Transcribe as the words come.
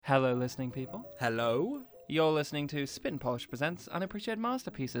Hello, listening people. Hello? You're listening to Spin Polish Presents Unappreciated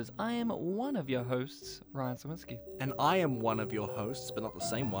Masterpieces. I am one of your hosts, Ryan Sawinski. And I am one of your hosts, but not the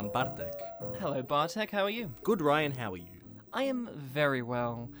same one, Bartek. Hello, Bartek. How are you? Good, Ryan, how are you? I am very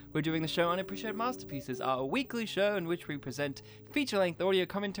well. We're doing the show Unappreciated Masterpieces, our weekly show in which we present feature-length audio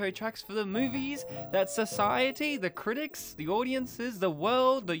commentary tracks for the movies that society, the critics, the audiences, the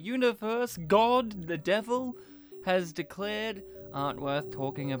world, the universe, God, the devil has declared aren't worth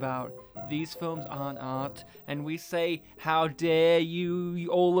talking about. These films aren't art, and we say, how dare you,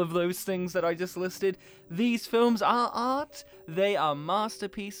 all of those things that I just listed. These films are art. They are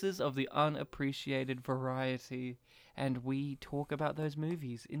masterpieces of the unappreciated variety, and we talk about those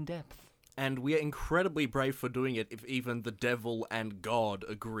movies in depth. And we are incredibly brave for doing it if even the devil and God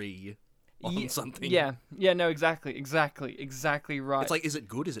agree on something. Yeah, no, exactly right. It's like, is it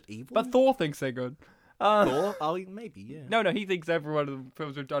good? Is it evil? But Thor thinks they're good. Thor? Oh, maybe, yeah. No, he thinks every one of the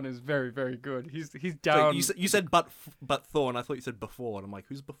films we've done is very, very good. He's down. So you said but Thor, and I thought you said before, and I'm like,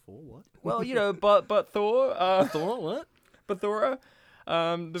 who's before? What? Well, but Thor. Thor? What? Bethora.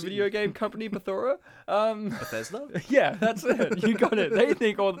 The video game company Bethora. Bethesda? Yeah, that's it. You got it. They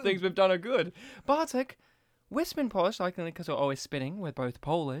think all the things we've done are good. Bartek, we're spin Polish, likely because we're always spinning. We're both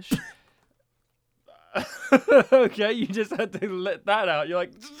Polish. Okay, you just had to let that out. You're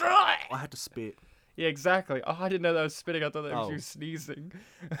like, I had to spit. Yeah, exactly. Oh, I didn't know that was spitting. I thought that was Oh. you sneezing.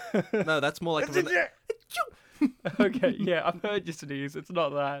 No, that's more like... Okay, yeah, I've heard you sneeze. It's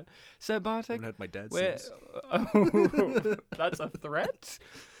not that. So, I Bartek, haven't heard my dad we're... sneeze. That's a threat?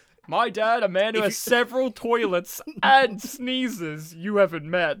 My dad, a man who has several toilets and sneezes you haven't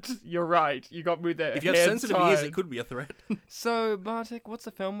met. You're right. You got me there. If you have sensitive ears, it could be a threat. So, Bartek, what's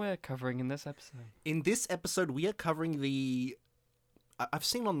the film we're covering in this episode? In this episode, we are covering the... I've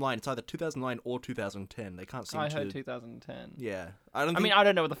seen online, it's either 2009 or 2010. They can't seem I to... heard 2010. Yeah. I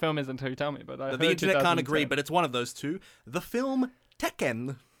don't know what the film is until you tell me, but I heard The internet can't agree, 2010. but it's one of those two. The film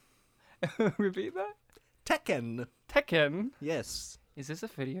Tekken. Repeat that? Tekken. Tekken. Yes. Is this a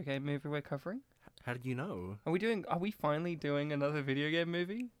video game movie we're covering? How did you know? Are we finally doing another video game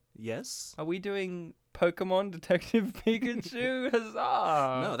movie? Yes? Are we doing Pokemon Detective Pikachu?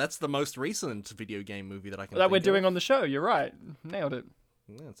 Huzzah! No, that's the most recent video game movie that I can That we're think doing of. on the show. You're right. Nailed it.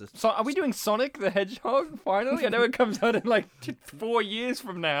 Yeah, it's just- So, are we doing Sonic the Hedgehog finally? I know it comes out in like 4 years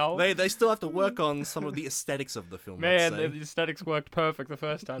from now. They still have to work on some of the aesthetics of the film, Man, let's say. the aesthetics worked perfect the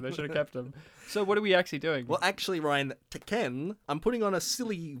first time. They should have kept them. So, what are we actually doing? Well, actually, Ryan, Tekken, I'm putting on a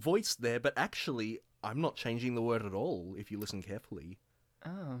silly voice there, but actually, I'm not changing the word at all, if you listen carefully.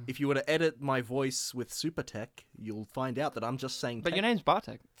 Oh. If you were to edit my voice with Supertech, you'll find out that I'm just saying... But your name's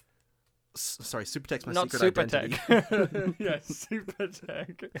Bartek. Sorry, Supertech's my Not secret Supertech. identity. Yes,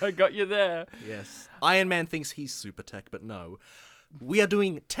 Supertech. I got you there. Yes. Iron Man thinks he's Supertech, but no. We are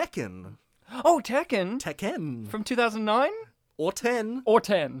doing Tekken. Oh, Tekken? Tekken. From 2009? Or 10. Or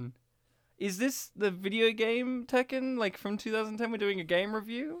 10? Is this the video game Tekken? Like from 2010 we're doing a game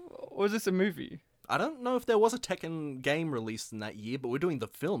review? Or is this a movie? I don't know if there was a Tekken game released in that year, but we're doing the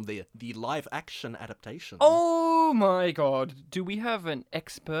film, the live action adaptation. Oh my god. Do we have an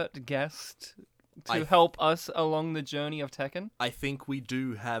expert guest to help us along the journey of Tekken? I think we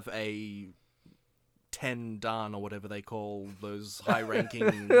do have a 10 Dan or whatever they call those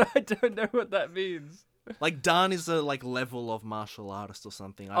high-ranking... I don't know what that means. Like, Dan is a level of martial artist or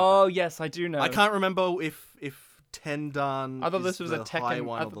something. Oh, yes, I do know. I can't remember if 10 Dan I thought is this was a the high Tekken.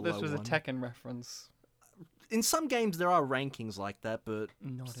 one I or the thought this low was a one. Tekken reference. In some games there are rankings like that, but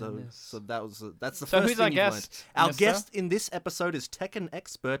Not so in this. so that's the So first who's thing our you've guest, learned. Our mister? guest in this episode is Tekken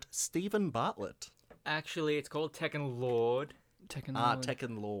expert Stephen Bartlett. Actually, it's called Tekken Lord. Tekken. Lord.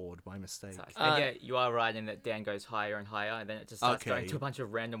 Tekken Lord, my mistake. And yeah, you are right in that Dan goes higher and higher, and then it just starts going Okay. to a bunch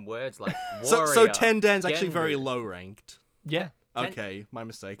of random words like So warrior. 10 Dan's actually Genbu. very low ranked. Yeah. Ten- Okay, my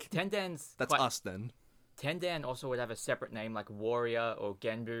mistake. 10 Dan's That's quite... us then. 10 Dan also would have a separate name like Warrior or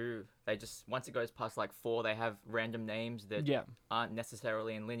Genbu. They just, once it goes past like 4, they have random names that Yeah. aren't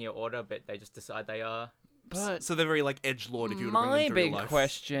necessarily in linear order, but they just decide they are. But So they're very like edgelord if you were to bring my them to big real life.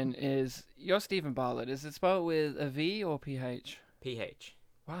 question is, you're Stephen Bartlett. Is it spelled with a V or PH? PH.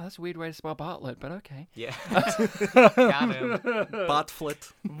 Wow, that's a weird way to spell Bartlett, but okay. Yeah. Got him.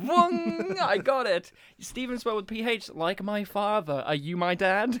 Bartflit. Wong! I got it. Stephen spelled with PH, like my father. Are you my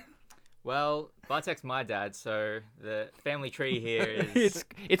dad? Well, Bartek's my dad, so the family tree here is...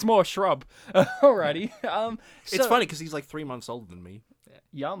 It's more shrub. Alrighty. It's funny because he's like 3 months older than me.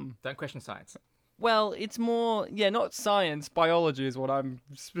 Yum. Don't question science. Well, it's more, not science. Biology is what I'm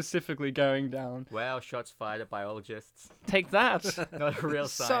specifically going down. Well, shots fired at biologists. Take that. Not a real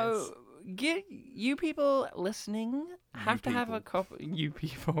science. get you people listening have to have a copy. You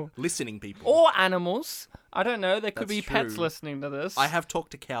people. Listening people. Or animals. I don't know. There could That's be pets true. listening to this. I have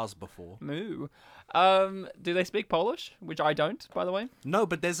talked to cows before. Moo. Do they speak Polish? Which I don't, by the way. No,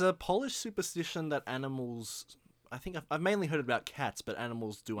 but there's a Polish superstition that animals... I think I've mainly heard about cats, but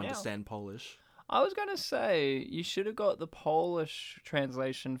animals do understand Polish. I was gonna say you should have got the Polish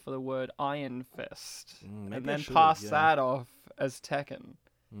translation for the word Iron Fist, maybe and I then should, pass yeah. that off as Tekken,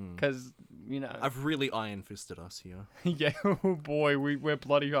 because I've really iron-fisted us here. yeah, oh boy, we're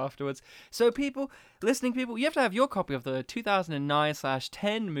bloody afterwards. So people, listening people, you have to have your copy of the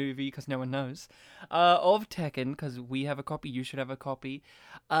 2009/10 movie, because no one knows, of Tekken, because we have a copy, you should have a copy.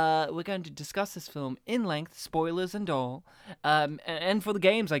 We're going to discuss this film in length, spoilers and all, and for the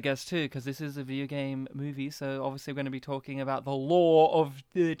games, I guess, too, because this is a video game movie, so obviously we're going to be talking about the lore of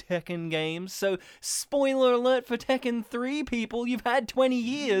the Tekken games. So, spoiler alert for Tekken 3, people, you've had 20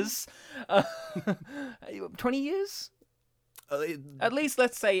 years. 20 years? At least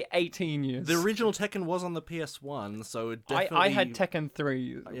let's say 18 years. The original Tekken was on the PS1, so it definitely... I had Tekken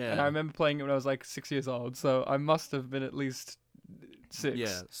 3, Yeah. and I remember playing it when I was like 6 years old, so I must have been at least 6.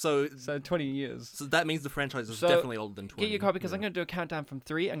 Yeah, so 20 years. so that means the franchise is So, definitely older than 20. Get your copy, because yeah. I'm going to do a countdown from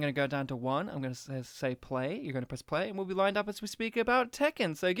 3. I'm going to go down to 1. I'm going to say play. You're going to press play, and we'll be lined up as we speak about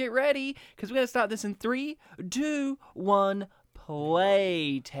Tekken. So get ready, because we're going to start this in 3, 2, 1,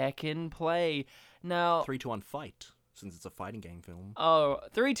 play. Tekken, play. Now... 3 to 1 fight, since it's a fighting game film. Oh,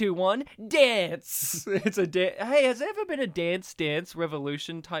 3, 2, 1, dance! It's a Hey, has there ever been a Dance Dance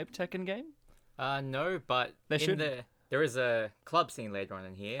Revolution type Tekken game? No, but They should. there is a club scene later on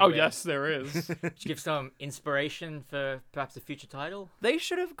in here. Oh, where- yes, there is. Which gives some inspiration for perhaps a future title. They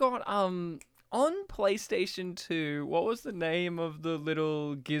should have got, on PlayStation 2, what was the name of the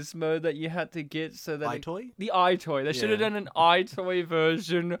little gizmo that you had to get so that... iToy? The iToy. They should have Yeah. done an iToy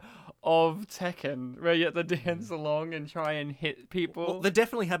version of Tekken, where you have to dance along and try and hit people. Well, there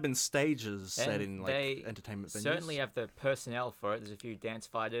definitely have been stages set And in like they entertainment venues. Certainly have the personnel for it. There's a few dance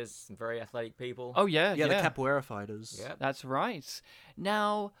fighters, some very athletic people. Oh, yeah, yeah, the capoeira fighters. Yep. That's right.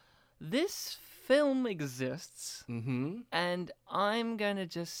 Now, this film exists, and I'm going to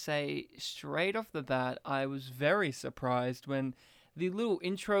just say straight off the bat, I was very surprised when the little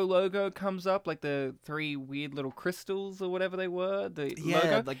intro logo comes up, like the 3 weird little crystals or whatever they were, the Yeah,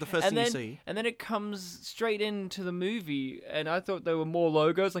 logo. like the first and thing then, you see. And then it comes straight into the movie, and I thought there were more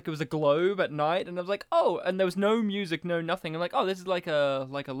logos, like it was a globe at night, and I was like, oh, and there was no music, no nothing. I'm like, oh, this is like a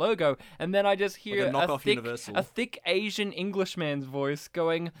logo. And then I just hear Like a knockoff Universal. a thick Asian Englishman's voice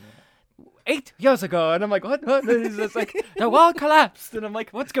going... 8 years ago, and I'm like, what? It's just like the world collapsed, and I'm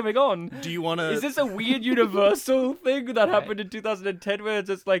like, what's going on? Do you want to... Is this a weird Universal thing that happened in 2010 where it's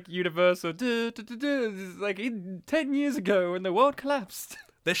just like Universal? It's like 10 years ago, and the world collapsed.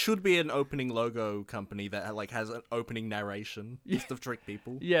 There should be an opening logo company that like has an opening narration just to trick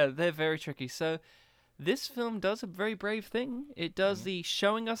people. Yeah, they're very tricky. So this film does a very brave thing. It does the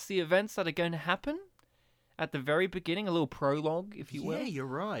showing us the events that are going to happen at the very beginning, a little prologue, if you will. Yeah, you're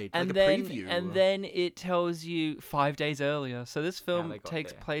right. And like then, a preview. and then it tells you 5 days earlier. So this film they got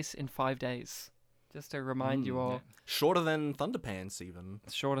takes there. place in 5 days. Just to remind you all. Shorter than Thunderpants, even.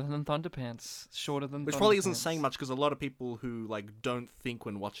 Shorter than Thunderpants. Shorter than Which probably isn't Thunderpants. saying much because a lot of people who like don't think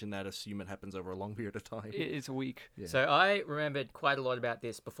when watching that assume it happens over a long period of time. It is a week. Yeah. So I remembered quite a lot about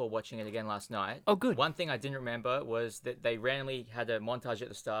this before watching it again last night. Oh, good. One thing I didn't remember was that they randomly had a montage at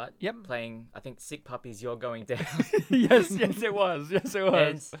the start. Yep. Playing, I think, Sick Puppies, You're Going Down. yes, it was. Yes, it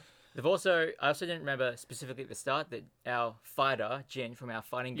And was. I also didn't remember specifically at the start that our fighter, Jin, from our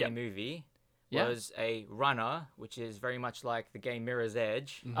fighting game movie, Yeah. was a runner, which is very much like the game Mirror's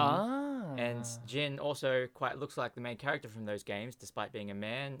Edge. Ah. And Jin also quite looks like the main character from those games, despite being a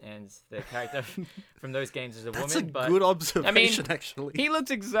man, and the character from those games is a That's woman. a but good observation, actually. he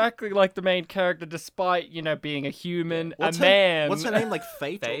looks exactly like the main character, despite, being a human, What's a her, man. What's her name? Like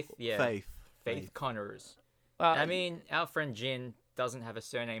Faith? Faith, yeah. Faith. Faith Connors. Uh, I mean, our friend Jin doesn't have a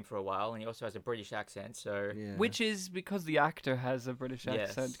surname for a while, and he also has a British accent, so... Yeah. Which is because the actor has a British Yes,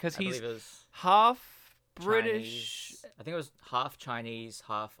 accent. Because I he's believe it was half British, Chinese. I think it was half Chinese,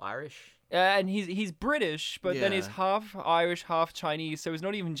 half Irish. and he's British, but then he's Yeah. half Irish, half Chinese, so he's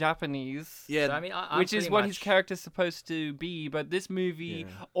not even Japanese. Yeah, So, I mean, I'm Which is pretty what much... his character's supposed to be, but this movie,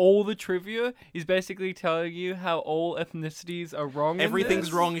 Yeah. all the trivia is basically telling you how all ethnicities are wrong. in everything's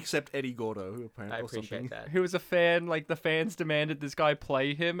this. wrong except Eddie Gordo, who apparently I or appreciate something. that. Who was a fan, like the fans demanded this guy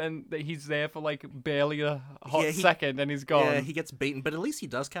play him, and that he's there for like barely a hot Yeah, second, and he's gone. Yeah, he gets beaten, but at least he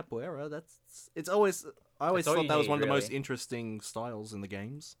does capoeira. It's always I always all thought you that was need, one of the most really. interesting styles in the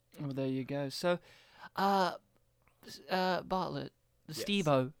games. Well, there you go. So, Bartlett, Yes.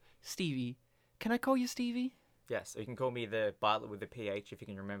 Steve-O, Stevie. Can I call you Stevie? Yes, you can call me the Bartlett with the PH if you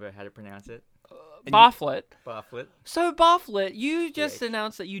can remember how to pronounce it. Barflet. Bartlett. So, Barflet, you just PH.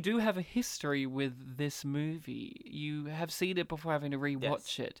 announced that you do have a history with this movie. You have seen it before having to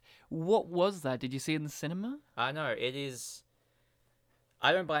rewatch it. What was that? Did you see it in the cinema? No, it is.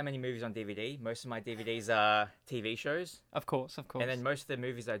 I don't buy many movies on DVD. Most of my DVDs are TV shows. Of course, of course. And then most of the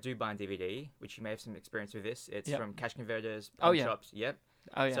movies I do buy on DVD, which you may have some experience with this, it's Yep. from cash converters, Oh, pawn yeah. shops. Yep.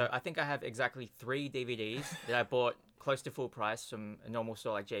 Oh, yeah. So I think I have exactly 3 DVDs that I bought close to full price from a normal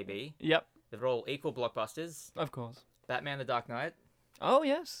store like JB. Yep, They're all equal blockbusters. of course. Batman: The Dark Knight, Oh,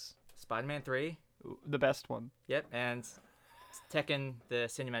 yes. Spider-Man 3. The best one. Yep, and Tekken: The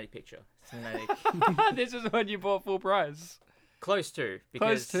Cinematic Picture. Cinematic. This is when you bought full price. Close to.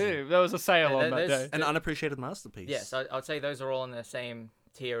 Close Because, to. There was a sale on that there's- day. An unappreciated masterpiece. Yes, I'd say those are all in the same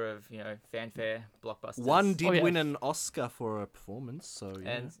tier of fanfare blockbusters. One did Oh, yeah. win an Oscar for a performance, so yeah.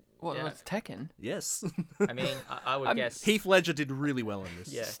 And What, yeah, what's Tekken? yes. I mean, I would guess. Heath Ledger did really well in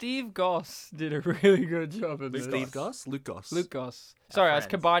this. Yeah. Steve Goss did a really good job in this. Steve Goss? Luke Goss. Luke Goss. Sorry, I was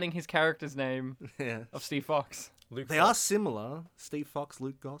friends. combining his character's name Yeah. of Steve Fox. Luke They Fox. are similar. Steve Fox,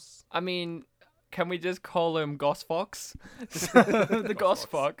 Luke Goss. I mean, can we just call him Goss Fox? The Goss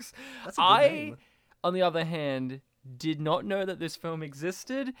Fox. That's a good name. On the other hand, did not know that this film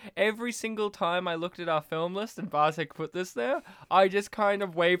existed. Every single time I looked at our film list and Bartek put this there, I just kind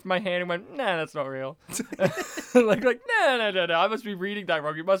of waved my hand and went, nah, that's not real. like, no, I must be reading that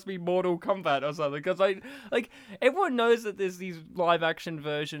wrong. It must be Mortal Kombat or something. Because, everyone knows that there's these live-action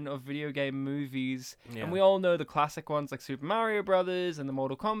version of video game movies, Yeah. and we all know the classic ones like Super Mario Brothers and the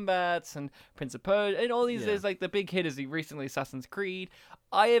Mortal Kombats and Prince of Persia and all these. Yeah. There's, the big hitters, recently Assassin's Creed.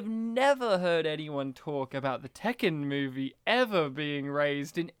 I have never heard anyone talk about the Tekken movie ever being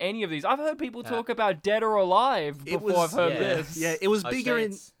raised in any of these. I've heard people talk about Dead or Alive before I've heard yeah. this. Yeah, it was I'd say bigger in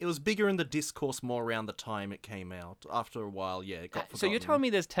it's- it was bigger in the discourse more around the time it came out. After a while, yeah, it got forgotten. So you're telling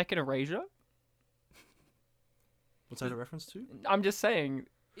me there's Tekken Erasure? What's that a reference to? I'm just saying.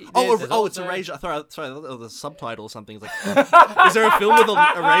 Oh, there's it's also- Erasure. Sorry, the subtitle or something. It's like, is there a film with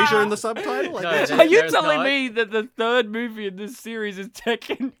Erasure in the subtitle? Like, No, what's- there- Are you there's telling not. me that the third movie in this series is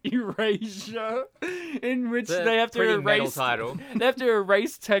Tekken Erasure, in which It's a they have to pretty metal erase title. They have to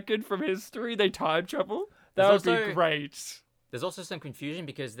erase Tekken from history? They time travel? That There's would be also- great. There's also some confusion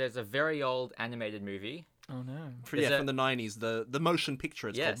because there's a very old animated movie Oh no. yeah, Is it- from the 90s, the motion picture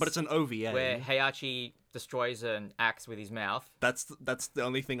it's called, Yes. but it's an OVA. where Heihachi destroys an axe with his mouth. That's the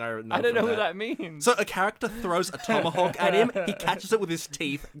only thing I know. I don't from know what that means. So a character throws a tomahawk at him, he catches it with his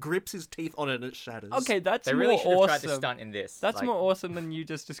teeth, grips his teeth on it, and it shatters. Okay, that's They more really should have tried awesome. to stunt in this. That's like, more awesome than you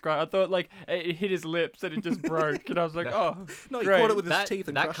just described. I thought it hit his lips and it just broke, and I was like, oh, No, he great. caught it with his that, teeth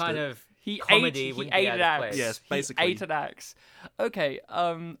and that crushed kind it. of He comedy ate. He wouldn't ate be an out of axe. place. Yes, basically. He ate an axe. Okay.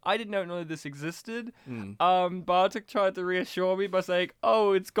 I did not know this existed. Mm. Bartek tried to reassure me by saying,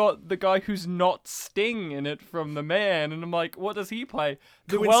 "Oh, it's got the guy who's not Sting in it from The Man," and I'm like, "What does he play?"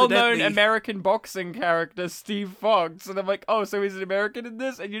 The well-known Coincidentally- American boxing character Steve Fox, and I'm like, "Oh, so he's an American in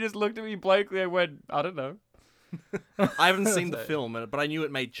this?" And you just looked at me blankly and went, "I don't know." I haven't seen the film, but I knew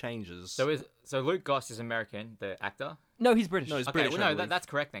it made changes. So Luke Goss is American, the actor. No, he's British. No, he's Okay, British, well, I no, believe. that's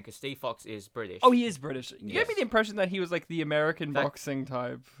correct then, because Steve Fox is British. Oh, he is British. You gave Yes. me the impression that he was like the American Fact- boxing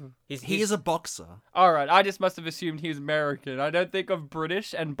type. He is a boxer. All right, I just must have assumed he was American. I don't think of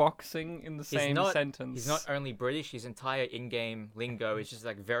British and boxing in the He's same not, sentence. He's not only British; his entire in-game lingo is just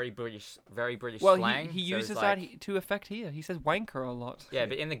like very British Well, slang. he so it's uses like- that to effect here. He says wanker a lot. Yeah,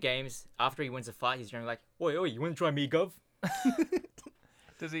 but in the games, after he wins a fight, he's generally like, "Oi, oi, you want to try me, gov?"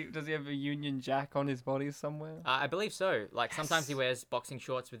 Does he have a Union Jack on his body somewhere? I believe so. Like sometimes he wears boxing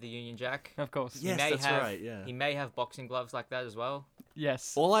shorts with the Union Jack. Of course. Yes, he may that's have, right, yeah. He may have boxing gloves like that as well.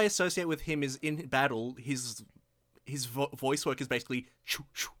 Yes. All I associate with him is in battle, his voice work is basically shoo,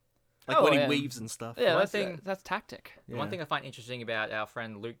 shoo, like Oh, when he yeah. weaves and stuff. Yeah, one that's thing- that's tactic. The one thing I find interesting about our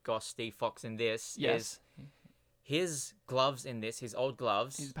friend Luke Goss, Steve Fox in this Yes. is his gloves in this, his old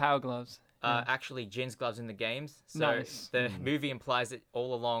gloves, He's power gloves. are actually Jin's gloves in the games. So Nice. the movie implies that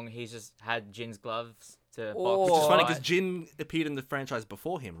all along he's just had Jin's gloves to Or- box. Which is funny Or- because Jin appeared in the franchise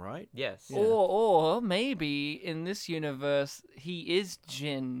before him, right? Yes. Or maybe in this universe he is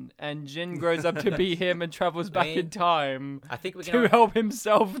Jin, and Jin grows up to be him and travels back in mean, time I think we to can. help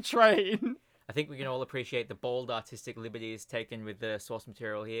himself train. I think we can all appreciate the bold artistic liberties taken with the source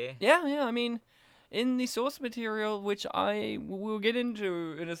material here. Yeah. I mean, in the source material, which we'll get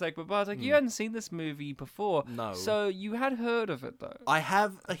into in a sec, but Bartek, you hadn't seen this movie before. No. So you had heard of it, though. I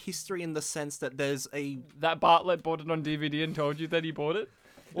have a history in the sense that there's a That Bartlett bought it on DVD and told you that he bought it?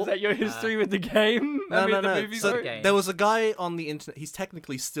 Is that your history with the game? No, the no. movie, So sorry? game. there was a guy on the internet. He's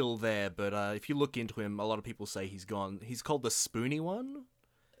technically still there, but if you look into him, a lot of people say he's gone. He's called the Spoony One.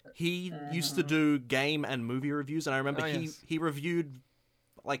 He used to do game and movie reviews, and I remember Oh, yes. he reviewed,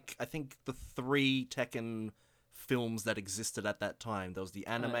 like, I think the 3 Tekken films that existed at that time. There was the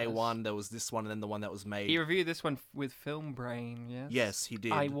anime Yes. one, there was this one, and then the one that was made. He reviewed this one with Film Brain, yes? Yes, he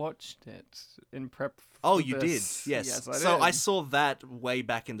did. I watched it in prep for Oh, you this. did? Yes. I So did. I saw that way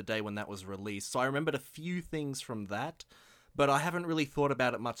back in the day when that was released. So I remembered a few things from that, but I haven't really thought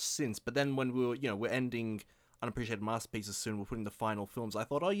about it much since. But then when we were, we're ending Unappreciated Masterpieces soon, we're putting the final films, I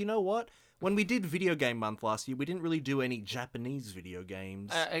thought, oh, you know what? When we did Video Game Month last year, we didn't really do any Japanese video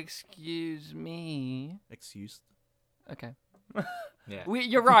games. Excuse me. Excuse. Okay. Yeah.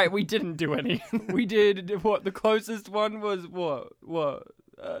 You're right, we didn't do any. We did, what, the closest one was what?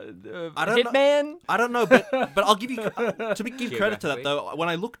 I don't know. Hitman? I don't know, but I'll give you give credit to that Geographically. though. When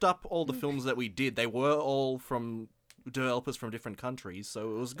I looked up all the films that we did, they were all from developers from different countries,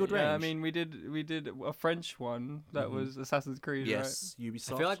 so it was a good range. Yeah, I mean, we did a French one that was Assassin's Creed, yes,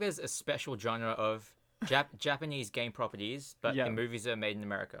 Ubisoft. I feel like there's a special genre of Japanese game properties, but Yeah. the movies are made in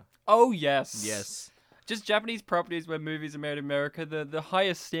America. right? Oh, yes. yes. Just Japanese properties where movies are made in America. The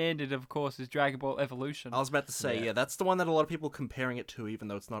highest standard, of course, is Dragon Ball Evolution. I was about to say, Yeah. yeah, that's the one that a lot of people are comparing it to, even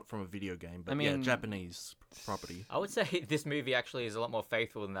though it's not from a video game. But I yeah, mean- Japanese property. I would say this movie actually is a lot more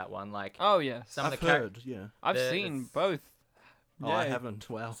faithful than that one. Like Oh, yes. some of I've the heard, yeah. I've the- seen both. Oh, I Yeah. haven't.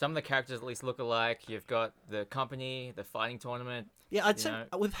 Wow. some of the characters at least look alike. You've got the company, the fighting tournament. Yeah, I'd You say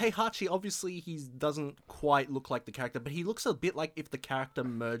know. with Heihachi, obviously he doesn't quite look like the character, but he looks a bit like if the character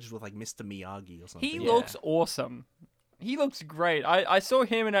merged with like Mr. Miyagi or something. He Yeah. looks awesome. He looks great. I saw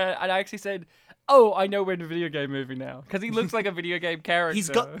him and I actually said, oh, I know we're in a video game movie now. Because he looks like a video game character. He's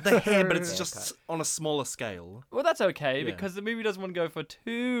got the hair, but it's Yeah, just on a smaller scale. Well, that's okay, Yeah. because the movie doesn't want to go for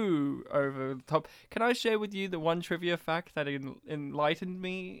too over the top. Can I share with you the one trivia fact that enlightened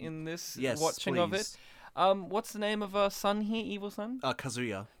me in this Yes, watching of it? please. What's the name of our son here, Evil Son?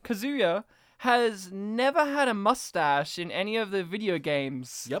 Kazuya. Kazuya has never had a mustache in any of the video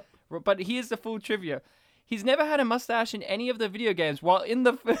games. Yep. But here's the full trivia. He's never had a mustache in any of the video games. While in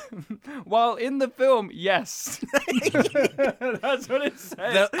the film, yes. That's what it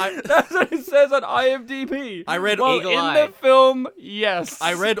says. That's what it says on IMDb. I read while Eagle in Eye. the film, yes.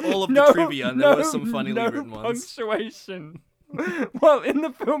 I read all of the trivia, and there were some funnily no written ones. punctuation. Well, in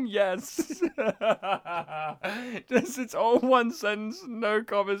the film, yes. Just it's all one sentence, no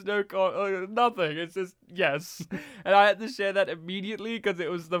commas, nothing. It's just yes. And I had to share that immediately because it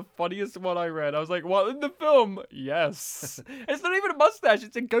was the funniest one I read. I was like, well, in the film, yes. It's not even a mustache;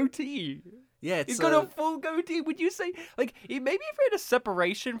 it's a goatee. Yeah, it's He's got a full goatee. Would you say like maybe if he had a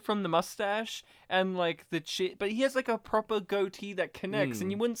separation from the mustache and like the chin, but he has like a proper goatee that connects,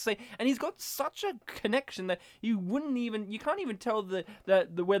 and you wouldn't say. And he's got such a connection that you can't even tell the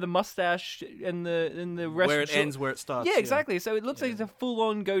where the mustache and the rest where it ends, where it starts. Yeah, exactly. So it looks like it's a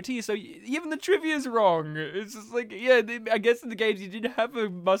full-on goatee. So even the trivia is wrong. It's just like, I guess in the games he didn't have a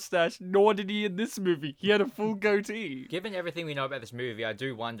mustache, nor did he in this movie. He had a full goatee. Given everything we know about this movie, I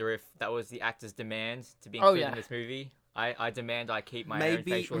do wonder if that was the actor's demand to be Oh, included yeah. in this movie. I demand I keep my own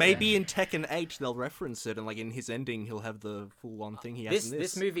Maybe facial maybe hair. in Tekken 8 they'll reference it, and like in his ending he'll have the full-on thing he has This in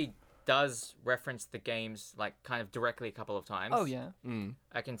this movie does reference the games like kind of directly a couple of times. Oh yeah.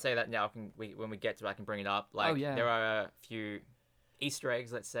 I can say that now. When we get to it, I can bring it up. Like yeah. there are a few Easter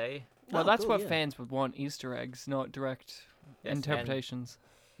eggs, let's say. Well, Oh, that's cool, what yeah. fans would want: Easter eggs, not direct Yes, and- interpretations.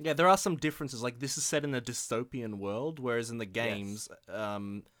 Yeah, there are some differences. Like this is set in a dystopian world, whereas in the games,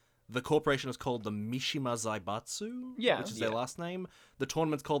 the corporation is called the Mishima Zaibatsu, Yeah. which is their Yeah. last name. The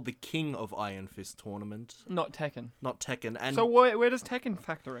tournament's called the King of Iron Fist Tournament, Not Tekken. not Tekken. And So where does Tekken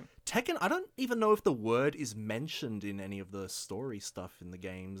factor in? Tekken, I don't even know if the word is mentioned in any of the story stuff in the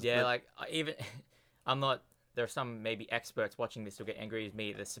games. Yeah, but- like even I'm not. There are some maybe experts watching this who'll get angry with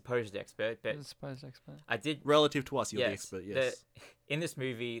me, the supposed expert, but The supposed expert. I did. relative to us, you're the Yes, expert. Yes, in this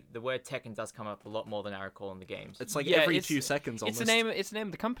movie, the word Tekken does come up a lot more than I recall in the games. it's like Yeah, every it's- 2 seconds. It's Almost. the name. It's the name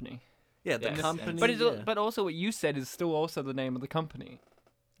of the company. Yeah, the Yes, company. But it's yeah. but also what you said is still also the name of the company.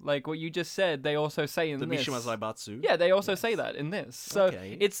 Like what you just said, they also say in the this. Mishima Zaibatsu. Yeah, they also say that in this. So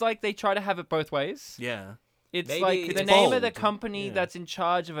Okay. it's like they try to have it both ways. Yeah. It's Maybe like it's the name of the bold, company yeah. that's in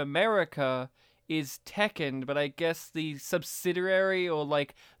charge of America is Tekken, but I guess the subsidiary or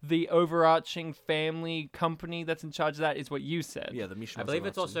like the overarching family company that's in charge of that is what you said. Yeah, the Mishima I believe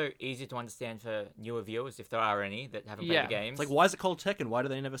it's Zaibatsu. also easy to understand for newer viewers if there are any that haven't played Yeah. the games. It's like, why is it called Tekken? Why do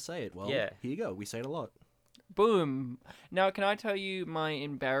they never say it? Well, Yeah. here you go. We say it a lot. Boom. Now, can I tell you my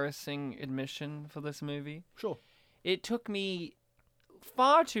embarrassing admission for this movie? Sure. It took me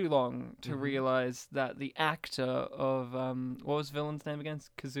far too long to realize that the actor of what was the villain's name again?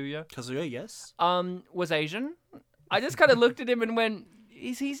 Kazuya, yes. Was Asian. I just kind of looked at him and went,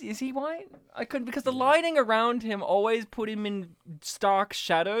 is he white? I couldn't, because the lighting around him always put him in stark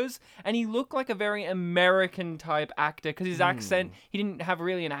shadows, and he looked like a very American type actor because his accent, he didn't have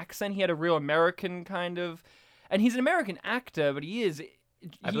really an accent. He had a real American kind of, and he's an American actor, but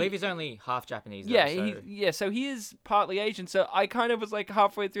I believe he's only half Japanese. Though, Yeah, so... so he is partly Asian. So I kind of was like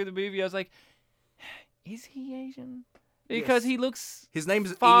halfway through the movie, I was like, is he Asian? Because he looks his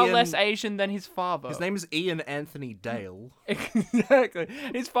name's far Ian... less Asian than his father. His name is Ian Anthony Dale. Exactly.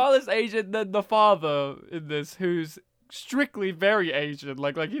 He's far less Asian than the father in this, who's strictly very Asian.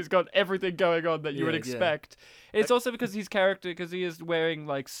 Like he's got everything going on that you would expect. It's also because his character, because he is wearing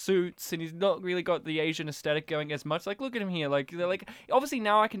like suits and he's not really got the Asian aesthetic going as much. Like, look at him here. Like, they're like, obviously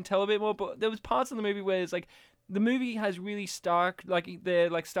now I can tell a bit more, but there was parts of the movie where it's like, the movie has really stark,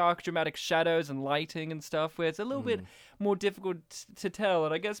 stark dramatic shadows and lighting and stuff, where it's a little bit more difficult to tell.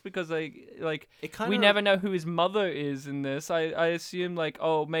 And I guess because we never know who his mother is in this. I assume like,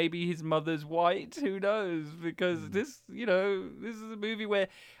 oh, maybe his mother's white. Who knows? Because this is a movie where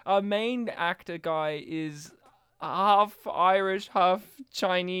our main actor guy is half Irish, half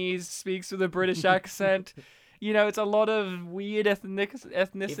Chinese, speaks with a British accent. It's a lot of weird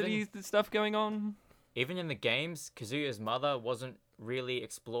ethnicity stuff going on. Even in the games, Kazuya's mother wasn't really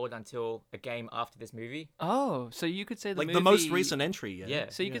explored until a game after this movie. Oh, so you could say the movie... the most recent entry, yeah.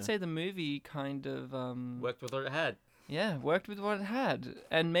 So you could say the movie kind of... worked with what it had. Yeah, worked with what it had.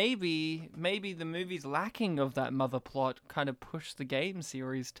 And maybe the movie's lacking of that mother plot kind of pushed the game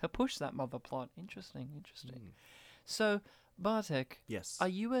series to push that mother plot. Interesting. So, Bartek, yes, are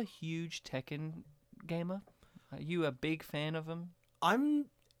you a huge Tekken gamer? Are you a big fan of them?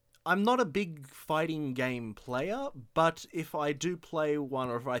 I'm not a big fighting game player, but if I do play one,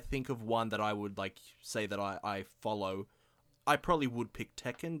 or if I think of one that I would say that I follow, I probably would pick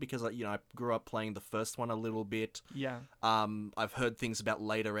Tekken because I grew up playing the first one a little bit. Yeah. I've heard things about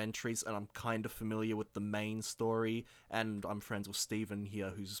later entries, and I'm kind of familiar with the main story. And I'm friends with Steven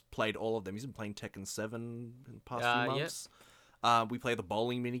here, who's played all of them. He's been playing Tekken 7 in the past few months. We play the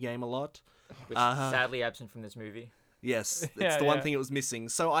bowling minigame a lot, which is sadly absent from this movie. Yes, it's the one thing it was missing.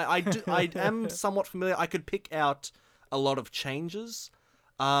 So I am somewhat familiar. I could pick out a lot of changes.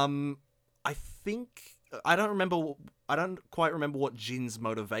 I think I don't quite remember what Jin's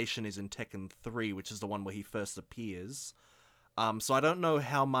motivation is in Tekken 3, which is the one where he first appears. So I don't know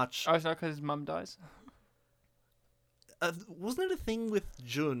how much. Oh, it's not because his mum dies. Wasn't it a thing with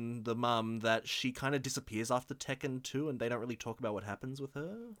Jun, the mum, that she kind of disappears after Tekken 2, and they don't really talk about what happens with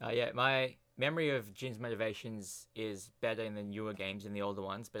her? Yeah, my memory of Jin's motivations is better in the newer games than the older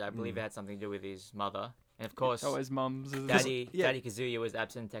ones, but I believe it had something to do with his mother. And of course, his mum's. Daddy Kazuya was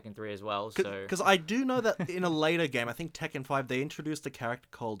absent in Tekken 3 as well. Because I do know that in a later game, I think Tekken 5, they introduced a character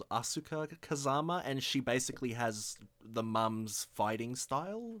called Asuka Kazama, and she basically has the mum's fighting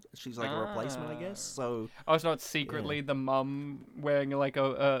style. She's like a replacement, I guess. So it's not secretly the mum wearing like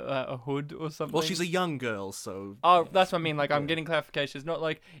a hood or something. Well, she's a young girl, so. Oh, that's what I mean. Like I'm getting clarification. It's not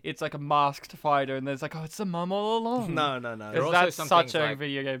like it's like a masked fighter, and there's like, oh, it's the mum all along. No. Because that's such a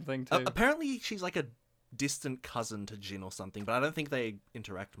video game thing too. Apparently, she's like a distant cousin to Jin or something, but I don't think they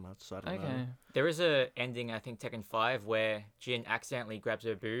interact much, so I don't know. There is a ending, I think, Tekken 5, where Jin accidentally grabs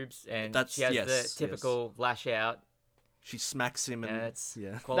her boobs, and she has the typical lash out. She smacks him, and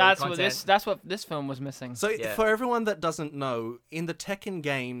that's what this film was missing. So for everyone that doesn't know, in the Tekken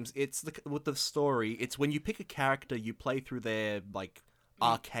games, it's with the story. It's when you pick a character, you play through their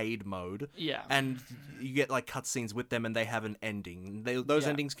arcade mode, and you get cutscenes with them, and they have an ending. Those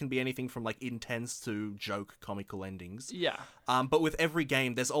endings can be anything from intense to joke comical endings. But with every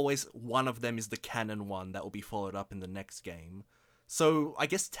game, there's always one of them is the canon one that will be followed up in the next game. So I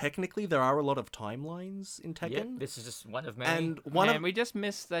guess technically there are a lot of timelines in Tekken. Yeah, this is just one of many. And we just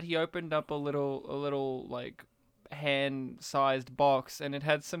missed that he opened up a little hand-sized box, and it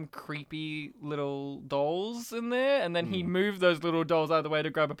had some creepy little dolls in there, and then he moved those little dolls out of the way to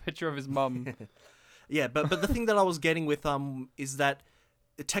grab a picture of his mum. Yeah, but the thing that I was getting with is that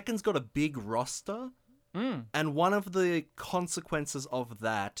Tekken's got a big roster, and one of the consequences of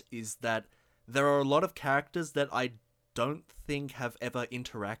that is that there are a lot of characters that I don't think have ever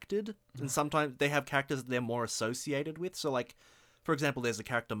interacted, and sometimes they have characters that they're more associated with. So for example, there's a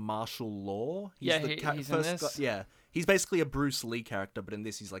character Martial Law. He's in this. He's basically a Bruce Lee character, but in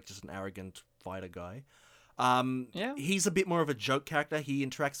this he's just an arrogant fighter guy. Yeah. He's a bit more of a joke character. He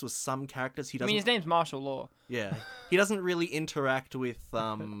interacts with some characters. He I doesn't. mean, his name's Martial Law. Yeah, he doesn't really interact with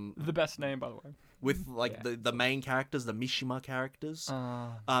The best name, by the way. with like the main characters, the Mishima characters.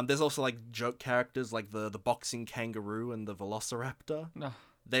 Uh, There's also like joke characters like the boxing kangaroo and the velociraptor. no.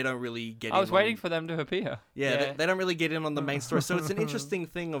 They don't really get. I was in waiting on, for them to appear. Yeah, Yeah. they don't really get in on the main story. So it's an interesting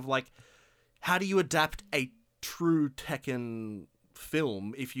thing of like, how do you adapt a true Tekken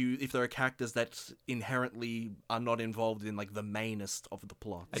film if there are characters that inherently are not involved in like the mainest of the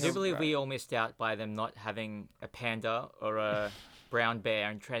plot? I do believe we all missed out by them not having a panda or a brown bear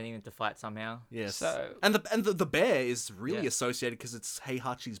and training them to fight somehow. Yes. So- and the bear is really Yeah. associated because it's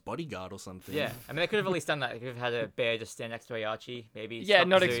Heihachi's bodyguard or something. Yeah, I mean, they could have at least done that. They could have had a bear just stand next to Heihachi, maybe. Yeah, stop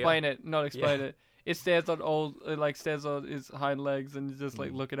not Kazuya. explain it. Not explain Yeah. it. It stands on stands on his hind legs and just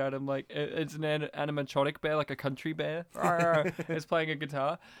like looking at him like it's an animatronic bear, like a country bear. It's playing a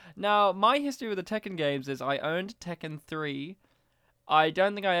guitar. Now, my history with the Tekken games is I owned Tekken 3. I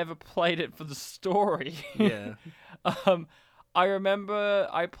don't think I ever played it for the story. Yeah. I remember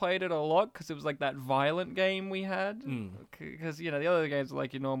I played it a lot because it was like that violent game we had. Because, the other games are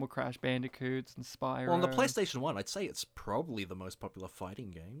like your normal Crash Bandicoots and Spyro. Well, on the PlayStation 1, I'd say it's probably the most popular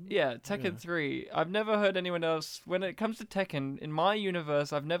fighting game. Yeah, Tekken 3. I've never heard anyone else... When it comes to Tekken, in my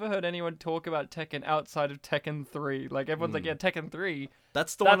universe, I've never heard anyone talk about Tekken outside of Tekken 3. Like, everyone's like, yeah, Tekken 3.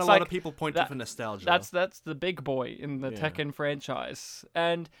 That's the one That's a lot like- of people point to for nostalgia. That's the big boy in the Yeah. Tekken franchise.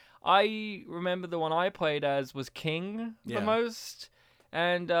 And I remember the one I played as was King the Yeah. most.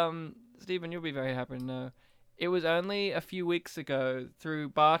 And, Stephen, you'll be very happy to know. It was only a few weeks ago, through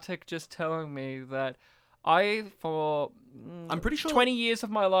Bartek just telling me that for I'm pretty sure 20 years of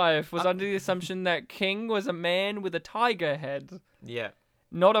my life was under the assumption that King was a man with a tiger head, Yeah.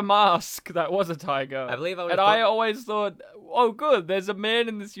 not a mask that was a tiger. I believe I would And have I thought- always thought, oh good, there's a man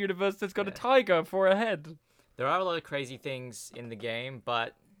in this universe that's got a Yeah. tiger for a head. There are a lot of crazy things in the game,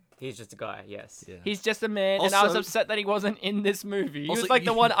 but he's just a guy, yes. Yeah. He's just a man, and I was Also- upset that he wasn't in this movie. He Also, was like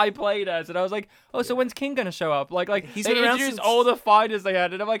the you- one I played as, and I was like, oh, so when's King gonna show up? Like He's they been around introduced since- all the fighters they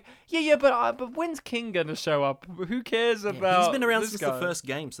had, and I'm like, yeah, but when's King gonna show up? Who cares about? He's been around this since guy? the first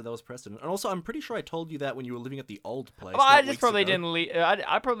game, so that was precedent. And also, I'm pretty sure I told you that when you were living at the old place. Well, I not just weeks probably ago. didn't.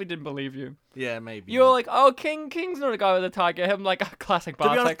 I probably didn't believe you. Yeah, maybe. You were like, oh, King's not a guy with a tiger. I'm like, classic to be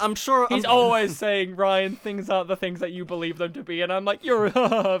Bartek. honest, I'm sure. He's always saying, Ryan, things aren't the things that you believe them to be, and I'm like, you're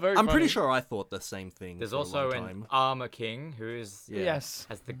very. I'm pretty funny. sure I thought the same thing. There's for a also long an time. Armor King who is Yeah. Yes,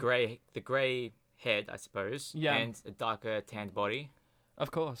 has the grey head, I suppose, Yeah. and a darker tanned body. of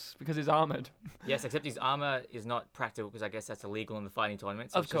course, because he's armored. Yes, except his armor is not practical because I guess that's illegal in the fighting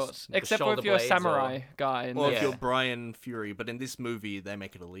tournaments. Of course, except for if you're a samurai guy. And Or if Yeah. you're Brian Fury, but in this movie they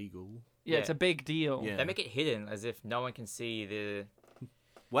make it illegal. yeah, it's a big deal. Yeah. They make it hidden as if no one can see the.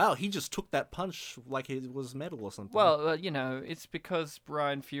 Wow, he just took that punch like it was metal or something. Well, it's because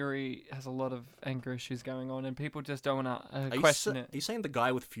Brian Fury has a lot of anger issues going on, and people just don't want to are question you, it. Are you saying the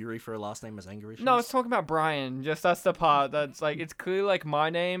guy with Fury for a last name has anger issues? No, I was talking about Brian. Just that's the part that's like it's clearly like my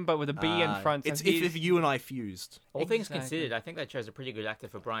name, but with a B in front. So It's he's- if you and I fused. All things Exactly. considered, I think they chose a pretty good actor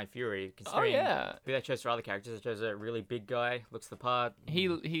for Brian Fury. Oh Considering yeah, who they chose for other characters, they chose a really big guy, looks the part.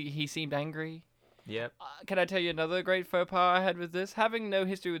 he seemed angry. Yep. Can I tell you another great faux pas I had with this? Having no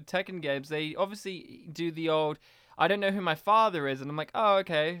history with Tekken games, they obviously do the old, I don't know who my father is, and I'm like, oh,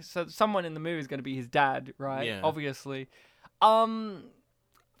 okay, so someone in the movie is going to be his dad, right? Yeah. Obviously.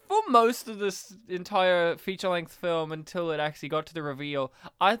 For most of this entire feature-length film, until it actually got to the reveal,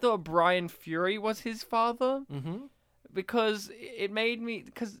 I thought Brian Fury was his father. Mm-hmm. Because it made me,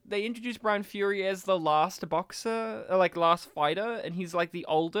 because they introduced Brian Fury as the last boxer, last fighter, and he's like the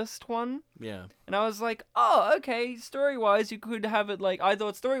oldest one. Yeah. And I was like, oh, okay, story-wise, you could have it like, I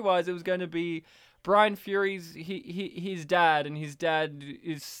thought story-wise it was going to be Brian Fury's, his dad, and his dad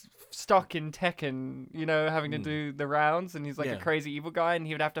is stuck in Tekken, having to do the rounds, and he's like a Yeah. crazy evil guy, and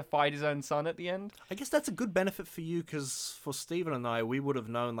he would have to fight his own son at the end. I guess that's a good benefit for you, because for Steven and I, we would have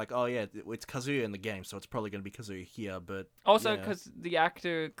known, like, oh yeah, it's Kazuya in the game, so it's probably going to be Kazuya here, but... Also, yeah. because the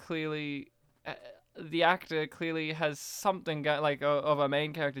actor clearly has something of a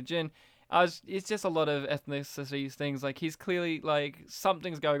main character, Jin. It's just a lot of ethnicities things. Like he's clearly like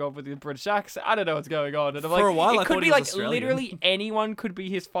something's going on with the British accent. I don't know what's going on. And I'm For like, a while, it I could thought be he was like Australian. literally anyone could be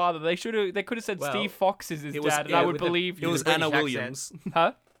his father. They could have said Well, Steve Fox is his it was- dad, and yeah, I would with the- believe It you. was British Anna accent. Williams.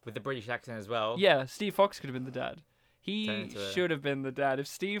 Huh? With the British accent as well. Yeah, Steve Fox could have been the dad. Turn He into a- should have been the dad. If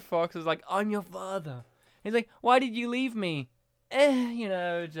Steve Fox was like, I'm your father. He's like, why did you leave me?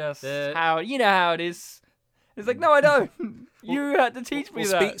 Just The- how it is. It's like, no, I don't. You had to teach me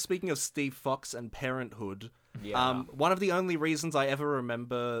that. Speaking of Steve Fox and parenthood, Yeah. one of the only reasons I ever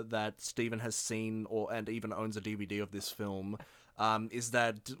remember that Steven has seen and even owns a DVD of this film is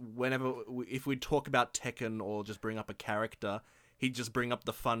that if we talk about Tekken or just bring up a character, he'd just bring up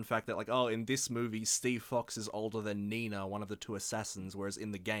the fun fact that, like, oh, in this movie, Steve Fox is older than Nina, one of the two assassins, whereas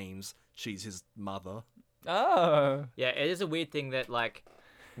in the games, she's his mother. Oh. Yeah, it is a weird thing that, like,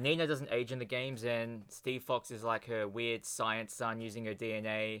 Nina doesn't age in the games, and Steve Fox is like her weird science son using her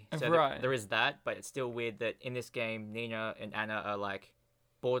DNA. So Right. there is that, but it's still weird that in this game, Nina and Anna are like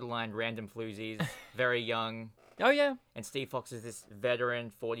borderline random floozies, very young, Oh, yeah. and Steve Fox is this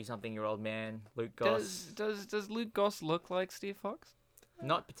veteran, 40-something-year-old man, Luke Goss. Does Luke Goss look like Steve Fox?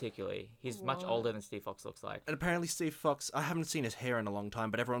 Not particularly. He's much older than Steve Fox looks like. And apparently Steve Fox, I haven't seen his hair in a long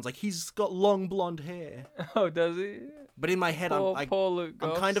time, but everyone's like, he's got long blonde hair. Oh, does he? But in my head, Poor Luke I'm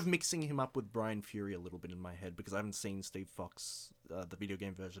Goss. kind of mixing him up with Brian Fury a little bit in my head because I haven't seen Steve Fox, the video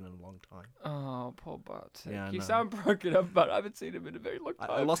game version, in a long time. Oh, poor Bartek. Yeah, I You know. sound broken up, but I haven't seen him in a very long time.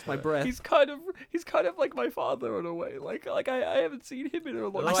 I lost my breath. He's kind of like my father in a way. Like I haven't seen him in a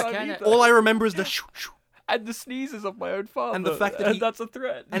long Well, I time kinda- either. All I remember is the shoo, shoo, And the sneezes of my own father. And the fact that that's a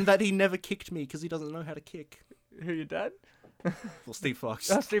threat. and that he never kicked me because he doesn't know how to kick. Who, your dad? Well, Steve Fox.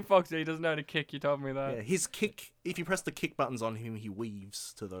 That's Steve Fox. Yeah, he doesn't know how to kick. You told me that. Yeah, his kick, if you press the kick buttons on him, he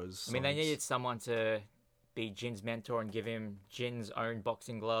weaves to those I mean, they songs. needed someone to be Jin's mentor and give him Jin's own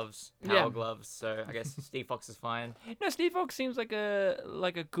boxing gloves, Yeah. power gloves. So I guess Steve Fox is fine. No, Steve Fox seems like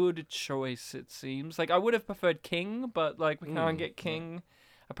a good choice. It seems like I would have preferred King, but like we can't get King.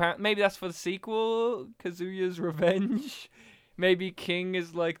 Apparently, maybe that's for the sequel, Kazuya's Revenge. Maybe King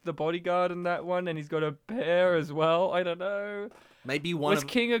is like the bodyguard in that one, and he's got a bear as well. I don't know. Maybe one Was of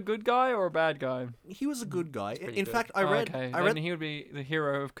King a good guy or a bad guy? he was a good guy. pretty In good. fact, I Oh, read okay. I Then read he would be the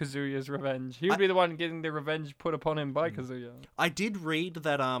hero of Kazuya's Revenge. He would be the one getting the revenge put upon him by Kazuya. I did read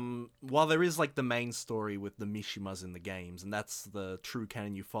that while there is like the main story with the Mishimas in the games, and that's the true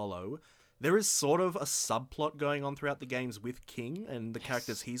canon you follow, there is sort of a subplot going on throughout the games with King and the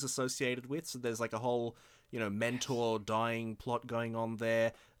characters he's associated with. So there's like a whole, mentor dying plot going on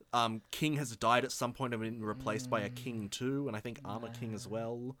there. King has died at some point and been replaced by a king too, and I think Armor King as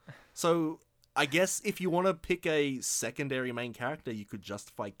well. So I guess if you want to pick a secondary main character, you could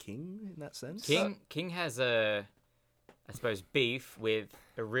justify King in that sense. King has I suppose, beef with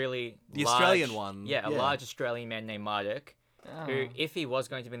a really The large, Australian one, Yeah, a yeah. large Australian man named Marduk, who, Oh. if he was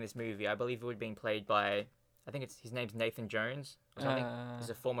going to be in this movie, I believe he would have been played by, I think his name's Nathan Jones or something. He's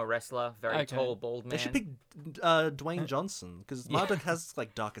a former wrestler, very okay. tall, bald man. They should pick Dwayne Johnson because Marduk has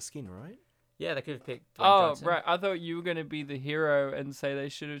like darker skin, right? Yeah, they could have picked Dwayne Oh, Johnson. right. I thought you were going to be the hero and say they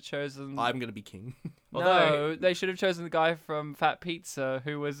should have chosen... I'm gonna be King. No, they should have chosen the guy from Fat Pizza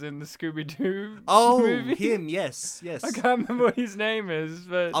who was in the Scooby-Doo Oh, movie. him, yes. I can't remember what his name is,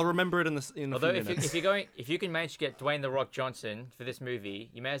 but... I'll remember it in a Although few if minutes. you can manage to get Dwayne the Rock Johnson for this movie,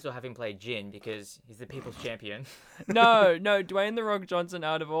 you may as well have him play Jin because he's the people's champion. No, Dwayne The Rock Johnson,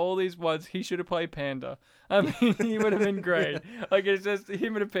 out of all these ones, he should have played Panda. I mean, he would have been great. Like, it's just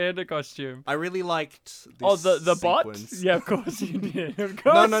him in a panda costume. I really liked this Oh, the bot? sequence. Yeah, of course you did. Of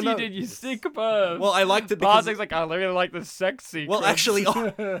course no, you no. did, you sick bird. Well, I liked it because... Bartek's like, I really like the sex sequence. Well, actually,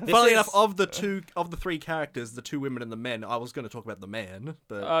 funnily is- enough, of the three characters, the two women and the men, I was going to talk about the man,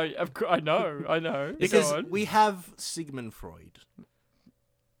 but I know. because Go on. we have Sigmund Freud.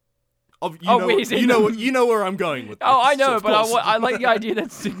 he's in You know where I'm going with this. Oh, I know, so of but course. I like the idea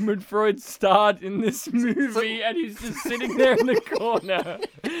that Sigmund Freud starred in this movie and he's just sitting there in the corner.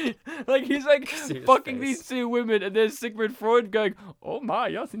 Like, he's like See his fucking face. these two women and there's Sigmund Freud going, oh my,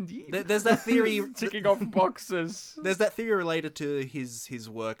 yes indeed. There's that theory. Ticking off boxes. There's that theory related to his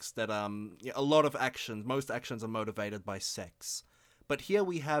works that a lot of most actions are motivated by sex, but here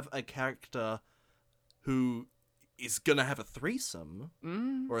we have a character who is gonna have a threesome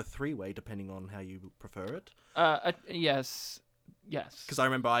or a three-way, depending on how you prefer it. Yes. Because I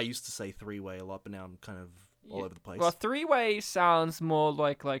remember I used to say three-way a lot, but now I'm kind of all over the place. Well, three-way sounds more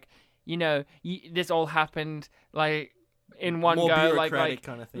like this all happened like in one More go, bureaucratic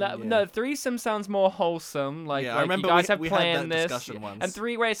kind of thing, yeah. No, threesome sounds more wholesome. Like, Yeah, I like remember you guys have we had planned that this, discussion once. and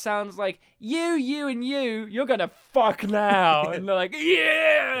three-way sounds like you, and you're gonna fuck now, and they're like,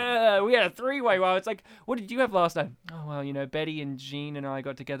 yeah, we had a three-way. Well, it's like, what did you have last night? Oh well, Betty and Jean and I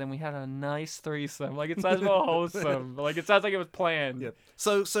got together and we had a nice threesome. Like, it sounds more wholesome. Like, it sounds like it was planned. Yeah.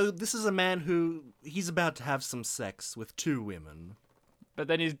 So this is a man who he's about to have some sex with two women, But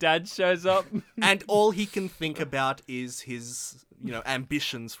then his dad shows up. and all he can think about is his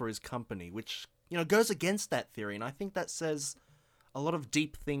ambitions for his company, which goes against that theory, and I think that says a lot of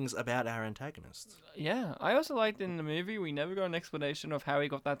deep things about our antagonist. Yeah, I also liked in the movie we never got an explanation of how he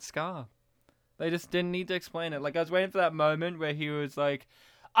got that scar. They just didn't need to explain it. Like, I was waiting for that moment where he was like,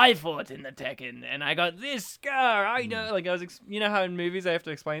 I fought in the Tekken and I got this scar. I know. Like, you know how in movies they have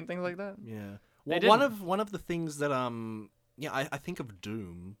to explain things like that? Yeah. They Well, didn't. one of the things that I think of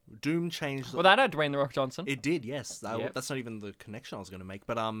Doom. Doom changed. Well, that had Dwayne The Rock Johnson. It did, yes. Yep. That's not even the connection I was going to make.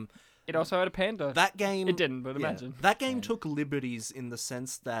 But It also had a panda. that game. It didn't, but yeah, imagine. that game took liberties in the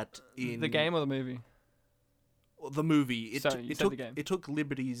sense that in The game or the movie? the movie, Sorry, you it said took the game. it took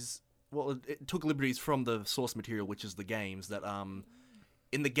liberties. Well, it took liberties from the source material, which is the games. That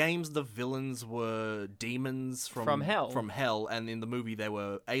in the games the villains were demons From hell. From hell, and in the movie they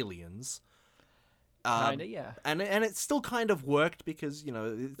were aliens. Kinda, yeah. And it still kind of worked because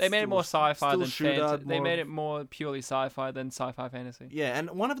it's They made it still- more sci-fi still than shooter, fantasy. They more made of- it more purely sci-fi than sci-fi fantasy. Yeah, and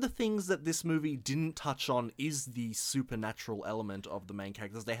one of the things that this movie didn't touch on is the supernatural element of the main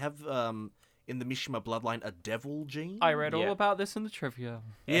characters. They have in the Mishima bloodline a devil gene. I read all Yeah. about this in the trivia.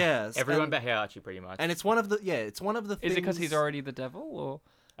 Yes, Everyone and, but Heihachi, pretty much. and it's one of the Is it because he's things- already the devil, or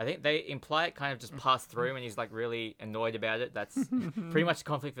I think they imply it kind of just passed through and he's like really annoyed about it. That's pretty much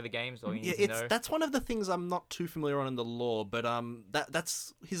conflict for the games. All you Yeah, need to know. that's one of the things I'm not too familiar on in the lore, but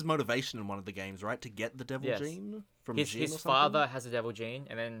that's his motivation in one of the games, right? To get the devil Yes. gene from His Jin or something? father has a devil gene,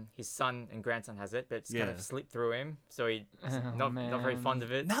 and then his son and grandson has it, but it's kind Yeah. of slipped through him, so he's Oh, not very man. fond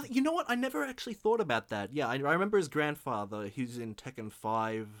of it. Now, you know what? I never actually thought about that. Yeah, I remember his grandfather, who's in Tekken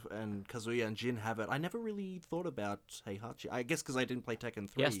 5, and Kazuya and Jin have it. I never really thought about Heihachi. I guess because I didn't play Tekken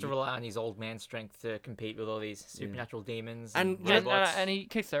 3. He has to rely on his old man strength to compete with all these supernatural demons And- and, Yeah, robots. and he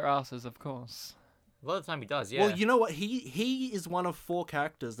kicks their asses, of course. A lot of the time he does, yeah. Well, you know what? He is one of 4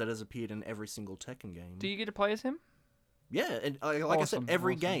 characters that has appeared in every single Tekken game. Do you get to play as him? Yeah, and like I Awesome, said,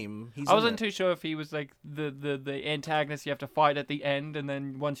 every awesome. game he's I in wasn't it. too sure if he was like the antagonist you have to fight at the end, and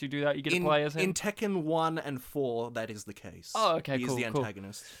then once you do that, you get to play as him. In Tekken 1 and 4, that is the case. Oh, okay, He cool, is the cool.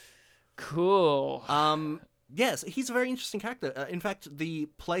 antagonist. Cool. Yes, he's a very interesting character. In fact, the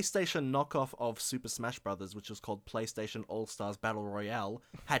PlayStation knockoff of Super Smash Bros., which was called PlayStation All-Stars Battle Royale,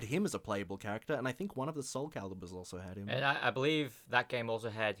 had him as a playable character, and I think one of the Soul Caliburs also had him. And I believe that game also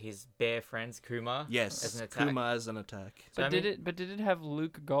had his bear friends, Kuma, Yes, as an attack. Kuma as an attack. So, but did it have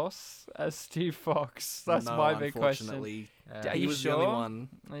Luke Goss as Steve Fox? That's No, my big question. unfortunately, Are he you was the only sure? one.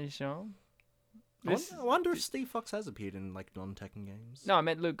 Are you sure? I wonder if Steve Fox has appeared in like non-Tekken games. No, I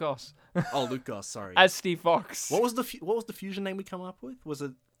meant Luke Goss Oh, Luke Goss, sorry. as Steve Fox. What was the fusion name we come up with? Was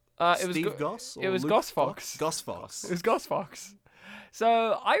it it was Steve Goss? it or was Luke Goss Fox. Goss Fox. It was Goss Fox. So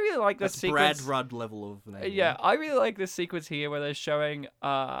I really like this That's sequence. Brad Rudd level of name. Yeah, I really like this sequence here where they're showing,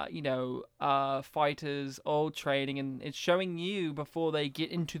 fighters all training, and it's showing you before they get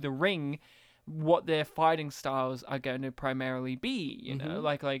into the ring what their fighting styles are going to primarily be. You know,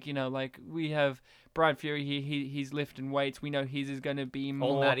 like we have Brian Fury here. He's lifting weights. We know his is going to be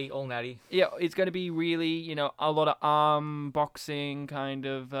more all natty. Yeah, it's going to be really, a lot of arm boxing kind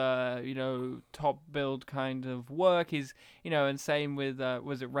of, top build kind of work. He's, and same with,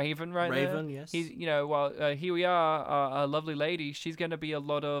 was it Raven right there? Raven, yes. He's, here we are, a lovely lady. She's going to be a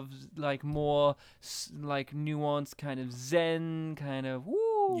lot of, like, more, like, nuanced kind of Zen, kind of, woo.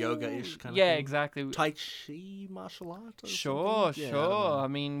 Yoga-ish kind of Yeah, thing? exactly. Tai Chi martial art? Or Sure, something? Yeah, I don't sure. know. I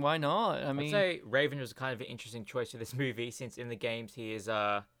mean, why not? I I'd mean, say Raven was kind of an interesting choice for this movie, since in the games he is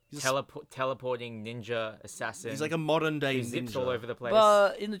He's a- teleporting ninja assassin. He's like a modern day who zips ninja. all over the place.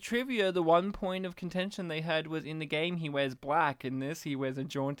 but in the trivia, the one point of contention they had was in the game he wears black. In this, he wears a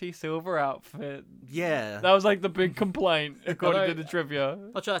jaunty silver outfit. Yeah. That was like the big complaint, according to Although- the trivia.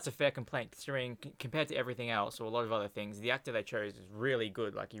 Not sure that's a fair complaint, considering compared to everything else or a lot of other things, the actor they chose is really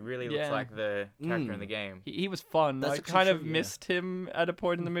good. Like he really looks Yeah. like the character in the game. He was fun. That's I actually kind of true, yeah. missed him at a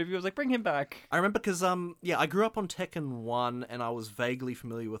point in the movie. I was like, bring him back. I remember because I grew up on Tekken 1 and I was vaguely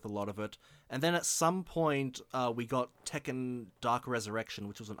familiar with a lot of it. And then at some point we got Tekken Dark Resurrection,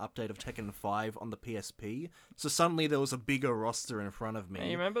 which was an update of Tekken 5 on the PSP. So suddenly there was a bigger roster in front of Hey,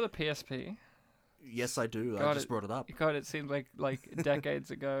 me. you remember the PSP? Yes, I do. I God, just brought it up. God, it seemed like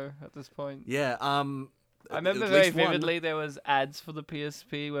decades ago at this point. Yeah. I remember at very least one. vividly there was ads for the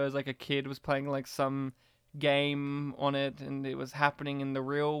PSP where it was like a kid was playing like some game on it and it was happening in the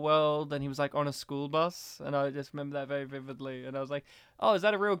real world and he was like on a school bus and I just remember that very vividly and I was like, oh, is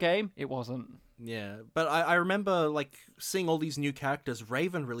that a real game? It wasn't. Yeah, but I remember like seeing all these new characters.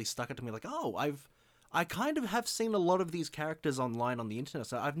 Raven really stuck it to me. Like, oh, I kind of have seen a lot of these characters online on the internet.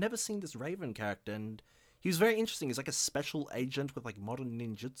 So I've never seen this Raven character, and he was very interesting. He's like a special agent with like modern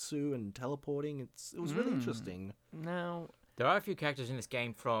ninjutsu and teleporting. It was really interesting. Now, There are a few characters in this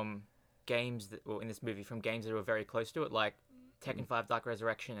game from games that, or in this movie from games that were very close to it. Like Tekken 5 Dark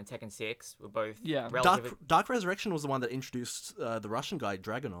Resurrection and Tekken 6 were both Yeah. relatively... Dark Resurrection was the one that introduced the Russian guy,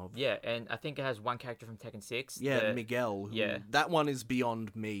 Dragunov. Yeah, and I think it has one character from Tekken 6. Yeah, Miguel. Yeah. That one is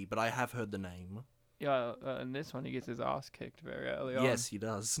beyond me, but I have heard the name. Yeah, in this one he gets his ass kicked very early on. Yes, he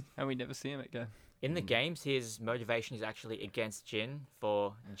does. And we never see him again. In the games, his motivation is actually against Jin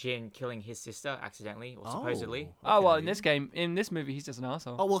for Jin killing his sister accidentally, or supposedly. Oh, well, okay. in this movie, he's just an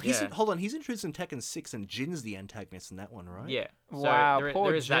asshole. Oh, well, Yeah. hold on. He's introduced in Tekken 6, and Jin's the antagonist in that one, right? Yeah. So Wow, there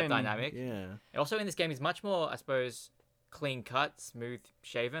poor is that Jin. dynamic. Yeah. Also, in this game, he's much more, I suppose, clean cut, smooth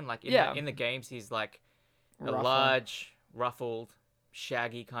shaven. Like Yeah. in the games, he's like a Ruffled. large, ruffled,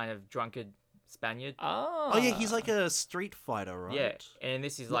 shaggy kind of drunkard Spaniard. Oh, Oh, yeah, he's like a Street Fighter, right? Yeah, and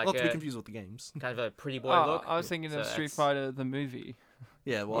this is like Not to be a confused with the games. kind of a pretty boy Oh, look. I was thinking So of Street that's- Fighter, the movie,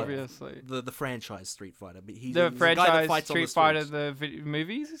 Yeah, well, obviously. the franchise Street Fighter. But he's The he's guy that franchise fights on the Street Fighter, streets. the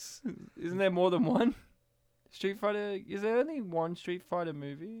movies? Isn't there more than one? Street Fighter, is there only one Street Fighter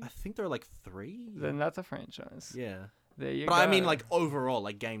movie? I think there are like 3. Then that's a franchise. Yeah. There you But go. I mean, like, overall,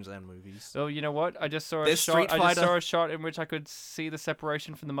 like, games and movies. So you know what? I just saw a There's shot. Street I just Fighter. saw a shot in which I could see the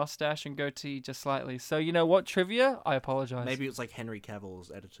separation from the mustache and goatee just slightly. So you know what? Trivia. I apologize. Maybe it's like Henry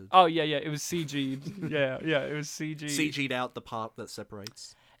Cavill's edited. Oh yeah, it was CG'd. yeah, it was CG. CG'd out the part that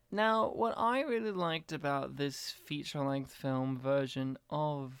separates. Now, what I really liked about this feature-length film version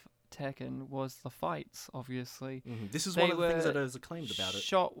of Tekken was the fights. Obviously, This is They one of the things were that is acclaimed about it.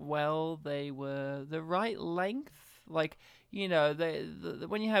 shot well. They were the right length. Like, you know,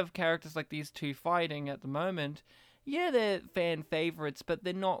 when you have characters like these two fighting at the moment, yeah, they're fan favorites, but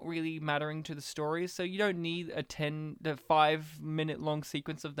they're not really mattering to the story. So you don't need a 5-minute long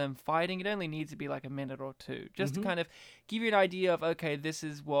sequence of them fighting. It only needs to be like a minute or two, just to kind of give you an idea of, okay, this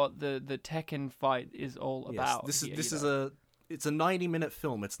is what the Tekken fight is all about. Yes, here, this you is know? it's a 90-minute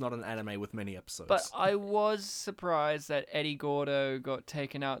film. It's not an anime with many episodes. But I was surprised that Eddie Gordo got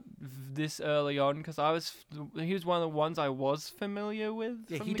taken out this early on, because he was one of the ones I was familiar with.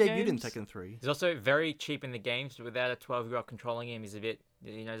 yeah, from he the debuted in games. Tekken 3. He's also very cheap in the games. Without a 12-year-old controlling him, he's a bit,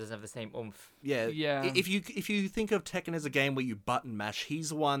 doesn't have the same oomph. Yeah. Yeah. If you think of Tekken as a game where you button mash,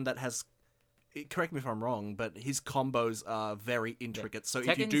 he's one that has. Correct me if I'm wrong, but his combos are very intricate. So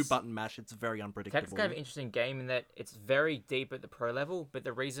if you do Tekken's- button mash, it's very unpredictable. Tekken's kind of an interesting game in that it's very deep at the pro level, but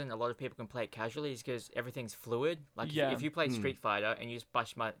the reason a lot of people can play it casually is because everything's fluid. Like Yeah. if you play Street Fighter and you just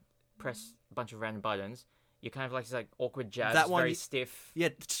press a bunch of random buttons, you kind of like awkward jabs, That one very you- stiff. Yeah,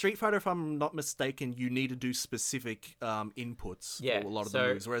 Street Fighter, if I'm not mistaken, you need to do specific inputs Yeah, for a lot of so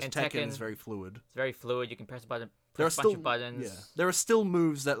the moves, whereas in Tekken is Tekken- very fluid. It's very fluid. You can press a button, There are press a bunch still of buttons. yeah, there are still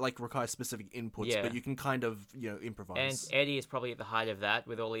moves that like require specific inputs, Yeah. but you can kind of And improvise. Eddie is probably at the height of that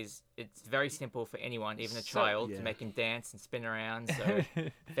with all his. It's very simple for anyone, even a So- child, Yeah. to make him dance and spin around. So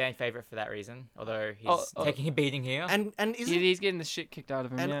fan favorite for that reason. Although he's Oh. taking a beating here. And isn't He's getting the shit kicked out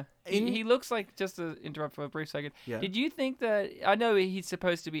of him. And Yeah, in- he looks like, just to interrupt for a brief second. Yeah. Did you think that? I know he's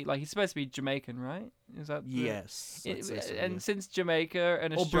supposed to be Jamaican, right? Is that the- yes, I'd say so, and yeah. since Jamaica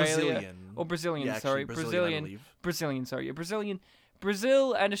and or Australia Brazilian or Brazilian, Yeah, actually, sorry, Brazilian, I believe.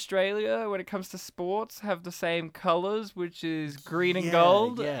 Brazil and Australia, when it comes to sports, have the same colors, which is green and Yeah,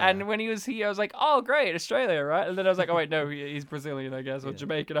 gold. yeah. And when he was here, I was like, oh, great, Australia, right? And then I was like, oh, wait, no, he's Brazilian, I guess, or Yeah.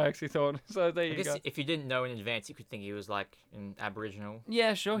 Jamaican, I actually thought. So there I you guess go. if you didn't know in advance, you could think he was like an Aboriginal.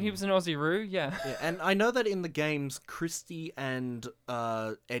 Yeah, sure, he was an Aussie Roo, yeah. Yeah, and I know that in the games, Christy and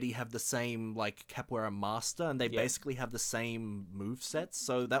Eddie have the same like capoeira master, and they Yeah. basically have the same move sets.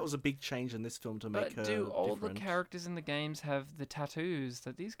 So that was a big change in this film to make But her do all different. the characters in the games have the tattoos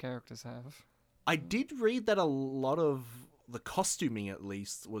that these characters have? I did read that a lot of the costuming, at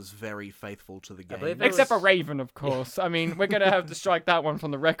least, was very faithful to the game. believe there Except for was- Raven, of course. I mean, we're going to have to strike that one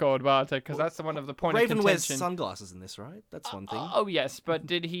from the record, Bartek, because that's the one of the point Raven of wears contention. sunglasses in this, right? That's one thing. Oh, yes, but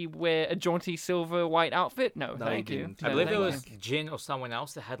did he wear a jaunty silver white outfit? No, No, thank he you. didn't. I No, believe thank it you. was Jin or someone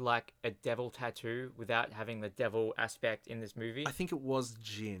else that had like a devil tattoo without having the devil aspect in this movie. I think it was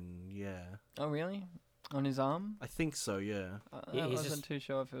Jin. Yeah, Oh, really? On his arm? I think so. Yeah. He- I he's wasn't just- too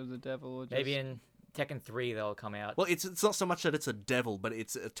sure if it was a devil or just... Maybe in Tekken 3 they'll come out. Well, it's not so much that it's a devil, but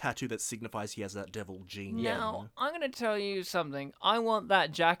it's a tattoo that signifies he has that devil gene. Now, I'm going to tell you something. I want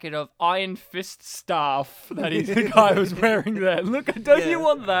that jacket of Iron Fist staff that the guy was wearing there. Look, don't Yeah. you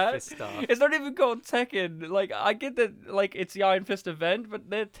want that? Fist staff. It's not even called Tekken. Like, I get that, like, it's the Iron Fist event, but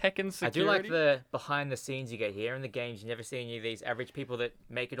they're Tekken security. I do like the behind the scenes you get here in the games. You never see any of these average people that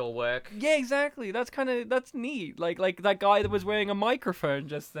make it all work. Yeah, exactly. That's neat. Like that guy that was wearing a microphone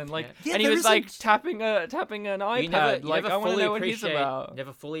just then, like, Yeah, and he there was like isn't- tapping tapping an iPad. You never, like I want to fully know what he's appreciate- about.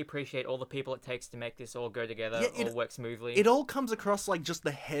 Never fully appreciate all the people it takes to make this all go together, Yeah, all work smoothly. It all comes across like just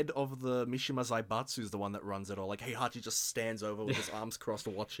the head of the Mishima Zaibatsu is the one that runs it all. Like Heihachi just stands over with his arms crossed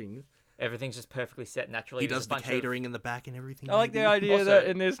watching. Everything's just perfectly set naturally. He There's does a the bunch of- catering in the back and everything. I like the maybe. idea Also- that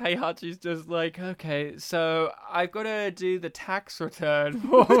in this, Heihachi's just like, okay, so I've got to do the tax return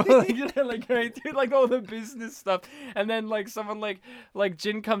for like going through like all the business stuff, and then like someone like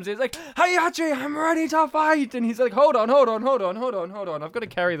Jin comes in, it's like, Heihachi, I'm ready to fight, and he's like, hold on, I've got to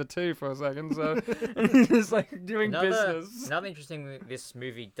carry the two for a second, so he's just like doing business. Another interesting thing this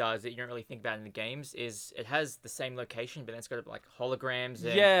movie does that you don't really think about in the games is it has the same location, but then it's got like holograms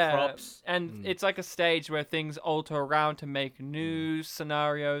and props. And it's like a stage where things alter around to make new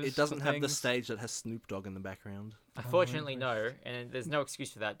scenarios. It doesn't for have the things. stage that has Snoop Dogg in the background. Unfortunately, no, and there's no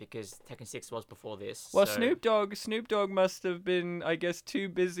excuse for that because Tekken 6 was before this. Well, so... Snoop Dogg must have been, I guess, too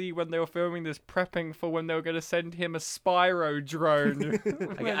busy when they were filming this, prepping for when they were going to send him a Spyro drone.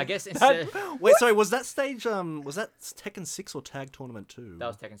 I guess instead Wait, sorry, was that stage? Was that Tekken 6 or Tag Tournament 2? that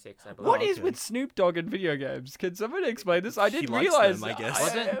was Tekken 6, I believe. What is okay. with Snoop Dogg in video games? Can someone explain this? I He didn't likes realize. them, I guess.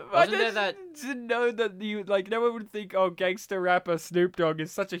 Wasn't there that- Didn't know that you like. No one would think, oh, gangster rapper Snoop Dogg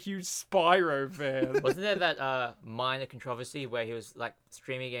is such a huge Spyro fan. Wasn't there that minor controversy where he was like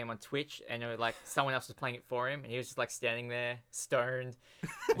streaming a game on Twitch and it was, like someone else was playing it for him and he was just like standing there stoned?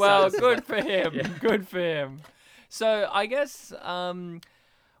 Well, So it's good like- for him. Yeah. Good for him. So I guess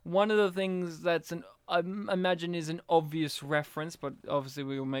one of the things that's I imagine is an obvious reference, but obviously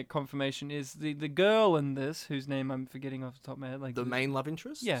we will make confirmation, is the girl in this, whose name I'm forgetting off the top of my head. Like The main love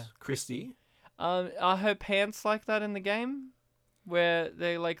interest? Yeah. Christy. are her pants like that in the game? Where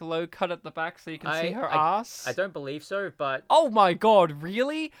they like low cut at the back so you can see her ass? I don't believe so, but Oh my god,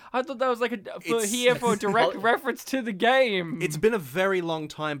 really? I thought that was like for a direct Well- reference to the game. It's been a very long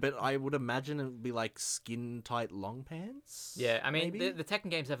time, but I would imagine it would be like skin tight long pants. yeah, I mean maybe? the Tekken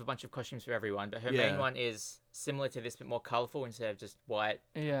games have a bunch of costumes for everyone, but her Yeah. main one is similar to this but more colourful instead of just white.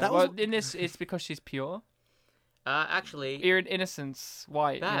 Yeah, That well, was- in this, it's because she's pure. Actually, Innocence,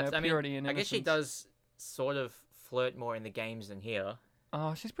 white, perhaps you know, I mean purity and I guess she innocence. does sort of flirt more in the games than here.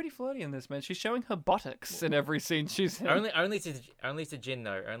 Oh, she's pretty flirty in this, man. She's showing her buttocks in every scene she's in. only to Jin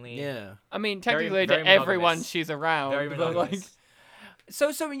though. Only Yeah. I mean, very- technically very to everyone monogamous. she's around. very but monogamous.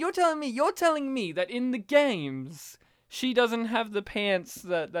 like, so you're telling me that in the games she doesn't have the pants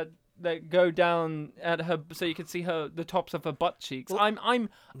that go down at her so you can see the tops of her butt cheeks. Well,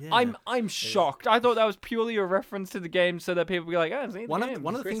 I'm shocked. I thought that was purely a reference to the game so that people would be like, oh, see the One game.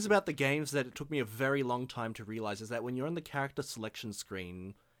 of the things about the games that it took me a very long time to realize is that when you're on the character selection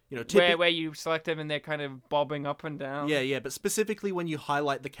screen, you know, where you select them and they're kind of bobbing up and down. yeah, but specifically when you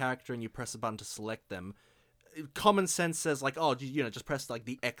highlight the character and you press a button to select them, common sense says like, oh, you know, just press like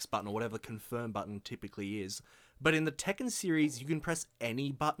the X button or whatever the confirm button typically is. But in the Tekken series, you can press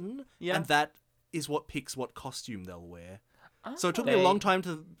any button, Yeah. and that is what picks what costume they'll wear. So it took me They- a long time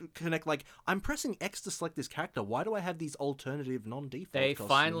to connect, like, I'm pressing X to select this character. Why do I have these alternative non-default They costumes?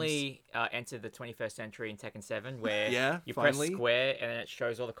 finally entered the 21st century in Tekken 7, where Yeah, you finally. press square and then it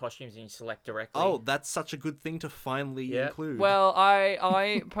shows all the costumes and you select directly. Oh, that's such a good thing to finally Yeah. include. Well,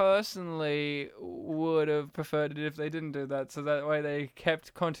 I personally would have preferred it if they didn't do that, so that way they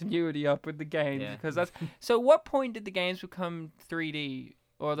kept continuity up with the games. Yeah. Because that's so. What point did the games become 3D,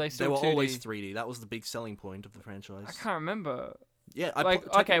 or are they they still were 2D? always 3D. That was the big selling point of the franchise. I can't remember. Yeah, Okay,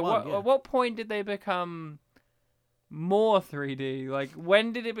 Tekken 1, yeah. at what point did they become more 3D? Like,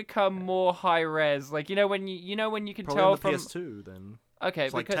 when did it become more high res? Like, when you can Probably tell on the from. PS2 then. Okay,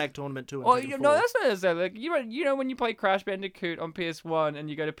 It's like because. Tag Tournament 2 and Oh, Tekken 4. no, that's not necessarily. Like, you know when you play Crash Bandicoot on PS1 and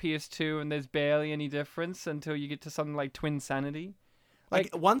you go to PS2 and there's barely any difference until you get to something like Twin Sanity?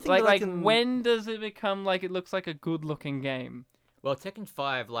 Like, one thing Like, that I can... when does it become like it looks like a good-looking game? Well, Tekken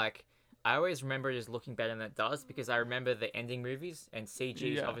 5, like, I always remember it as looking better than it does because I remember the ending movies and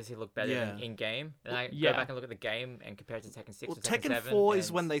CGs Yeah. obviously look better Yeah. in game. And I yeah. go back and look at the game and compare it to Tekken 6 Well, or Tekken Tekken 7. 4 is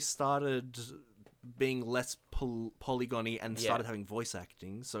and- when they started being less polygony and Yeah. started having voice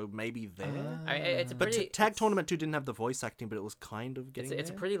acting, so maybe there. I mean, it's a But pretty... Tag it's- Tournament 2 didn't have the voice acting, but it was kind of getting It's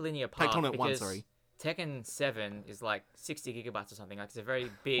a there. pretty linear Tag path Tournament 1, because sorry. Tekken 7 is like 60 gigabytes or something. Like, it's a very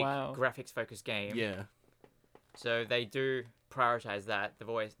big Wow. graphics-focused game. Yeah. So they do prioritize that. They're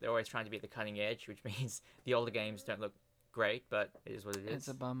always trying to be at the cutting edge, which means the older games don't look great, but it is what it is. It's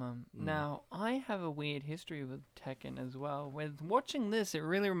a bummer. Now, I have a weird history with Tekken as well. With watching this, it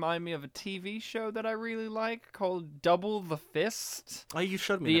really reminded me of a TV show that I really like called Double the Fist. Oh, you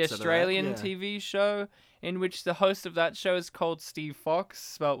showed me The an episode of that, Australian yeah. TV show, in which the host of that show is called Steve Fox,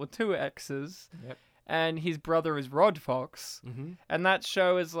 spelt with 2 X's. Yep. And his brother is Rod Fox. Mm-hmm. And that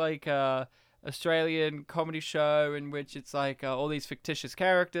show is like Australian comedy show in which it's like all these fictitious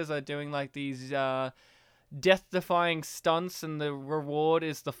characters are doing like these death-defying stunts, and the reward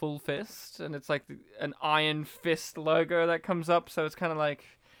is the full fist, and it's like an Iron Fist logo that comes up. So it's kind of like,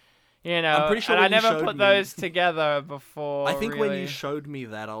 I'm pretty sure and I when you never showed put me- those together before. I think when really. you showed me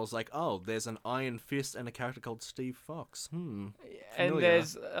that, I was like, oh, there's an Iron Fist and a character called Steve Fox. and familiar.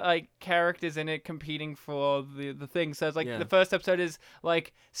 there's like characters in it competing for the thing. So it's like Yeah. the first episode is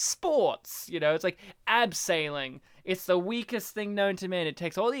like sports, it's like abseiling. It's the weakest thing known to man. It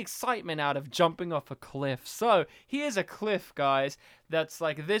takes all the excitement out of jumping off a cliff. So here's a cliff, guys, that's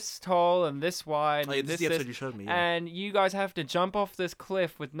like this tall and this wide. Oh, yeah, and this is the episode you showed me. Yeah. And you guys have to jump off this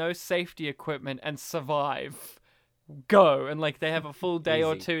cliff with no safety equipment and survive. Go. And like they have a full day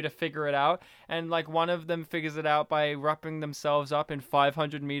or Easy. two to figure it out. And like one of them figures it out by wrapping themselves up in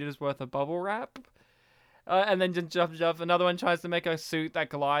 500 meters worth of bubble wrap. And then just jump. Another one tries to make a suit that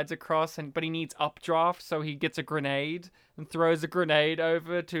glides across, but he needs updraft, so he gets a grenade and throws a grenade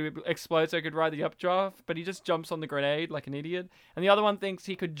over to explode so he could ride the updraft. But he just jumps on the grenade like an idiot. And the other one thinks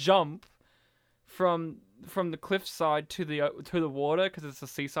he could jump from the cliffside to the water because it's a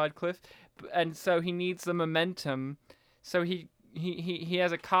seaside cliff, and so he needs the momentum. So he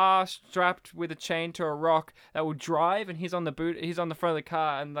has a car strapped with a chain to a rock that will drive, and he's on the front of the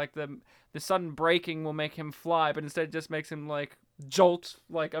car, and like the sudden braking will make him fly, but instead it just makes him like jolt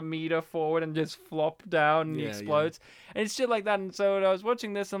like a meter forward and just flop down and he Yeah, explodes. And it's shit like that. And so when I was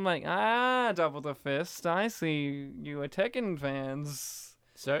watching this, I'm like, Double the Fist, I see you are Tekken fans.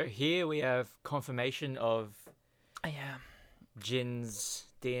 So here we have confirmation of Yeah. Jin's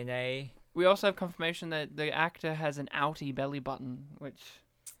DNA. We also have confirmation that the actor has an outie belly button,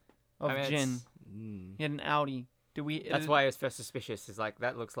 of I mean, Jin. it's- He had an outie. That's why I was first suspicious. Is like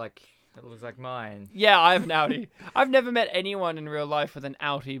that looks like mine. Yeah, I have an outie. I've never met anyone in real life with an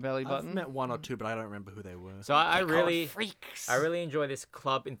outie belly I've button. met one or two, but I don't remember who they were. So I They're called really freaks. I really enjoy this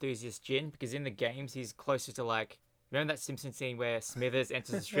club enthusiast Jin because in the games he's closer to like remember that Simpsons scene where Smithers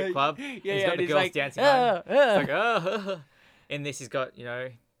enters the strip club? Yeah, He's yeah, got and the he's girls like, dancing on him. "Ah." It's like, oh. In this, he's got,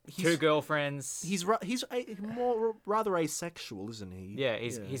 two He's- girlfriends. He's rather asexual, isn't he? Yeah,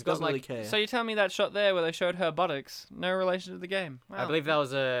 he's got, doesn't really like- care. So you tell me that shot there where they showed her buttocks, no relation to the game. I Wow. believe that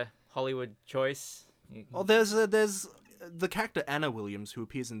was a Hollywood choice. Oh, there's the character Anna Williams who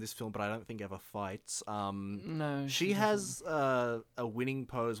appears in this film, but I don't think ever fights. No. She has a winning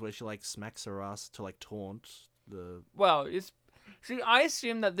pose where she like smacks her ass to like taunt the. Well, see, I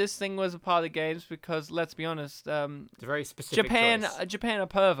assume that this thing was a part of the games because, let's be honest, It's a very specific Japan choice. Japan are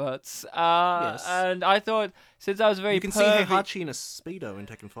perverts. Yes. And I thought, since I was very You can see pervy, Heihachi in a speedo in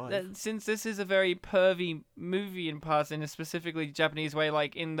Tekken 5. since this is a very pervy movie in parts, in a specifically Japanese way,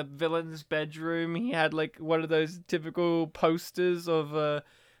 like in the villain's bedroom, he had like one of those typical posters of a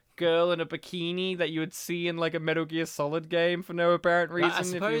girl in a bikini that you would see in like a Metal Gear Solid game for no apparent reason I if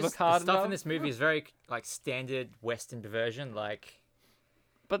suppose you look the hard stuff enough. in this movie is very like standard Western version. Like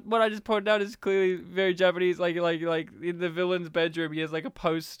But what I just pointed out is clearly very Japanese. Like in the villain's bedroom, he has like a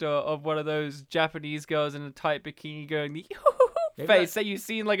poster of one of those Japanese girls in a tight bikini going the Maybe face that you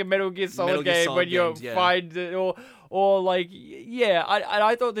see in like a Metal Gear Solid Metal Gear game Solid when you games, yeah. find it, or like yeah.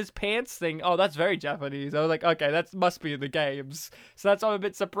 I thought this pants thing. Oh, that's very Japanese. I was like, okay, that must be in the games. So that's why I'm a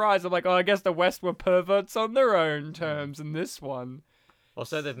bit surprised. I'm like, oh, I guess the West were perverts on their own terms in this one.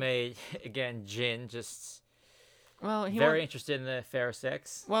 also they've made again Jin just Well, he very interested in the fairer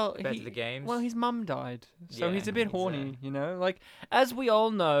sex Well, compared to the games. Well, his mum died, so Yeah, he's a bit he's, horny, Like, as we all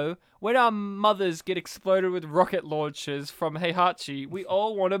know, when our mothers get exploded with rocket launchers from Heihachi, we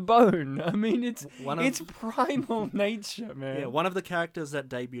all want a bone. I mean, it's primal nature, man. Yeah, one of the characters that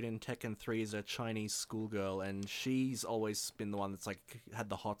debuted in Tekken 3 is a Chinese schoolgirl, and she's always been the one that's like had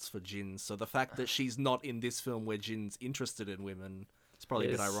the hots for Jin. So the fact that she's not in this film where Jin's interested in women, it's probably a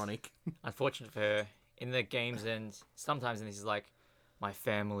bit Yes. ironic. Unfortunate for her. In the games and sometimes in this is like my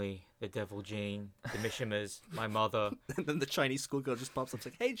family, the Devil Gene, the Mishimas, my mother. And then the Chinese schoolgirl just pops up,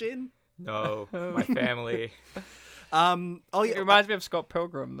 like, "Hey, Jin." No, my family. Oh It yeah, reminds me of Scott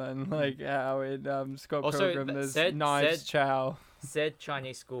Pilgrim, then. Like, how in Scott Also, Pilgrim, that there's Knives Chow. Said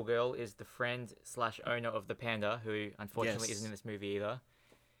Chinese schoolgirl is the friend/owner of the panda, who unfortunately Yes. isn't in this movie either.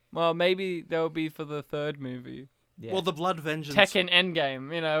 Well, maybe they'll be for the third movie. Yeah. well, the Blood Vengeance. Tekken Endgame,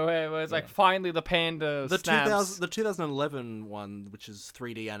 where it's like, Yeah. finally the panda The snaps. 2011 one, which is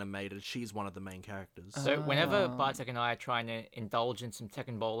 3D animated, she's one of the main characters. So whenever Ah. Bartek and I are trying to indulge in some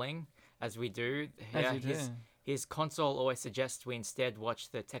Tekken bowling, as we do, As you do. his console always suggests we instead watch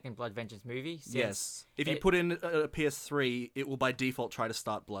the Tekken Blood Vengeance movie. Since Yes. If you it- put in a PS3, it will by default try to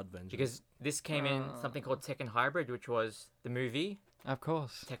start Blood Vengeance. Because this came in something called Tekken Hybrid, which was the movie, Of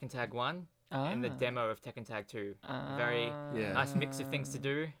course. Tekken Tag 1, in the Ah. demo of Tekken Tag 2. Very Yeah. nice mix of things to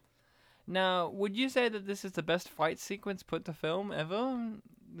do. Now, would you say that this is the best fight sequence put to film ever?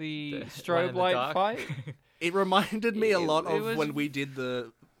 The The one in strobe the light dark. fight? It reminded me a lot It of was- when we did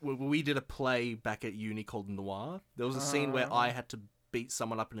a play back at uni called Noir. There was a scene where I had to beat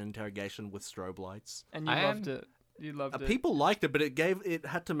someone up in an interrogation with strobe lights. And you I loved it. You loved it. People liked it, but it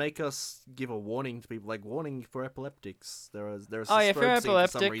had to make us give a warning to people, like warning for epileptics. There's Oh, a yeah, if you're strobe scene for some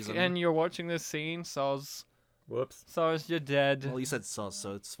epileptic reason. and you're watching this scene, soz, Whoops. you're dead. Well, you said sus,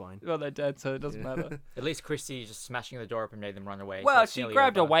 so it's fine. Well, they're dead, so it doesn't Yeah. matter. At least Christy just smashing the door open made them run away. so Well, it's she nearly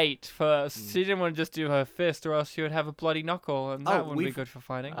grabbed a over. weight first. She didn't want to just do her fist, or else she would have a bloody knuckle, and that Oh, wouldn't be we've- good for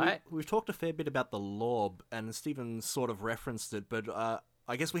fighting. We've talked a fair bit about the Lorb, and Stephen sort of referenced it, but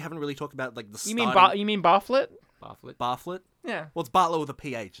I guess we haven't really talked about like the You mean starting... you mean Barflet? Barflet. Barflet? Yeah. Well, it's Bartlett with a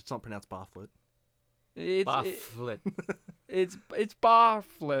PH. It's not pronounced Barflet. Barflet. It's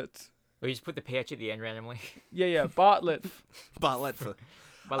Barflet. Or you just put the PH at the end randomly. Yeah, Bartlett. Bartlett for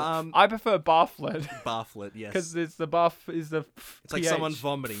Barflet. I prefer Barflet Barflet. Yes, because it's the buff is the. it's like PH. someone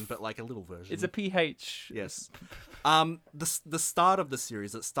vomiting, but like a little version. It's a PH. Yes. The start of the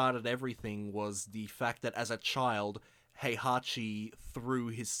series that started everything was the fact that as a child, Heihachi threw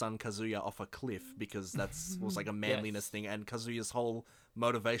his son Kazuya off a cliff because was like a manliness Yes. thing, and Kazuya's whole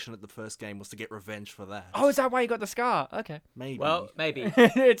motivation at the first game was to get revenge for that. Oh, is that why you got the scar? Okay. Maybe. Well, maybe.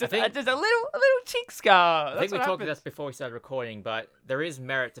 It's think- just a little cheek scar. I think we talked about this before we started recording, but there is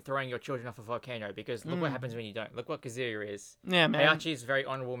merit to throwing your children off a volcano because look what happens when you don't. Look what Kazuya is. Yeah, man. Heihachi's a very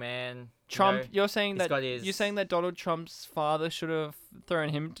honourable man. Trump, You know, you're saying he's that got his- you're saying that Donald Trump's father should have thrown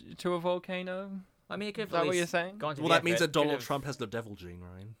him to a volcano. I mean, he could Is have that at what you're least saying? gone to well, the that means effort, that Donald could've- Trump has the devil gene,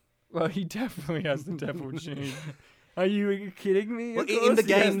 Ryan. Well, he definitely has the devil gene. Are you kidding me? Well, Of in course the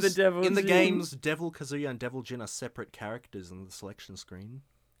he has games, the devil in the gene. games, Devil Kazuya and Devil Jin are separate characters in the selection screen.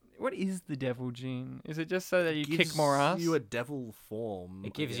 What is the devil gene? Is it just so that you kick Gives more ass? you a devil form.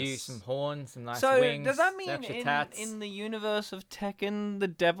 It gives you guess. some horns, some nice So wings. does that mean extra tats. in the universe of Tekken the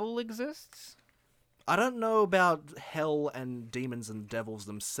devil exists? I don't know about hell and demons and devils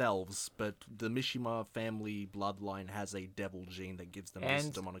themselves, but the Mishima family bloodline has a devil gene that gives them this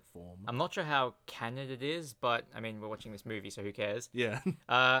And demonic form. I'm not sure how canon it is, but I mean, we're watching this movie, so who cares? Yeah.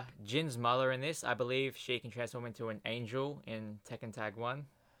 Jin's mother in this, I believe she can transform into an angel in Tekken Tag 1.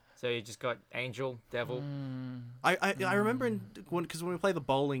 So you just got angel, devil. I remember because when we play the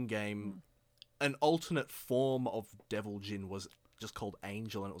bowling game, an alternate form of Devil Jin was just called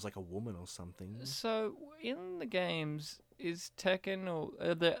Angel, and it was like a woman or something. So in the games, is Tekken or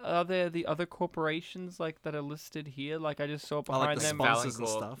are there the other corporations like that are listed here? Like I just saw I behind like the them. sponsors and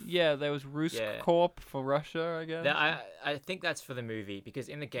Valancourt. stuff. Yeah, there was Rusk Yeah. Corp for Russia, I guess. I think that's for the movie because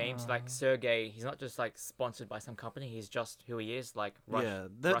in the games, Oh. like Sergey, he's not just like sponsored by some company. He's just who he is, like Yeah,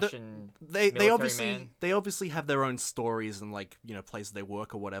 Russian. They military man. obviously have their own stories and like places they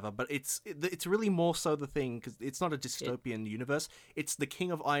work or whatever. But it's really more so the thing because it's not a dystopian universe. It's the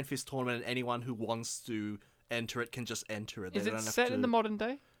King of Iron Fist tournament, and anyone who wants to enter it can just enter it. Is They it don't have set to... in the modern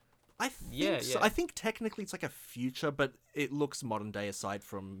day? I think Yeah, so. yeah. I think technically it's like a future, but it looks modern day aside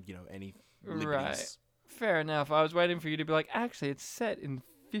from any liberties. Right. Fair enough. I was waiting for you to be like, actually, it's set in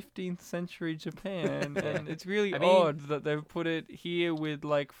 15th century Japan, and it's really I mean- odd that they've put it here with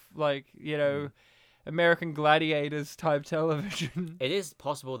like American Gladiators type television. It is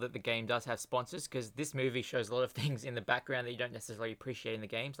possible that the game does have sponsors because this movie shows a lot of things in the background that you don't necessarily appreciate in the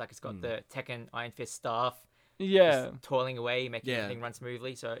games. Like it's got the Tekken Iron Fist staff Yeah. just toiling away, making Yeah. everything run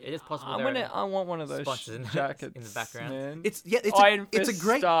smoothly. So it is possible. there are I want one of those sponsors in the- jackets in the background. Man. It's Iron it's a Fist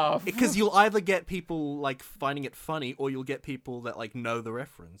great staff. because you'll either get people like finding it funny, or you'll get people that like know the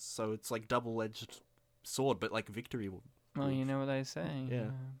reference. So it's like double-edged sword, but like victory. Oh, you know what they say. Yeah.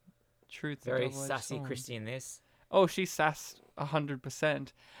 Truth. is a very double-edged sassy sword. Christy in this. Oh, she sassed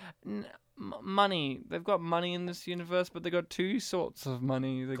 100%. Money. They've got money in this universe, but they got two sorts of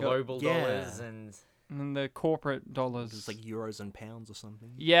money. They got Global Yeah. dollars and and the corporate dollars. It's like euros and pounds or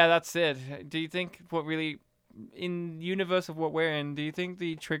something. Yeah, that's it. Do you think what really, in universe of what we're in, do you think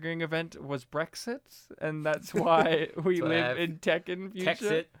the triggering event was Brexit, and that's why we So they live have in Tekken future?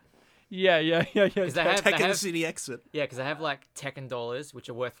 Texit. Yeah. Because they have, Tekken City exit. yeah, because they have like Tekken dollars, which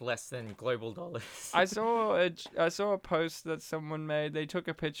are worth less than global dollars. I saw a post that someone made. They took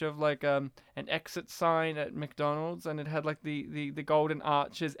a picture of like an exit sign at McDonald's, and it had like the golden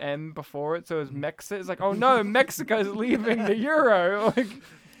arches M before it, so it was Mexit. It's like, oh no, Mexico's leaving the euro. Like,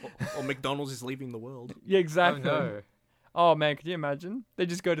 Or McDonald's is leaving the world. yeah, Oh exactly. no. Oh man, could you imagine? They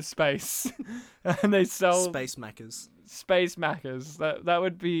just go to space and they sell Space Maccas. space Maccas. That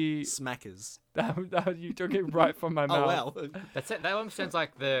would be Smackers. You took it right from my mouth. Oh wow. That's it. That almost sounds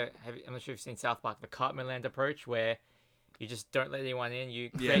like I'm not sure if you've seen South Park, the Cartman Land approach, where you just don't let anyone in. You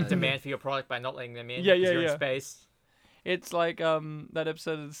create demand for your product by not letting them in. Yeah, 'cause yeah, you're yeah. in space. It's like that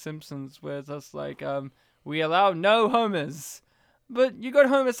episode of The Simpsons where it's just like we allow no homers. But you got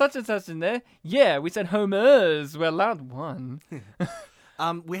Homer such and such in there. Yeah, we said homers. We're allowed one.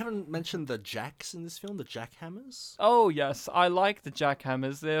 We haven't mentioned the jacks in this film, the jackhammers. Oh yes, I like the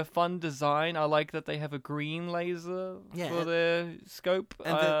jackhammers. They're a fun design. I like that they have a green laser for their scope.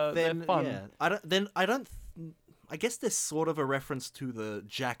 And they're fun. Yeah, I guess there's sort of a reference to the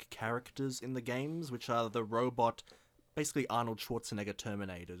Jack characters in the games, which are the robot, basically Arnold Schwarzenegger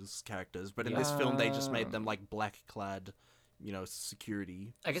Terminator's characters. But in this film, they just made them like black-clad,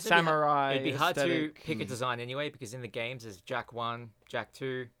 security. I guess Samurai it'd be hard to aesthetic. pick a design anyway, because in the games there's Jack 1, Jack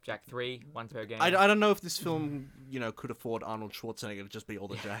 2, Jack 3, one per game. I don't know if this film, could afford Arnold Schwarzenegger to just be all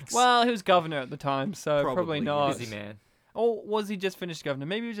the Jacks. Well, he was governor at the time, so probably Probably, not. Busy man. Or was he just finished governor?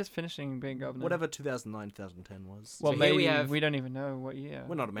 Maybe he was just finishing being governor. Whatever 2009, 2010 was. Well, So here maybe we don't even know what year.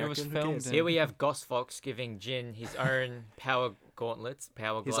 We're not It was American, who filmed cares? in. Here we have Goss Fox giving Jin his own power gauntlets,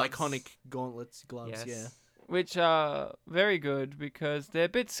 power His gloves. iconic gauntlets, gloves, Yes. yeah. Which are very good because they're a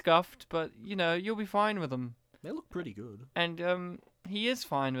bit scuffed, but you'll be fine with them. They look pretty good. And he is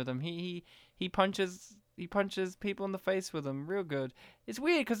fine with them. He punches people in the face with them real good. It's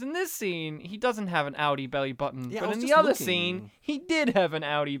weird because in this scene he doesn't have an outie belly button, Yeah, I but was in the just other looking. scene he did have an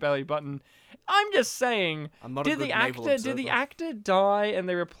outie belly button. I'm just saying. I'm not a Did good the naval actor observer. die and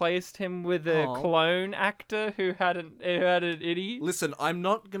they replaced him with a Aw. clone actor who had an itty? Listen, I'm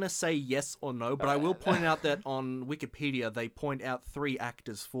not going to say yes or no, but I will point out that on Wikipedia they point out 3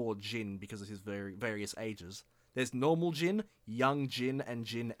 actors for Jin because of his various ages. There's normal Jin, young Jin, and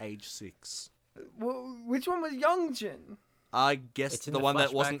Jin age 6. Which one was young Jin? I guess It's in the the one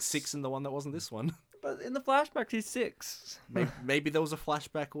that wasn't flashbacks. 6 and the one that wasn't this one. But in the flashback he's 6. Maybe there was a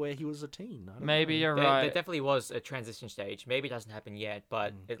flashback where he was a teen. I don't Maybe know. you're There right. definitely was a transition stage. Maybe it doesn't happen yet,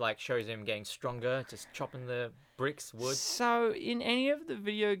 but it shows him getting stronger, just chopping the bricks, wood. So, in any of the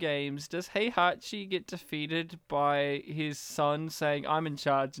video games, does Heihachi get defeated by his son saying, "I'm in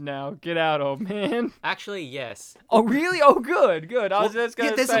charge now, get out, old man"? Actually, yes. Oh, really? Oh, good. I was Well, just yeah,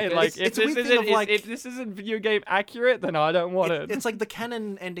 gonna there's a- say, like, it's- if it's a this weird thing isn't of, like- if this isn't video game accurate, then I don't want it. It's like the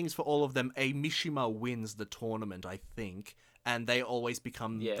canon endings for all of them. A Mishima wins the tournament, I think, and they always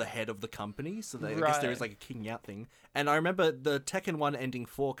become Yeah. the head of the company. So I guess there is Right. like a king out thing. And I remember the Tekken 1 ending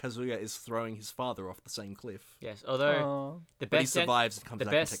for Kazuya is throwing his father off the same cliff. Yes, although Oh. the But he best survives and comes the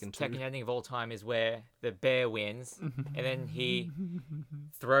back in best Tekken 2. Tekken ending of all time is where the bear wins, and then he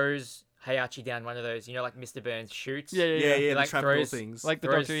throws Heihachi down one of those, like Mr. Burns shoots. Yeah, Yeah, He, the like, trapdoor throws- things. like the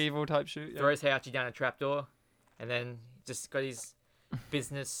throws- Dr. Evil type shoot. Yeah. Throws Heihachi down a trapdoor, and then just got his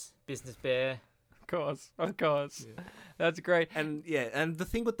business bear. Of course. That's great. And the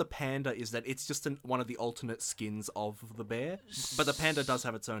thing with the panda is that it's just one of the alternate skins of the bear, but the panda does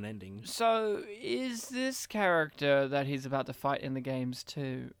have its own ending. So, is this character that he's about to fight in the games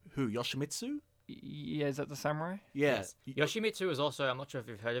too? Who, Yoshimitsu? Yeah, is that the samurai? Yeah. Yes. Yoshimitsu is also, I'm not sure if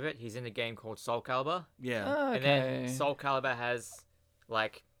you've heard of it, he's in a game called Soul Calibur. Yeah. Oh, And okay. then Soul Calibur has,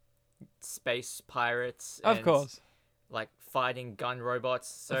 like, space pirates. Of and, course. Like, fighting gun robots.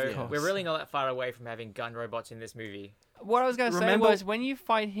 So Of course. we're really not that far away from having gun robots in this movie. What I was going to say Remember- was, when you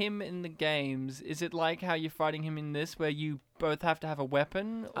fight him in the games, is it like how you're fighting him in this, where you both have to have a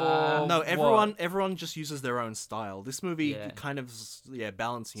weapon? Or No, what? everyone just uses their own style. This movie Yeah. kind of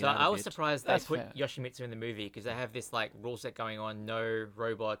balancing So it out I a was bit. surprised they That's put fair. Yoshimitsu in the movie because they have this like rule set going on: no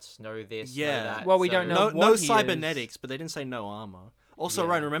robots, no this, Yeah. no that. Well, we So- don't know No, what no he cybernetics, but they didn't say no armor. Also, Yeah.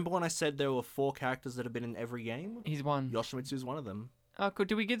 Ryan, remember when I said there were 4 characters that have been in every game? He's one. Yoshimitsu's one of them. Oh, cool.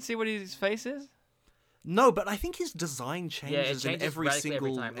 Do we get to see what his face is? No, but I think his design Yeah, it changes changes in every radically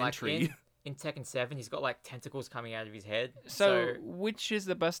single time. entry. Like in Tekken 7, he's got like tentacles coming out of his head. So, which is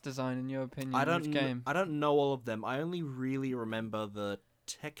the best design in your opinion? I don't Which game? I don't know all of them. I only really remember the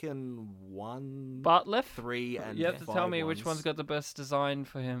Tekken 1, Bartlett? 3, and You have to tell 5 me which ones. one's got the best design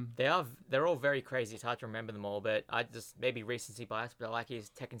for him. they're all very crazy. It's hard to remember them all, but I just maybe recency bias, but I like his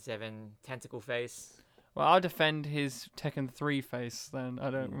Tekken 7 tentacle face. Well, I'll defend his Tekken 3 face then. I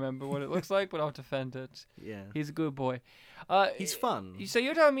Hmm. don't remember what it looks like, but I'll defend it. Yeah. He's a good boy. He's fun. So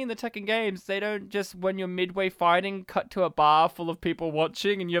you're telling me in the Tekken games, they don't just, when you're midway fighting, cut to a bar full of people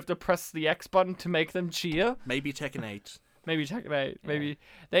watching and you have to press the X button to make them cheer? Maybe Tekken 8. Maybe Tekken 8. Maybe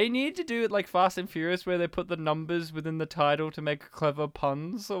they need to do it like Fast and Furious where they put the numbers within the title to make clever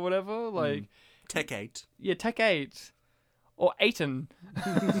puns or whatever. Like, Tech 8. yeah, Tech 8. or Aiton.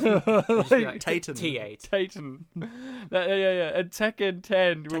 Just be like, Tatum. T8. Tatum. Yeah. And Tekken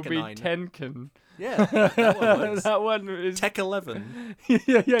 10 will Tekken be 9. Tenken. Yeah, that one works. That one is Tech 11. yeah.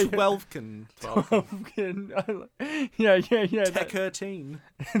 12can. Yeah. Tech 13.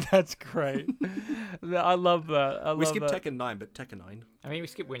 That's great. I love that. I We love skipped that. Tekken 9, but Tekken 9. I mean, we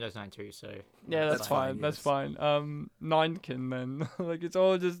skipped Windows 9 too, so Yeah, that's That's fine. fine, That's yes. fine. Ninekin then. Like it's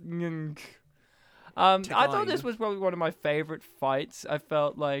all just. I thought this Tekken. was probably one of my favorite fights. I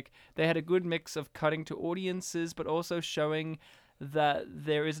felt like they had a good mix of cutting to audiences, but also showing that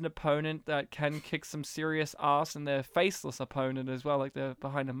there is an opponent that can kick some serious ass, and they're faceless opponent as well, like they're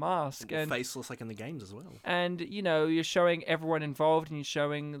behind a mask. And Faceless like in the games as well. and you're showing everyone involved, and you're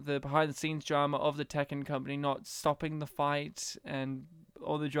showing the behind the scenes drama of the Tekken company not stopping the fight and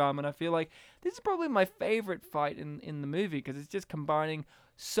all the drama. And I feel like this is probably my favorite fight in the movie, because it's just combining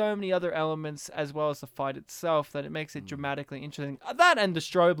so many other elements as well as the fight itself that it makes it dramatically interesting. That and the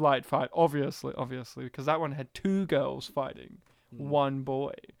strobe light fight, obviously, because that one had two girls fighting one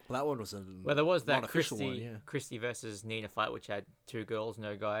boy. Well, that one was a well, there was that non-official one, yeah. Christy versus Nina fight, which had 2 girls,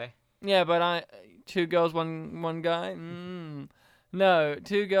 no guy. Yeah, but two girls, one guy. No,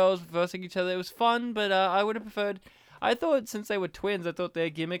 2 girls versing each other. It was fun, but I would have preferred. I thought since they were twins, I thought their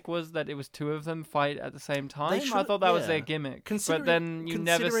gimmick was that it was 2 of them fight at the same time. I should- thought that was their yeah. gimmick. But Considering- then you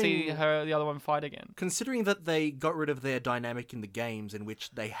never see considering- the other one fight again. Considering that they got rid of their dynamic in the games, in which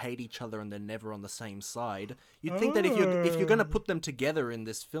they hate each other and they're never on the same side, you'd think that if you're going to put them together in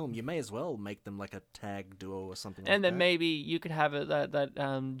this film, you may as well make them like a tag duo or something. And like then that. maybe you could have it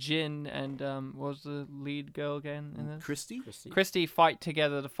that Jin and what was the lead girl again in this? Christy. Christy fight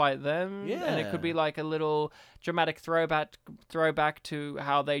together to fight them. And it could be Yeah. like a little dramatic throwback to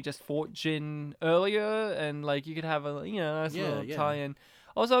how they just fought Jin earlier, and like you could have a nice little yeah. tie-in.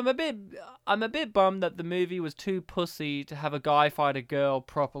 Also, I'm a bit bummed that the movie was too pussy to have a guy fight a girl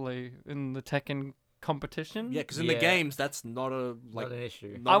properly in the Tekken competition. Yeah, because in the Yeah. games that's not a like. Not an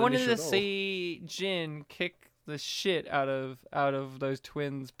issue. not I an wanted issue to at all. see Jin kick the shit out of those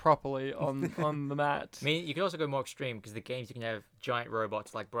twins properly on the mat. I mean, you could also go more extreme, because the games you can have giant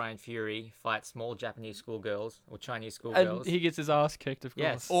robots like Brian Fury fight small Japanese schoolgirls or Chinese And schoolgirls. he gets his ass kicked, of course.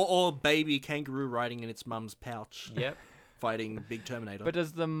 Yes. Or baby kangaroo riding in its mum's pouch, Yep. fighting Big Terminator. But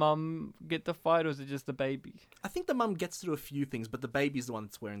does the mum get the fight, or is it just the baby? I think the mum gets to do a few things, but the baby's the one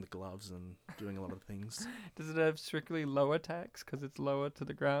that's wearing the gloves and doing a lot of things. Does it have strictly low attacks because it's lower to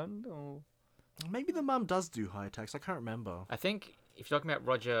the ground? Or Maybe the mum does do high attacks. I can't remember. I think if you're talking about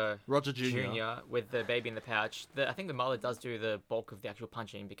Roger Roger Jr. Jr. with the baby in the pouch, I think the mother does do the bulk of the actual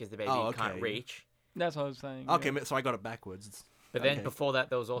punching, because the baby Oh, okay. can't reach. that's what I was saying. Okay, yeah. so I got it backwards. But then Okay. before that,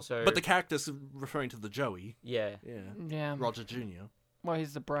 there was also... But the character's referring to the Joey. Yeah. Yeah. Yeah. Roger Jr. Well,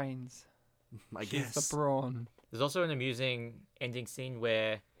 he's the brains. I He's guess. the brawn. There's also an amusing ending scene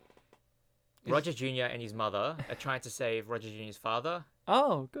where Roger Jr. and his mother are trying to save Roger Jr.'s father,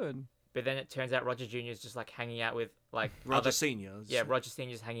 Oh, good. but then it turns out Roger Jr. is just like hanging out with like Roger other... Sr. Yeah, Roger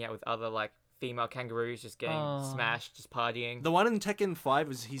Sr.'s hanging out with other like female kangaroos, just getting Oh. smashed, just partying. The one in Tekken 5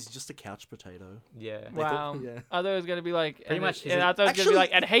 is he's just a couch potato. Yeah. They Wow. thought- yeah. I thought it was gonna be like, Pretty much, and I thought it was gonna be Actually- like,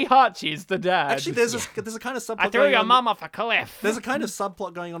 and hey, Hachi's the dad. Actually, there's a kind of subplot I threw going your on. mom off a cliff. There's a kind of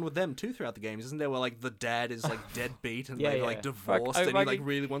subplot going on with them too throughout the games, isn't there? Where like the dad is like deadbeat and Yeah, they're yeah. like divorced, and he fucking- like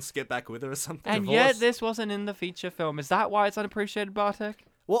really wants to get back with her or something. And yet this wasn't in the feature film. Is that why it's unappreciated, Bartek?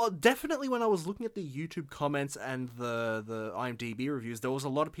 Well, definitely when I was looking at the YouTube comments and the IMDb reviews, there was a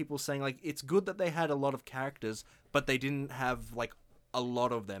lot of people saying like it's good that they had a lot of characters, but they didn't have like a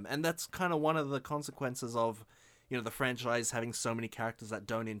lot of them, and that's kind of one of the consequences of the franchise having so many characters that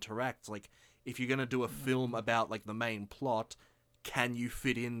don't interact. Like if you're gonna do a film about like the main plot, can you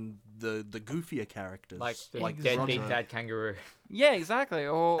fit in the goofier characters Like the Like deadbeat Roger? dad kangaroo. Yeah, exactly.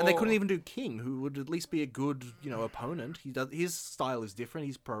 And they couldn't even do King, who would at least be a good, opponent. His style is different.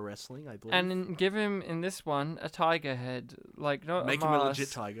 He's pro wrestling, I believe. And give him in this one a tiger head, like not Make a him a mask.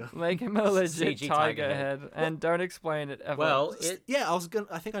 legit tiger. Make him a legit CG tiger tiger head, and don't explain it ever. Well, Yeah,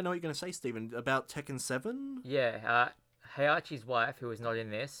 I think I know what you're gonna say, Steven, about Tekken 7. yeah, Heihachi's wife, who is not in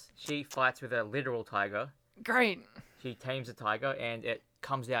this, she fights with a literal tiger. great. She tames a tiger, and it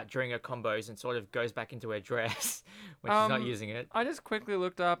comes out during her combos and sort of goes back into her dress when she's not using it. I just quickly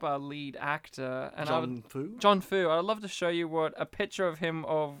looked up our lead actor, and John Fu. John Fu. I'd love to show you what a picture of him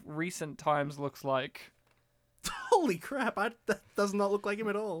of recent times looks like. Holy crap! That does not look like him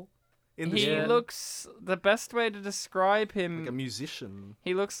at all. In the He Yeah. looks, the best way to describe him, like a musician.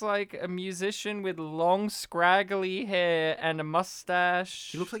 he looks like a musician with long, scraggly hair and a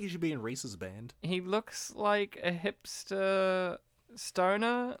mustache. He looks like he should be in Reese's band. He looks like a hipster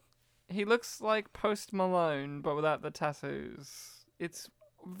stoner. He looks like Post Malone, but without the tattoos. It's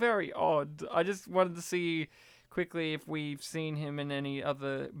very odd. I just wanted to see quickly if we've seen him in any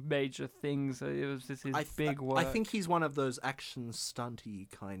other major things. It was just his big work. I think he's one of those action stunty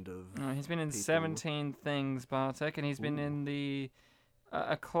kind of. He's been in people. 17 things, Bartek, and he's been in the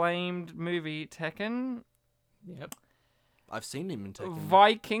acclaimed movie Tekken. Yep. I've seen him in Tekken.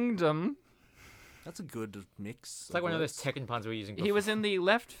 Vikingdom. That's a good mix. It's like one of those Tekken puns we're using. He was in the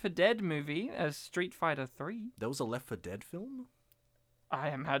Left 4 Dead movie as Street Fighter 3. There was a Left 4 Dead film? I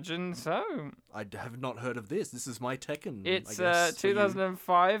imagine so. I have not heard of this. This is my Tekken. It's I a guess, for you.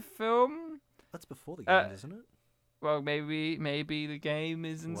 2005 film. That's before the game, isn't it? Well, maybe the game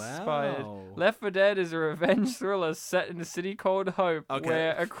is inspired. Wow. Left 4 Dead is a revenge thriller set in a city called Hope, Okay.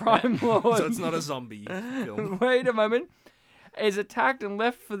 where a crime lord... So it's not a zombie film. Wait a moment. Is attacked and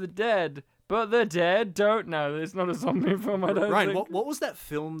left for the dead, but the dead don't know. It's not a zombie film, I don't Ryan, think. what was that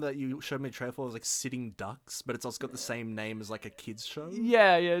film that you showed me a trailer for? It was like Sitting Ducks, but it's also got the same name as like a kids show.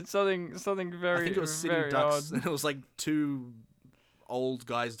 Yeah, it's something very, I think it was Sitting very Ducks, odd. and it was like two old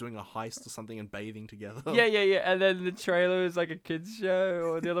guys doing a heist or something and bathing together. Yeah, and then the trailer is like a kids show,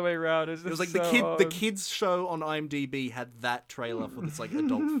 or the other way around. It was like the kids show on IMDb had that trailer for this like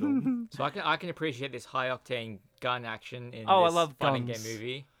adult film. So I can appreciate this high octane gun action in I this love fighting guns. game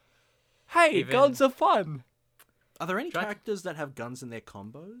movie. Hey, Even- guns are fun. Are there any Try- characters that have guns in their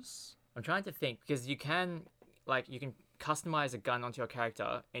combos? I'm trying to think because you can customize a gun onto your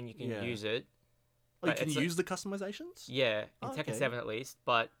character and you can Yeah. use it. Oh, you But can it's use the customizations? Yeah, in Oh, Tekken okay. 7 at least,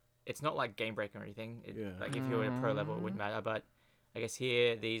 but it's not like game breaker or anything. Yeah. Like if you were at a pro level, it wouldn't matter. But I guess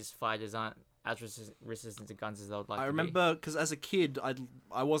here these fighters aren't as resistant to guns as they would like. I to be. remember because as a kid,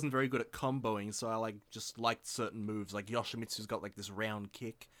 I wasn't very good at comboing, so I just liked certain moves. Like Yoshimitsu's got like this round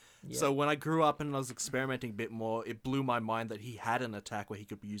kick. Yeah. So when I grew up and I was experimenting a bit more, it blew my mind that he had an attack where he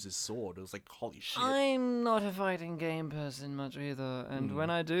could use his sword. It was like, holy shit. I'm not a fighting game person much either, and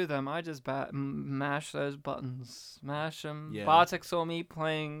when I do them, I just mash those buttons. Mash them. Yeah. Bartek saw me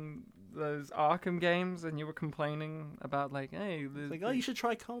playing those Arkham games, and you were complaining about, like, hey... Like, oh, you should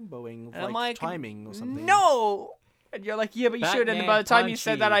try comboing, with, And I'm like, like, timing or something. No! And you're like, yeah, but you should, and Batman by the time you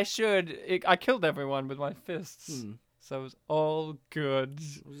said that punchy. I should, I killed everyone with my fists. So it was all good.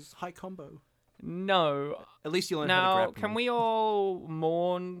 It was high combo. No. At least you learn how to Now, grapple. can we all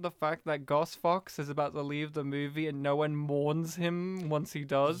mourn the fact that Goss Fox is about to leave the movie and no one mourns him once he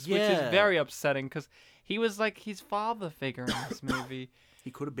does? Which Yeah. is very upsetting because he was like his father figure in this movie.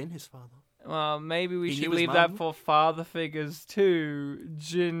 He could have been his father. Well, maybe we He should knew his leave that mum. for father figures too.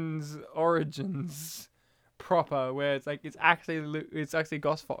 Jin's origins proper, where it's like it's actually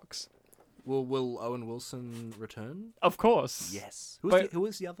Goss Fox. Will Owen Wilson return? Of course. Yes. But- Who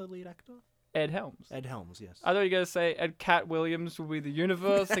is the other lead actor? Ed Helms. Ed Helms, yes. I thought you were going to say Ed Cat Williams will be the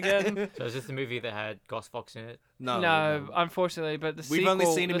universe again. So is this the movie that had Goss Fox in it? No, unfortunately, but the We've sequel, only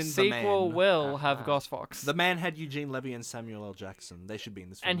seen him the in The sequel Man. will have Goss Fox. The Man had Eugene Levy and Samuel L. Jackson. They should be in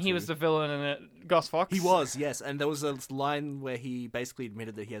this film And he too. was the villain in it, Goss Fox. He was, yes. And there was a line where he basically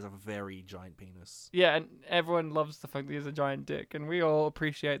admitted that he has a very giant penis. Yeah, and everyone loves the fact that he has a giant dick, and we all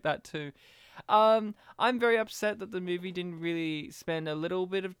appreciate that too. I'm very upset that the movie didn't really spend a little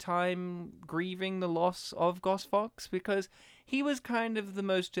bit of time grieving the loss of Goss Fox, because he was kind of the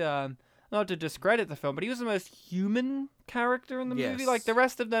most, not to discredit the film, but he was the most human character in the movie. Yes. Like, the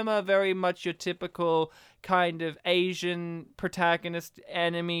rest of them are very much your typical kind of Asian protagonist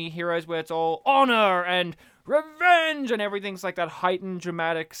enemy heroes where it's all honor and revenge and everything's like that heightened,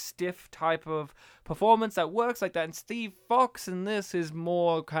 dramatic, stiff type of performance that works like that. And Steve Fox in this is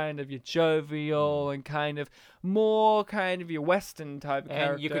more kind of your jovial and kind of more kind of your Western type of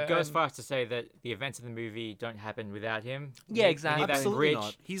character. And you could go as and- far as to say that the events of the movie don't happen without him. Yeah, We need exactly. that Absolutely bridge.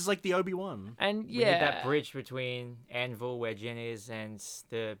 not. He's like the Obi-Wan. And We yeah, need that bridge between Anvil, where Jin is, and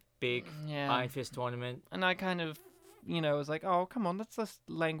the big yeah. Iron Fist tournament. And I kind of, was like, oh, come on, let's just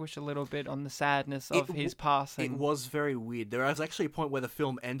languish a little bit on the sadness of his passing. It was very weird. There was actually a point where the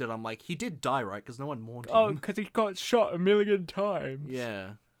film ended. I'm like, he did die, right? Because no one mourned him. Oh, because he got shot 1,000,000 times.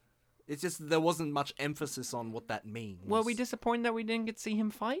 Yeah. It's just there wasn't much emphasis on what that means. Were we disappointed that we didn't get to see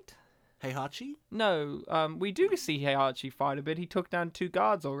him fight? Heihachi? No, we do see Heihachi fight a bit. He took down 2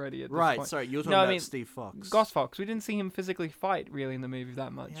 guards already at this Right, point. sorry, you were talking No, I about mean, Steve Fox. Goss Fox, we didn't see him physically fight really in the movie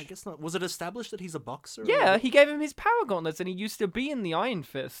that much. Yeah, I guess not. Was it established that he's a boxer? Yeah, or- he gave him his power gauntlets, and he used to be in the Iron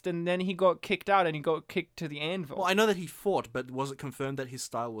Fist, and then he got kicked out, and he got kicked to the anvil. Well, I know that he fought, but was it confirmed that his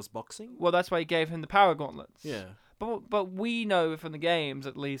style was boxing? Well, that's why he gave him the power gauntlets. Yeah. But we know from the games,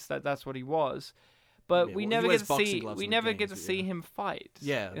 at least, that that's what he was. but Yeah, we well, never he get wears to boxing see gloves we in the never get to games, see yeah. him fight.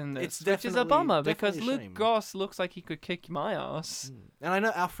 Yeah, in it's this, which is a definitely- bummer because definitely a Luke shame. Goss looks like he could kick my ass. And I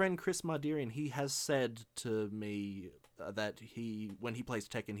know our friend Chris Mardirian, he has said to me that when he plays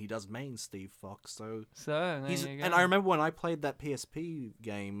Tekken, he does main Steve Fox. So So there he's, you go. and I remember when I played that PSP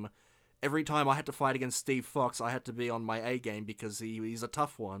game, every time I had to fight against Steve Fox, I had to be on my A game because he's a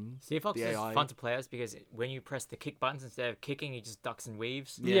tough one. Steve Fox The is AI. fun to play as because when you press the kick buttons instead of kicking, he just ducks and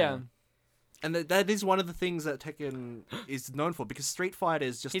weaves. Yeah. And that is one of the things that Tekken is known for, because Street Fighter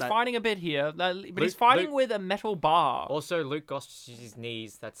is just He's that... fighting a bit here, but he's Luke- fighting Luke- with a metal bar. Also, Luke Goss uses his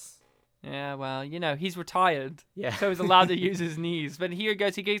knees. That's Yeah, well, he's retired, yeah. so he's allowed to use his knees. But here he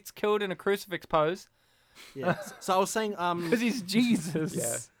goes, he gets killed in a crucifix pose Yeah. So I was saying, because he's Jesus.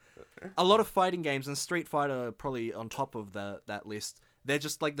 Yeah. a lot of fighting games, and Street Fighter are probably on top of that list. They're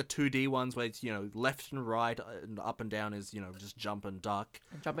just like the 2D ones where it's, left and right and up and down is, just jump and duck.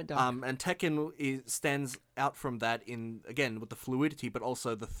 Jump and dunk. And Tekken stands out from that again, with the fluidity, but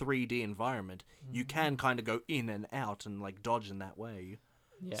also the 3D environment. You can kind of go in and out and like dodge in that way.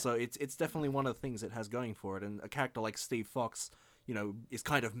 Yeah. So it's definitely one of the things it has going for it. And a character like Steve Fox, is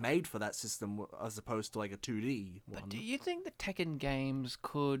kind of made for that system as opposed to like a 2D one. But do you think the Tekken games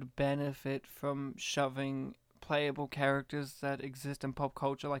could benefit from shoving playable characters that exist in pop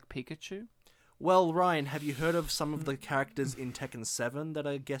culture like Pikachu? Well, Ryan, have you heard of some of the characters in Tekken 7 that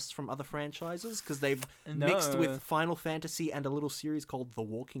are guests from other franchises? Because they've mixed No. with Final Fantasy and a little series called The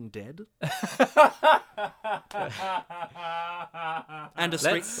Walking Dead. And a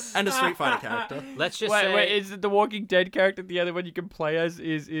Street Fighter character. Let's just Wait, say is it the Walking Dead character? The other one you can play as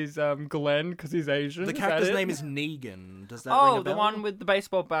is Glenn because he's Asian. The Is character's that it? name is Negan. Does that ring Oh, a the bell? one with the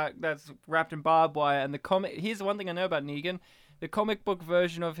baseball bat that's wrapped in barbed wire. And the comic. Here's the one thing I know about Negan: the comic book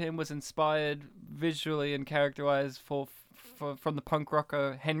version of him was inspired visually and character-wise from the punk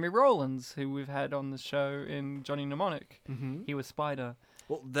rocker Henry Rollins, who we've had on the show in Johnny Mnemonic. Mhm. He was Spider,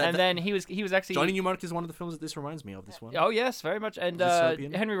 Well, and then he was actually Johnny Mnemonic is one of the films that this reminds me of. This one. Oh yes, very much. And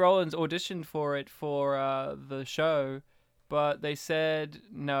Dystopian? Henry Rollins auditioned for it for the show, but they said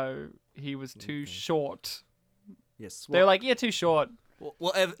no, he was too short. Yes. They were like, "You're too short."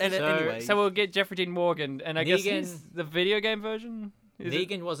 Anyway. So we'll get Jeffrey Dean Morgan, and I guess Negan- he's the video game version. Is it?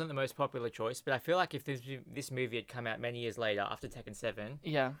 Negan wasn't the most popular choice, but I feel like if this movie had come out many years later after Tekken 7,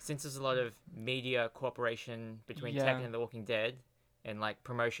 Yeah, since there's a lot of media cooperation between Yeah. Tekken and The Walking Dead and like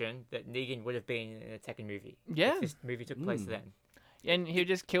promotion, that Negan would have been in a Tekken movie. Yeah. If this movie took place then. and he'd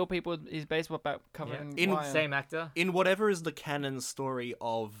just kill people with his baseball bat covered Yeah. in wire. Same actor. In whatever is the canon story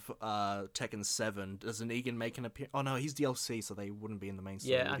of Tekken 7, does Negan make an appearance? Oh no, he's DLC, so they wouldn't be in the main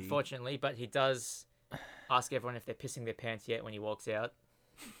story. Yeah, would he? unfortunately, but he does ask everyone if they're pissing their pants yet when he walks out.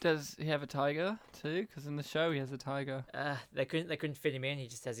 Does he have a tiger too? Because in the show he has a tiger. They couldn't fit him in. He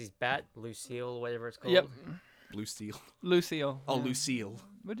just has his bat, Lucille, or whatever it's called. Yep, Blue Steel. Lucille. Oh, Yeah. Lucille.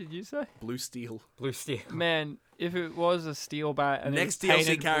 What did you say? Blue Steel. Blue Steel. Man, if it was a steel bat and Next it was DLC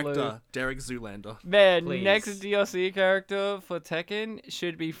painted character, blue, Derek Zoolander. man, Please. next DLC character for Tekken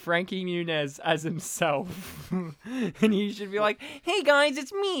should be Frankie Muniz as himself, and he should be like, "Hey guys,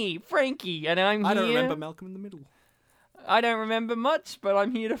 it's me, Frankie, and I'm I here. don't remember Malcolm in the Middle. I don't remember much, but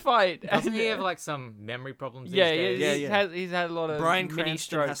I'm here to fight." Doesn't he have like some memory problems? These Yeah, days? Yeah. he's had a lot of Brian mini Cranston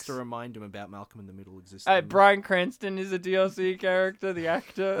strokes. has to remind him about Malcolm in the Middle existing. Bryan Cranston is a DLC character, the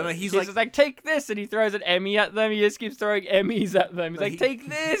actor. No, he's just like, take this, and he throws an Emmy at them. He just keeps throwing Emmys at them. He's No, like, he- take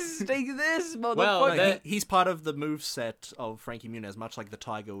this, take this, motherfucker. Well, No, that- he's part of the moveset of Frankie Muniz, much like the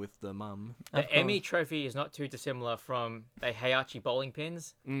tiger with the mum. Of The Emmy trophy is not too dissimilar from the Heihachi bowling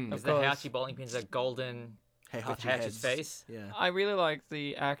pins. Because Of the course. Heihachi bowling pins are golden with Heihachi Hatch's heads. face. Yeah. I really like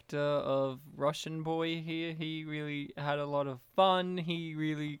the actor of Russian Boy here. He really had a lot of fun. He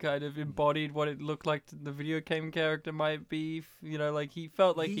really kind of embodied what it looked like the video game character might be. Like he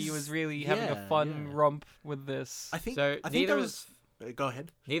felt like he was really having a fun yeah. romp with this. I think. So I think neither there was. Go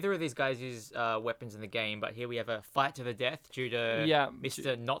ahead. Neither of these guys use weapons in the game, but here we have a fight to the death due to Yeah.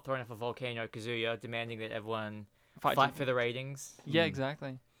 Mr. Not Throwing Off a Volcano, Kazuya, demanding that everyone Fight fight for the ratings. Yeah,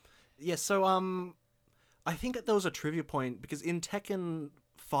 exactly. Yeah. So I think that there was a trivia point because in Tekken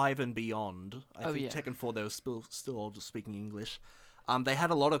 5 and beyond, I think Tekken 4 they were still all just speaking English. They had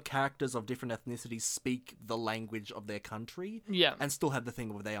a lot of characters of different ethnicities speak the language of their country. Yeah. And still have the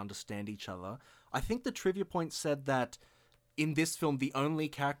thing where they understand each other. I think the trivia point said that in this film, the only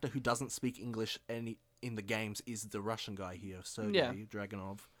character who doesn't speak English in the games is the Russian guy here, Sergei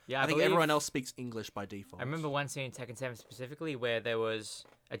Dragunov. Yeah, I think believe- everyone else speaks English by default. I remember one scene in Tekken 7 specifically where there was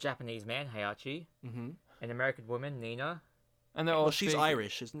a Japanese man, Heihachi, an American woman, Nina. And they're all Well, she's speak-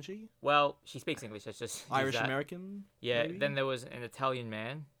 Irish, isn't she? Well, she speaks English. That's just use Irish that. American. Yeah. maybe? Then there was an Italian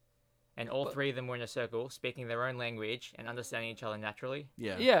man, and all three of them were in a circle, speaking their own language and understanding each other naturally.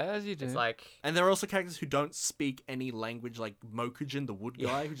 Yeah. Yeah, as you do. It's like And there are also characters who don't speak any language, like Mokujin, the wood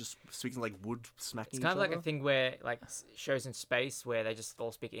guy, who just speaks in like wood smacking it's kind each of like other. a thing where like shows in space where they just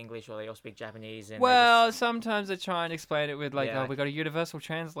all speak English or they all speak Japanese. And Well, sometimes they try and explain it with like, Yeah. oh, we got a universal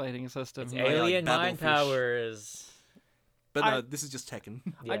translating system. it's Yeah, like alien mind Babelfish. powers. But I- no, this is just Tekken.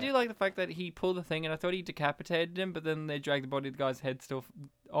 Yeah. I do like the fact that he pulled the thing, and I thought he decapitated him, but then they dragged the body of the guy's head still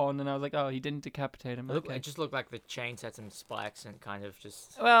on, and I was like, oh, he didn't decapitate him. Okay. It just looked like the chains had some spikes and kind of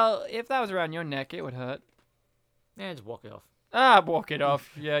just Well, if that was around your neck, it would hurt. just walk it off. Ah, walk it off.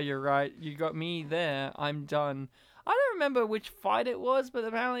 Yeah, you're right. You got me there. I'm done. I don't remember which fight it was, but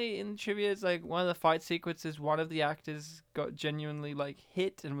apparently in trivia, it's like one of the fight sequences, one of the actors got genuinely like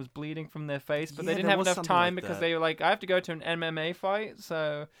hit and was bleeding from their face, but they Yeah, didn't there have was enough something time like because that. they were like, I have to go to an MMA fight,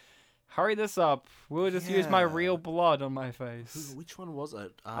 so hurry this up. We'll just use my Yeah. real blood on my face. Which one was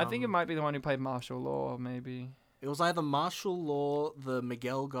it? I think it might be the one who played martial law, maybe. It was either Martial Law, the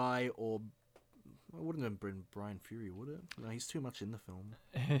Miguel guy, or it wouldn't have been Brian Fury, would it? No, he's too much in the film.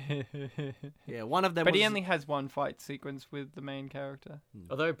 Yeah, one of them. But was... he only has one fight sequence with the main character.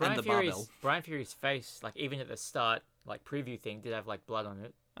 Although the barbell. Brian Fury's face, like even at the start, like preview thing, did have like blood on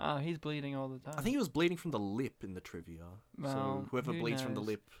it. Oh, he's bleeding all the time. I think he was bleeding from the lip in the trivia. Well, so whoever who bleeds from the knows?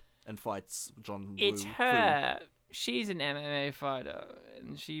 lip and fights John It's Woo, her. She's an MMA fighter.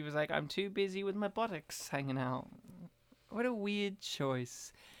 And she was like, I'm too busy with my buttocks hanging out. What a weird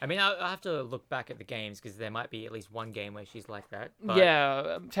choice. I mean, I'll have to look back at the games because there might be at least one game where she's like that. But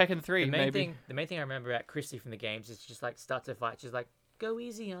Yeah, Tekken 3, the main maybe. thing I remember about Christy from the games is just like starts a fight. She's like, "Go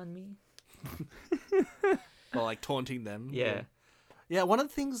easy on me." or like taunting them. Yeah. Yeah, one of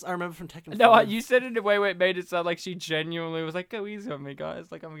the things I remember from Tekken. No, 5, you said it in a way where it made it sound like she genuinely was like, go easy on me, guys.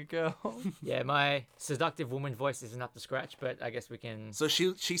 Like, I'm a girl. Yeah, my seductive woman voice isn't up to scratch, but I guess we can. So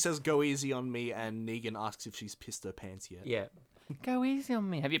she says go easy on me, and Negan asks if she's pissed her pants yet. Yeah, Go easy on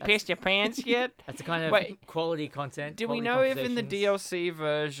me. Have you pissed your pants yet? that's the kind of Wait, quality content. Do we quality know if in the conversations. DLC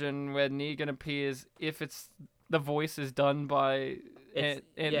version where Negan appears, if it's the voice is done by It's-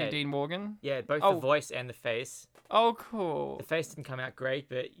 Anthony yeah. Dean Morgan? Yeah, both Oh. the voice and the face. Oh, cool. The face didn't come out great,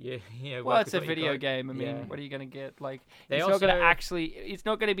 but you know. Well, work it's with a what you video got. game. I mean, Yeah. what are you gonna get? Like, They it's not gonna also- actually. It's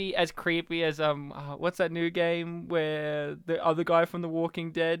not gonna be as creepy as what's that new game where the other guy from The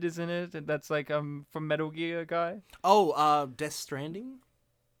Walking Dead is in it, and that's like from Metal Gear guy. Oh, Death Stranding.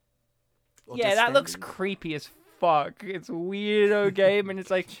 Or Yeah, Death that looks Stranding? creepy as fuck. It's a weirdo game, and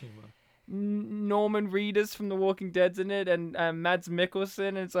it's like Norman Reedus from The Walking Dead's in it, and Mads Mikkelsen.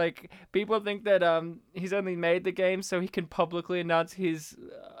 And it's like people think that he's only made the game so he can publicly announce his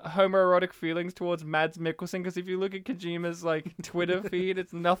homoerotic feelings towards Mads Mikkelsen. Because if you look at Kojima's like Twitter feed,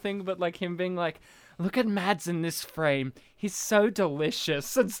 it's nothing but like him being like, "Look at Mads in this frame. He's so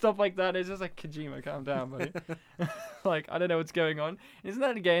delicious," and stuff like that. It's just like, Kojima, calm down, buddy. Like, I don't know what's going on. Isn't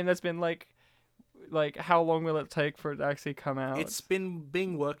that a game that's been like how long will it take for it to actually come out? It's been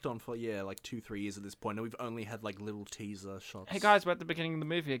being worked on for like 2-3 years at this point, and we've only had like little teaser shots. Hey guys, we're at the beginning of the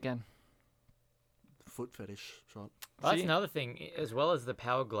movie again. Foot fetish shot. Well, that's See? another thing. As well as the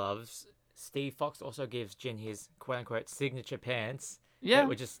power gloves, Steve Fox also gives Jin his quote-unquote signature pants. Yeah. That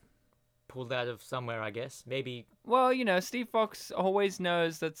were just pulled out of somewhere, I guess. Maybe. Well, you know, Steve Fox always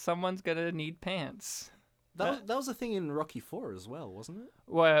knows that someone's gonna need pants. That was a thing in Rocky 4 as well, wasn't it?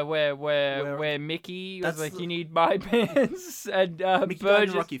 Where Mickey was That's like, the- "You need my pants," and Mickey died in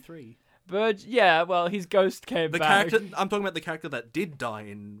Burgess. Rocky 3. Yeah, well, his ghost came The back. character I'm talking about the character that did die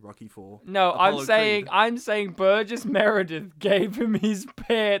in Rocky 4. No, Apollo Creed. I'm saying Burgess Meredith gave him his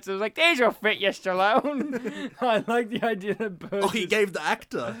pants. It was like, "These will fit you, Stallone." I like the idea that Burgess. Oh, he gave the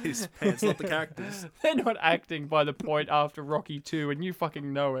actor his pants, not the characters. They're not acting by the point after Rocky 2, and you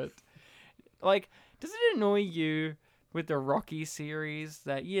fucking know it. Like, does it annoy you with the Rocky series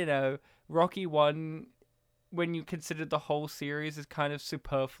that, you know, Rocky 1, when you consider the whole series, is kind of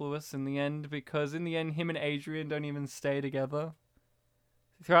superfluous in the end? Because in the end, him and Adrian don't even stay together.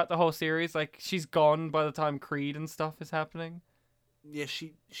 Throughout the whole series, like, she's gone by the time Creed and stuff is happening. Yeah,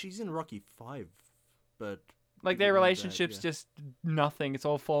 she's in Rocky 5, but Like, their Yeah, that, relationship's yeah. just nothing. It's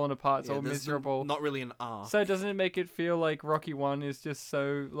all falling apart. It's yeah, all there's miserable. not really an arc. So doesn't it make it feel like Rocky 1 is just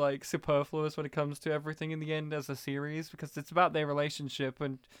so, like, superfluous when it comes to everything in the end as a series? Because it's about their relationship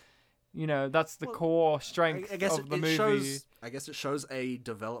and, you know, that's the Well, core strength I guess of the it movie. shows. I guess it shows a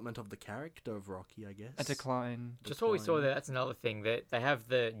development of the character of Rocky. I guess A decline. Just what we saw Decline. there, that's another thing. That they have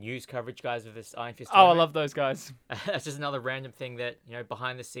the news coverage guys of this Iron Fist Oh, I tournament. love those guys. That's just another random thing that, you know,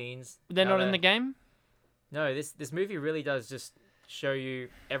 behind the scenes. They're how not in the game? No, this movie really does just show you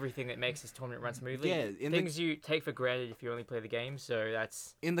everything that makes this tournament run smoothly. Yeah, things you take for granted if you only play the game. So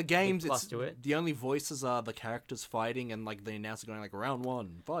that's in the games. plus It's to it. the only voices are the characters fighting, and like the announcer going like round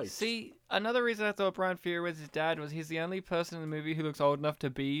 1 fight. See, another reason I thought Brian Fury was his dad was he's the only person in the movie who looks old enough to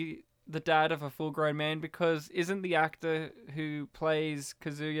be the dad of a full-grown man, because isn't the actor who plays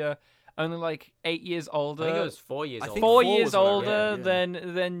Kazuya only like 8 years older? I think it was 4 years I older. think 4 4 years was what I read, older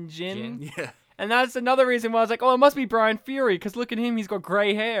yeah. than Jin. Jin. Yeah. And that's another reason why I was like, oh, it must be Brian Fury, because look at him, he's got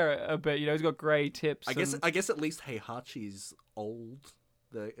grey hair a bit, he's got grey tips. I guess at least Heihachi's old.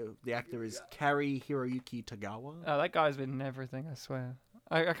 The actor is Kari Hiroyuki Tagawa. Oh, that guy's been in everything, I swear.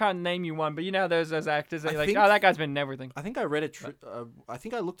 I can't name you one, but you know those actors that I you're like, think- oh, that guy's been in everything. I think I read it. I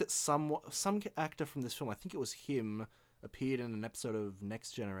think I looked at some actor from this film. I think it was him. Appeared in an episode of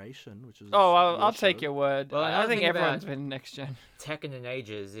Next Generation, which is Oh, your I'll take show. your word. Well, I another think thing everyone's about- been next gen. Tekken in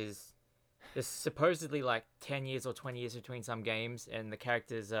ages is there's supposedly like 10 years or 20 years between some games, and the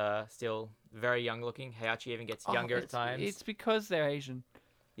characters are still very young looking. Heihachi even gets younger at times. It's because they're Asian.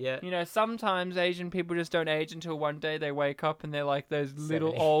 Yeah. Sometimes Asian people just don't age until one day they wake up and they're like those little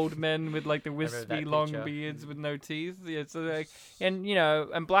 70. old men with like the remember wispy that long picture. beards with no teeth. Yeah, so like,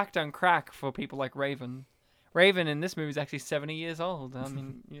 and black don't crack for people like Raven. Raven in this movie is actually 70 years old. I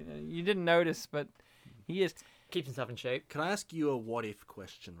mean, you didn't notice, but he is. Keeps himself in shape. Can I ask you a what if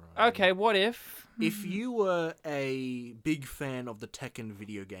question, Ryan? Okay, what if? If you were a big fan of the Tekken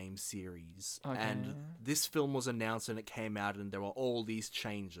video game series and Okay. this film was announced and it came out and there were all these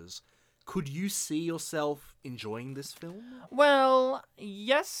changes, could you see yourself enjoying this film? Well,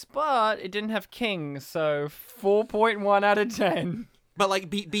 yes, but it didn't have King, so 4.1 out of 10. But like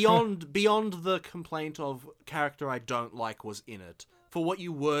beyond the complaint of character I don't like was in it, for what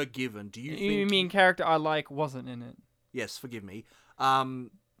you were given, do you think? You mean character I like wasn't in it? Yes, forgive me.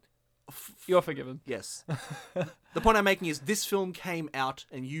 You're forgiven. Yes. The point I'm making is this film came out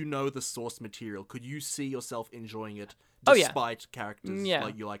and you know the source material. Could you see yourself enjoying it Oh, yeah. despite characters Yeah.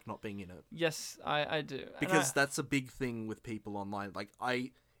 like you like not being in it? Yes, I do. And Because that's a big thing with people online. Like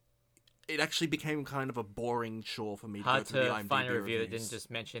it actually became kind of a boring chore for me to go Hard through the to IMDb find a review that reviews. didn't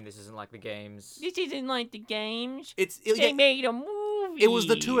just mention this isn't like the games. This isn't like the games. It's They it, made a movie. it was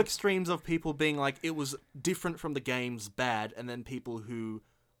the two extremes of people being like it was different from the games, bad, and then people who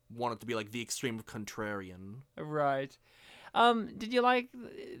wanted to be like the extreme of contrarian. Right. Did you like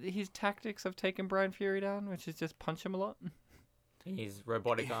his tactics of taking Brian Fury down, which is just punch him a lot? In his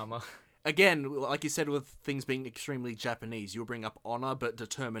robotic armor. Again, like you said, with things being extremely Japanese, you'll bring up honor, but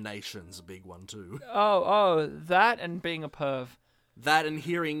determination's a big one too. Oh, that and being a perv. That and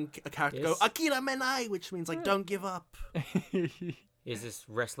hearing a character Yes. go "Akira menai," which means like don't give up. Is this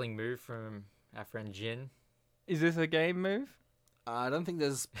wrestling move from our friend Jin? Is this a game move? I don't think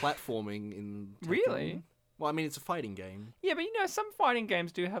there's platforming in Tekken. Really? Well, I mean, it's a fighting game. Yeah, but some fighting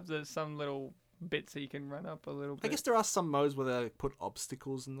games do have some little bits that you can run up a little bit. I guess there are some modes where they put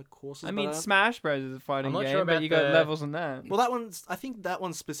obstacles in the courses. I but mean, don't- Smash Bros is a fighting I'm not game, sure but about you got the- levels in that. Well, I think that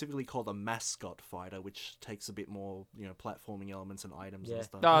one's specifically called a mascot fighter, which takes a bit more, platforming elements and items Yeah. and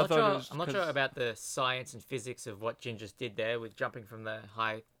stuff. Oh, I I'm not, thought it sure, was I'm not 'cause- sure about the science and physics of what Jin just did there with jumping from the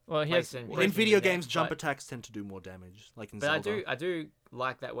high. Well, he place has. and In breaking video the net, games, jump but- attacks tend to do more damage, like in But Zelda. I do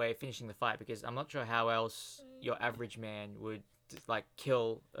like that way of finishing the fight because I'm not sure how else your average man would like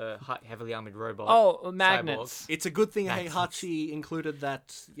kill a heavily armored robot. Oh, magnets. It's a good thing Magnets. Heihachi included that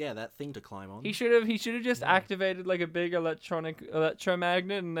thing to climb on. He should have just activated like a big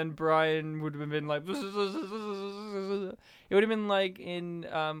electromagnet, and then Brian would have been like. It would have been like in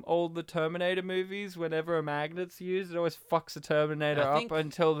all the Terminator movies. Whenever a magnet's used, it always fucks the Terminator I up think-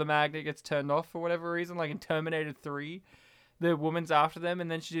 until the magnet gets turned off for whatever reason. Like in Terminator 3, the woman's after them,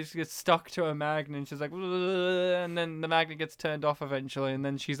 and then she just gets stuck to a magnet, and she's like, and then the magnet gets turned off eventually, and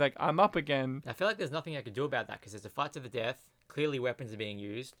then she's like, I'm up again. I feel like there's nothing I could do about that because it's a fight to the death. Clearly, weapons are being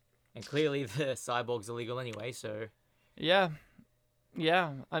used, and clearly the cyborg's illegal anyway. So Yeah.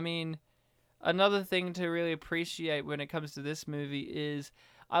 I mean, another thing to really appreciate when it comes to this movie is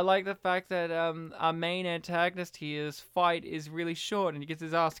I like the fact that our main antagonist here's fight is really short and he gets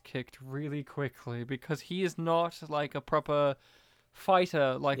his ass kicked really quickly because he is not like a proper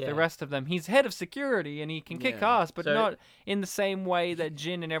fighter like Yeah. the rest of them. He's head of security and he can kick Yeah. ass, but So- not in the same way that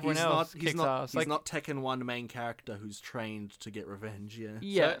Jin and everyone else kicks ass. He's Like, not Tekken 1 main character who's trained to get revenge. Yeah.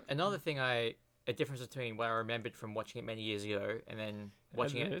 yeah. So another thing a difference between what I remembered from watching it many years ago and then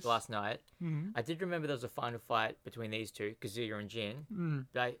watching this. it last night. Mhm. I did remember there was a final fight between these two, Kazuya and Jin. Mm.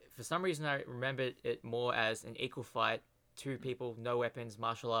 But for some reason, I remembered it more as an equal fight, two people, no weapons,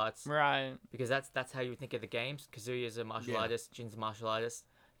 martial arts, Right. because that's how you would think of the games. Kazuya's a martial Yeah. artist, Jin's a martial artist.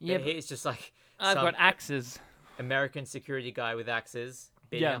 Yeah, But he's just like I've some- got axes. American security guy with axes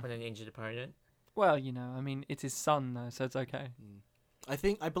beating Yeah. up an injured opponent. Well, I mean, it's his son though, so it's okay.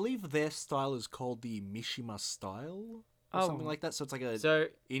 I believe their style is called the Mishima style or something Oh. like that. So it's like a So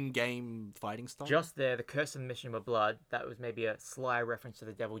in-game fighting style. just there, the Curse of Mishima Blood, that was maybe a sly reference to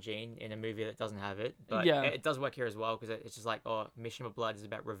the Devil Gene in a movie that doesn't have it. But Yeah. it does work here as well, because it's just like, oh, Mishima Blood is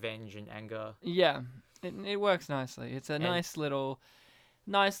about revenge and anger. Yeah, it works nicely. It's a nice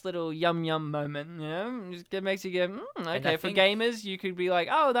little yum yum moment. It makes you go, okay. I For think- gamers, you could be like,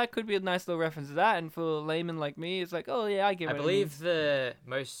 oh, that could be a nice little reference to that, and for laymen like me, it's like, oh yeah, I get. I what it believe means. the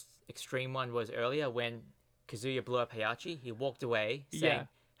most extreme one was earlier when Kazuya blew up Heihachi. He walked away saying,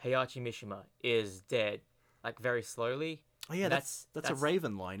 Heihachi Mishima is dead, like very slowly. Oh yeah, That's- that's a that's-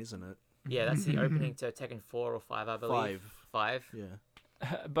 Raven line, isn't it? Yeah, that's the opening to Tekken 4 or 5, I believe. 5.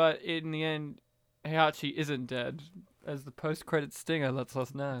 Yeah. But in the end, Heihachi isn't dead, as the post-credit stinger lets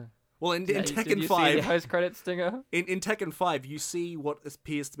us know. Well, in Did Tekken you see the 5, post-credit stinger? in Tekken 5, you see what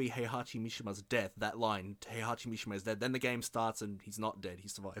appears to be Heihachi Mishima's death. That line, Heihachi Mishima is dead. Then the game starts and he's not dead. He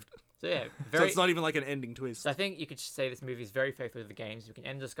survived. So yeah, So very. it's not even like an ending twist. So I think you could say this movie is very faithful to the games. We can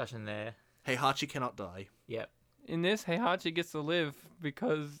end the discussion there. Heihachi cannot die. Yep. In this, Heihachi gets to live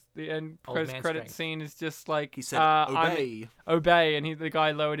because the end Old man post-credit strength. scene is just like He said, I'm- obey. obey, and the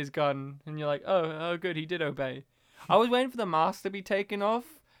guy lowered his gun, and you're like, oh, good, he did obey. I was waiting for the mask to be taken off,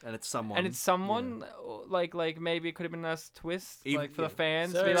 And it's someone. and it's someone like maybe it could have been a nice twist, Even- like for the yeah.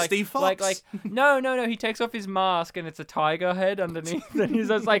 fans, So- be like, Steve like Fox. no, he takes off his mask and it's a tiger head underneath, and he's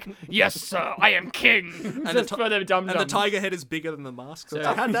just like, yes, sir, I am king. the Just ti- for the dum And the tiger head is bigger than the mask. So it's So-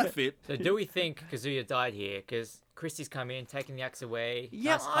 like, how'd that fit? So do we think Kazuya died here? Because Christie's come in, taking the axe away.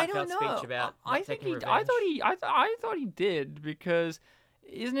 Yeah, nice I don't heartfelt know. Speech about I not think taking he. I revenge. thought he did, because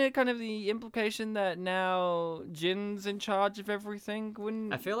isn't it kind of the implication that now Jin's in charge of everything?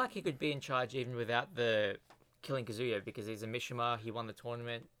 Wouldn't I feel like he could be in charge even without the killing Kazuya, because he's a Mishima. He won the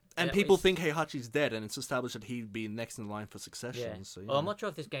tournament. And at people least- think Heihachi's dead, and it's established that he'd be next in line for succession. Yeah. So, Well, I'm not sure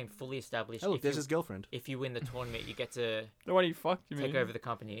if this game fully established. Oh, look, if there's you, his girlfriend. if you win the tournament, you get to the one he fucked you take mean? over the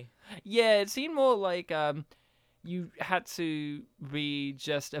company. Yeah, it seemed more like you had to be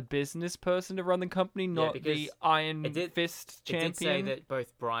just a business person to run the company, not because the Iron it did- Fist It did say champion. that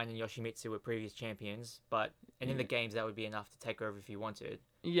both Brian and Yoshimitsu were previous champions, and in the games that would be enough to take over if you wanted.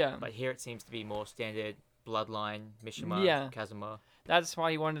 Yeah, But here it seems to be more standard bloodline, Mishima, Yeah. Kazuma. that's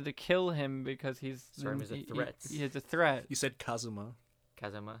why he wanted to kill him, because Saw him as a threat. He's a threat. You said Kazuma.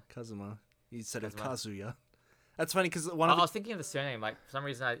 Kazuma. You said it Kazuma. Kazuya. That's funny because I one of the was thinking of the surname. Like, for some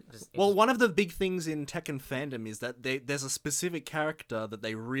reason, I just... Well, one of the big things in Tekken fandom is that there's a specific character that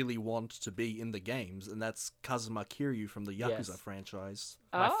they really want to be in the games, and that's Kazuma Kiryu from the Yakuza Yes. franchise.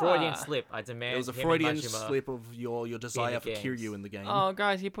 My Freudian Ah. slip. I demand It was a him and Freudian Majima. slip of your desire for games. Kiryu in the game. Oh,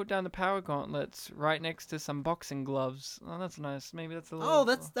 guys, he put down the power gauntlets right next to some boxing gloves. Oh, that's nice. Maybe that's a little. Oh,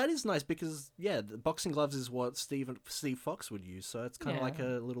 that is nice because the boxing gloves is what Steve Fox would use, so it's kind of Yeah. like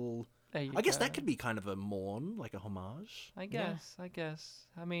a little. There you I guess go. that could be kind of a mourn, like a homage I guess.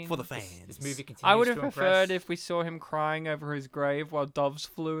 I mean, for the fans. This movie continues I would have to preferred impress. if we saw him crying over his grave while doves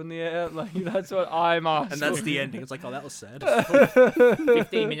flew in the air. Like, that's what I'm asking. and that's the ending. It's like, oh, that was sad.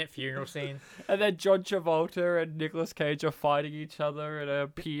 15-minute funeral scene. And then John Travolta and Nicolas Cage are fighting each other at a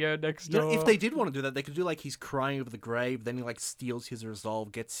pier next You know, door. if they did want to do that, they could do like he's crying over the grave, then he like steals his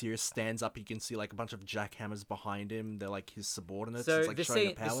resolve, gets serious, stands up. You can see like a bunch of jackhammers behind him. They're like his subordinates. So it's like the showing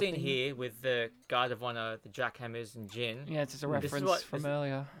scene, a power the scene thing. here with the Guard of Honor, the Jackhammers, and Jin. Yeah, it's just a This is reference what- from this-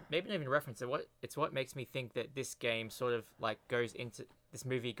 earlier. Maybe not even a reference. It's what makes me think that this game sort of like goes into this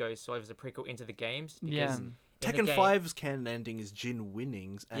movie goes sort of as a prequel into the games. Because Yeah. in the Tekken game- 5's canon ending is Jin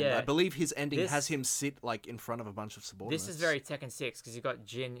winning, and Yeah. I believe his ending This- has him sit like in front of a bunch of subordinates. This is very Tekken 6 because you've got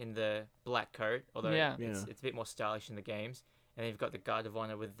Jin in the black coat, although Yeah. it's a bit more stylish in the games. And then you've got the Guard of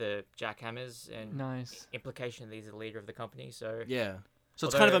Honor with the Jackhammers and Nice. implication that he's the leader of the company. So yeah. So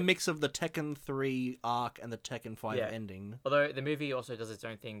it's kind of a Although- mix of the Tekken 3 arc and the Tekken 5 Yeah. ending. although the movie also does its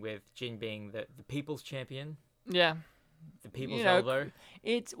own thing with Jin being the people's champion, Yeah. the people's You know, elbow.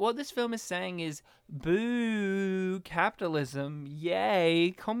 It's what this film is saying is boo capitalism,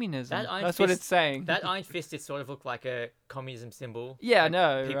 yay communism. That Iron That's what Fist- it's saying. That Iron Fist, it sort of looked like a communism symbol. Yeah, I like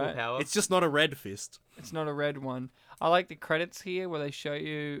know, People right? power. It's just not a red fist. It's not a red one. I like the credits here where they show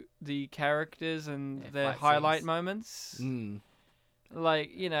you the characters and Yeah, their fight highlight scenes. moments. Mm.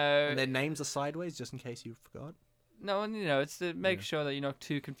 Like, And their names are sideways, just in case you forgot. no, and it's to make sure that you're not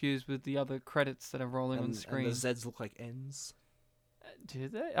too confused with the other credits that are rolling on And screen. the Zeds look like N's. Do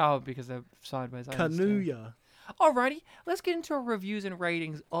they? Oh, because they're sideways. I understand. Kanuya. Alrighty, let's get into our reviews and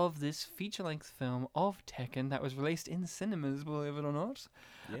ratings of this feature-length film of Tekken that was released in cinemas, believe it or not.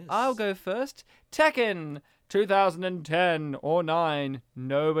 Yes. I'll go first. Tekken 2010 or 9,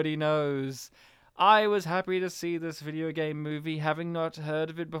 nobody knows. I was happy to see this video game movie, having not heard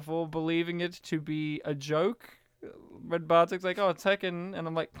of it before, believing it to be a joke. When Bartek's like, oh, Tekken, and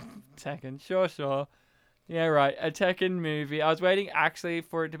I'm like, Tekken, sure. Yeah, right, a Tekken movie. I was waiting actually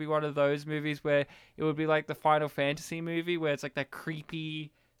for it to be one of those movies where it would be like the Final Fantasy movie, where it's like that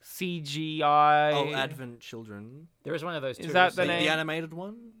creepy CGI. Oh, Advent Children. There is one of those too. Is that the The name? animated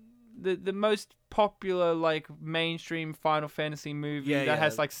one? The most popular like mainstream Final Fantasy movie Yeah, that yeah.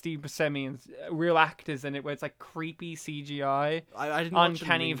 has like Steve Buscemi and real actors in it, where it's like creepy CGI. I didn't watch it in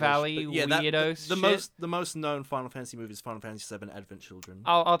Uncanny English, Valley but yeah, weirdo the shit. most known Final Fantasy movie is Final Fantasy VII Advent Children.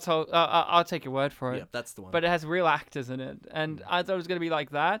 I'll take your word for it. Yeah, that's the one. But it has real actors in it, and I thought it was gonna be like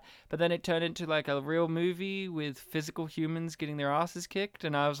that. But then it turned into like a real movie with physical humans getting their asses kicked,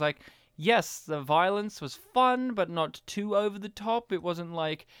 and I was like, yes, the violence was fun, but not too over the top. It wasn't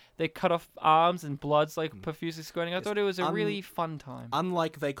like they cut off arms and blood's like profusely squirting. I thought it was a really fun time.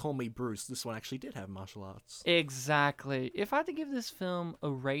 Unlike They Call Me Bruce, this one actually did have martial arts. Exactly. If I had to give this film a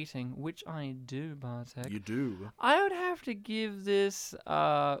rating, which I do, Bartek, You do. I would have to give this.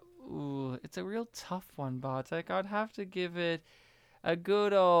 It's a real tough one, Bartek. I'd have to give it a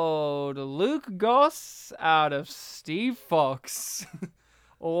good old Luke Goss out of Steve Fox.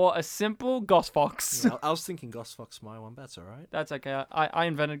 Or a simple Goss Fox. Yeah, I was thinking Goss Fox my one, but that's alright. That's okay. I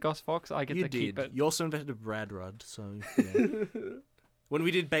invented Goss Fox. I get You to did. keep it. You also invented Brad Rudd, so yeah. When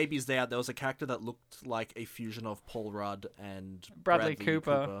we did Baby's Day Out, there was a character that looked like a fusion of Paul Rudd and Bradley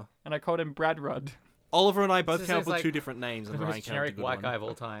Cooper. And I called him Brad Rudd. Oliver and I both This came is up with like two different names, and the Ryan most came up with a generic good white one. guy of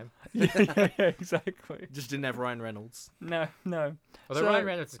all time. yeah, exactly. Just didn't have Ryan Reynolds. No. Although So- Ryan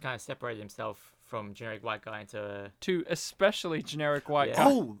Reynolds has kind of separated himself from generic white guy into a... To especially generic white Yeah. guy.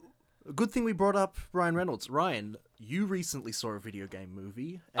 Oh, good thing we brought up Ryan Reynolds. Ryan, you recently saw a video game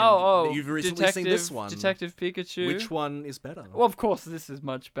movie. And you've recently seen this one. Detective Pikachu. Which one is better? Well, of course, this is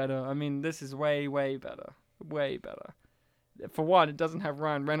much better. I mean, this is way, way better. Way better. For one, it doesn't have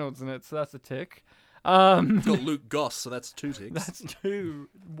Ryan Reynolds in it, so that's a tick. It's got Luke Goss, so that's 2 ticks. That's 2.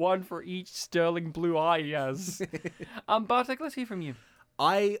 1 for each sterling blue eye he has. Bartek, let's hear from you.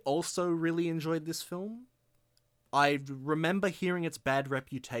 I also really enjoyed this film. I remember hearing its bad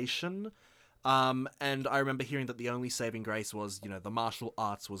reputation, and I remember hearing that the only saving grace was, the martial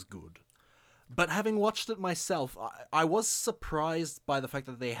arts was good. But having watched it myself, I was surprised by the fact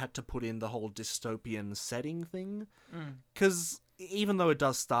that they had to put in the whole dystopian setting thing. Because even though it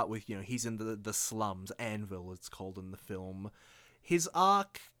does start with, he's in the slums, Anvil it's called in the film, his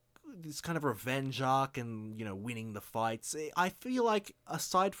arc, this kind of revenge arc and, winning the fights, I feel like,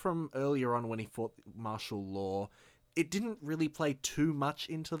 aside from earlier on when he fought martial law, it didn't really play too much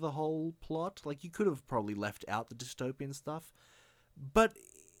into the whole plot. Like, you could have probably left out the dystopian stuff. But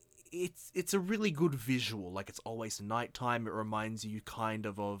it's a really good visual. Like, it's always nighttime. It reminds you kind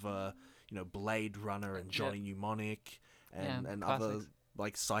of Blade Runner and Johnny Mnemonic and other, classics.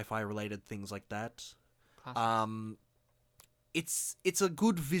 like, sci-fi related things like that. Classics. It's a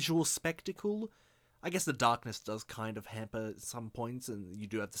good visual spectacle. I guess the darkness does kind of hamper some points, and you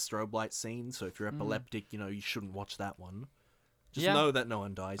do have the strobe light scene, so if you're epileptic, you shouldn't watch that one. Just Yeah. know that no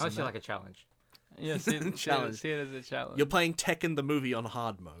one dies I in feel that. like a challenge. Yeah, see it Challenge. as a challenge. You're playing Tekken the movie on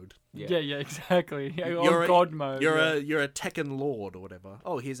hard mode. Yeah, exactly. Yeah, You're on a- God mode. You're a Tekken Lord or whatever.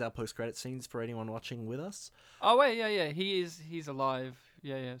 Oh, here's our post-credit scenes for anyone watching with us. Oh wait, yeah. He's alive.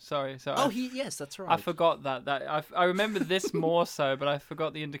 Yeah. Sorry. Oh, yes, that's right. I forgot that. I remember this more so, but I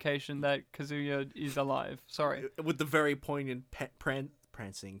forgot the indication that Kazuya is alive. Sorry, With the very poignant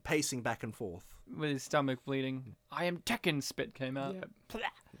pacing back and forth. with his stomach bleeding. I am Tekken spit came out. Plah.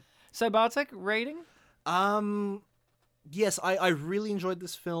 So Bartek, rating? Yes, I really enjoyed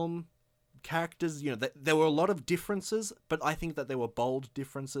this film. Characters, there were a lot of differences, but I think that they were bold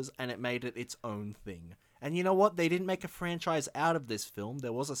differences, and it made it its own thing. And you know what? They didn't make a franchise out of this film.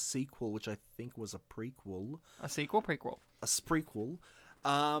 There was a sequel, which I think was a prequel. A sequel, prequel. A sprequel,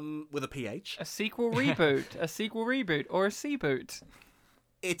 with a PH. A sequel reboot. A sequel reboot or a C-boot.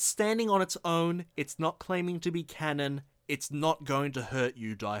 It's standing on its own. It's not claiming to be canon. It's not going to hurt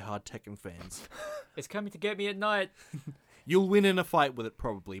you, diehard Tekken fans. It's coming to get me at night. You'll win in a fight with it,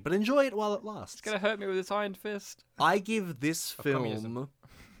 probably, but enjoy it while it lasts. It's gonna hurt me with its iron fist. I give this film communism.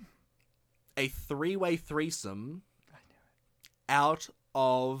 a 3-way threesome out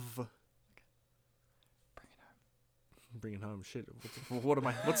of... Bring it home. Shit. What am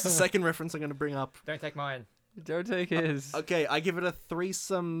I? What's the second reference I'm going to bring up? Don't take mine. Don't take his. Okay, I give it a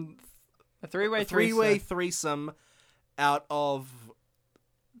threesome. A three-way A three-way threesome. threesome out of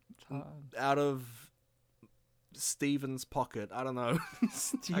Steven's pocket. I don't know.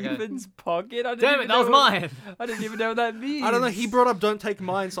 Steven's pocket? I didn't Damn even it, that was know what- mine. I didn't even know what that means. I don't know. He brought up "Don't Take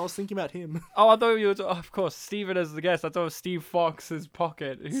Mine," so I was thinking about him. Oh, I thought you were... of course, Steven as the guest. I thought it was Steve Fox's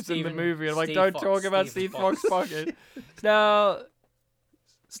pocket, who's in Steven- the movie. I'm like, Steve don't Fox, talk about Steve Steve Fox. Fox's pocket. Now,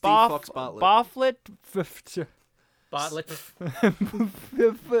 Steve Fox Bartlett. Bartlett... Bartlett.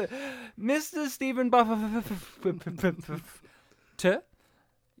 Mr. Stephen Bartlett.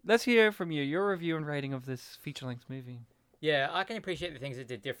 Let's hear from you. Your review and rating of this feature-length movie. Yeah, I can appreciate the things it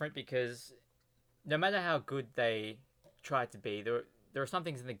did different because no matter how good they tried to be, there are some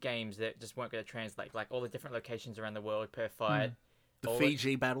things in the games that just weren't going to translate. Like all the different locations around the world per fight. The all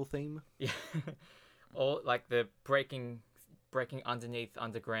Fiji battle theme. Yeah. All like the breaking underneath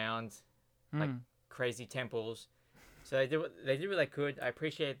underground, like crazy temples. So they did what they could. I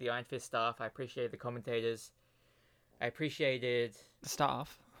appreciated the Iron Fist staff. I appreciated the commentators. I appreciated The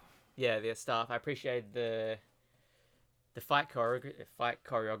staff. the staff. I appreciated the fight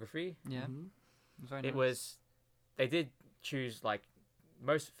choreography. Yeah. Very It nice. was they did choose like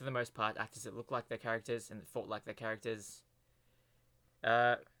for the most part actors that looked like their characters and that fought like their characters.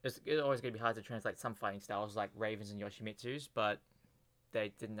 It's always going to be hard to translate some fighting styles like Raven's and Yoshimitsu's, but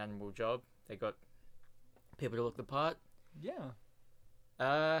they did an admirable job. They got people to look the part.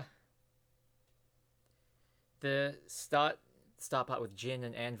 Yeah. The start part with Jin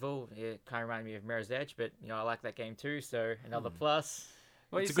and Anvil, it kind of reminded me of Mirror's Edge, but I like that game too, so another plus.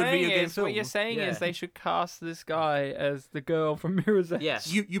 What It's you're a good video saying game is, what you're film. saying Yeah. is they should cast this guy as the girl from Mirror's Edge. Yes.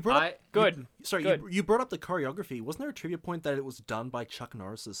 You brought up, Good. sorry, Good. you brought up the choreography. Wasn't there a trivia point that it was done by Chuck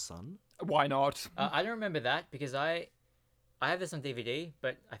Norris's son? Why not? I don't remember that because I have this on DVD,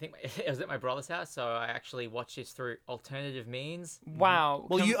 but I think it was at my brother's house, so I actually watched this through alternative means. Wow.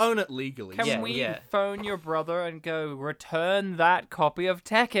 Well, Can- you own it legally. Can Yeah, we yeah. phone your brother and go, return that copy of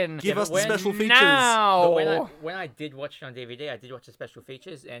Tekken? Give but us the when- special features. Now! But when I did watch it on DVD, I did watch the special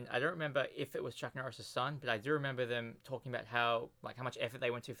features, and I don't remember if it was Chuck Norris's son, but I do remember them talking about how much effort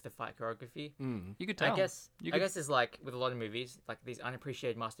they went to for the fight choreography. You could I tell. guess You I could- guess it's like with a lot of movies, like these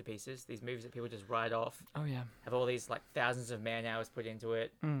unappreciated masterpieces, these movies that people just write off, Oh, yeah. have all these like thousands of man hours put into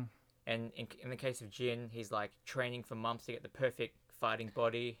it. Mm. And in the case of Jin, he's like training for months to get the perfect fighting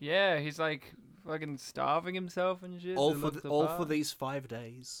body. Yeah, he's like fucking starving himself and shit. all to for look the all part. for these 5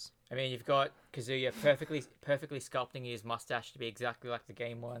 days. I mean, you've got Kazuya perfectly sculpting his mustache to be exactly like the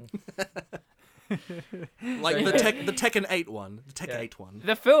game one. Like So- the Tekken 8 one, the Tekken Yeah. 8 one.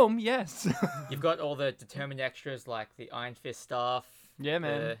 The film, yes. You've got all the determined extras like the Iron Fist staff, Yeah,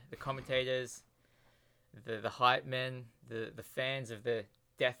 man. the commentators, the hype men, the fans of the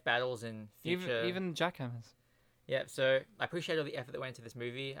death battles and future. Even jackhammers. Yeah, so I appreciate all the effort that went into this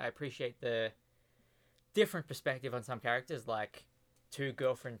movie. I appreciate the different perspective on some characters, like two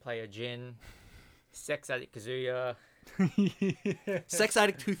girlfriend player Jin, sex addict Kazuya. Sex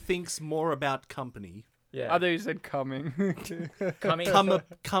addict who thinks more about company. Yeah, I thought you said coming.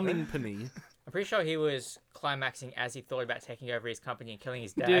 Company. I'm pretty sure he was climaxing as he thought about taking over his company and killing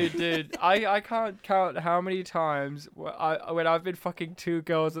his dad. Dude, I can't count how many times when I've been fucking two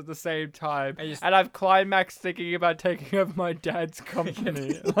girls at the same time, and I've climaxed thinking about taking over my dad's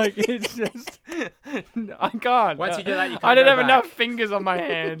company. Like, it's just... I can't. Once you do that, you can't I don't go have back. enough fingers on my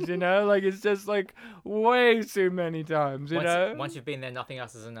hands, you know? Like, it's just, like, way too many times, you know? Once you've been there, nothing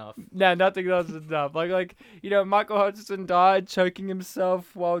else is enough. No, nothing else is enough. Like Michael Hutchison died choking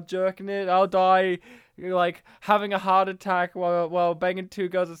himself while jerking it. I'll die, like, having a heart attack while banging two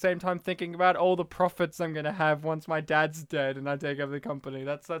girls at the same time, thinking about all the profits I'm gonna have once my dad's dead and I take over the company.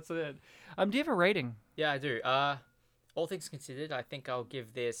 That's it. Do you have a rating? Yeah, I do. All things considered, I think I'll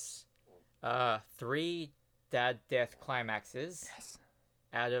give this 3 dad death climaxes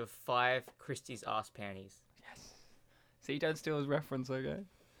out of 5 Christie's ass panties. See, don't steal his reference, okay?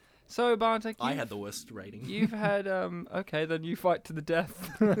 So, Bartek, I had the worst rating. You've had okay, then you fight to the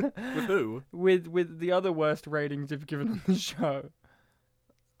death. With who? with the other worst ratings you've given on the show.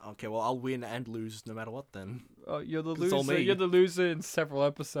 Okay, well, I'll win and lose no matter what then. Oh, you're the 'Cause it's all loser. me. You're the loser in several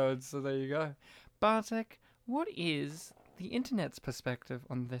episodes, so there you go. Bartek, what is the internet's perspective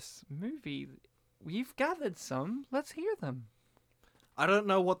on this movie? We've gathered some. Let's hear them. I don't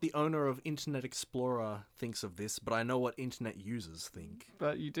know what the owner of Internet Explorer thinks of this, but I know what internet users think.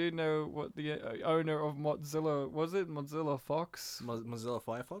 But you do know what the owner of Mozilla, was it? Mozilla Fox? Mozilla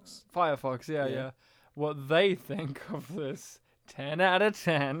Firefox? Firefox, yeah. Yeah. What they think of this. 10 out of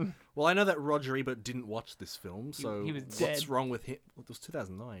 10. Well, I know that Roger Ebert didn't watch this film, so he was what's dead. wrong with him? Well, it was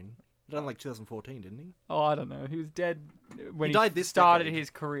 2009. He died in like 2014, didn't he? Oh, I don't know. He was dead when He died this started decade. his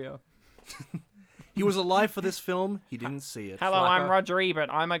career. He was alive for this film. He didn't see it. Hello, Flacker. I'm Roger Ebert.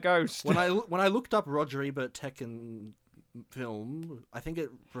 I'm a ghost. When I looked up Roger Ebert Tekken film, I think it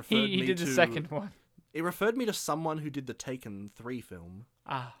referred me he did to the second one. It referred me to someone who did the Taken 3 film.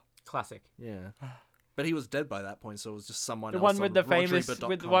 Ah, Classic. Yeah. But he was dead by that point, so it was just someone the else one on with the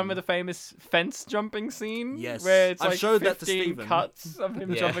RogerEbert.com. the famous fence jumping scene. Yes. where it's I've like showed that to 15 Steven. cuts of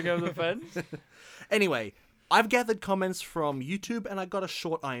him Yeah. jumping over the fence. Anyway, I've gathered comments from YouTube and I got a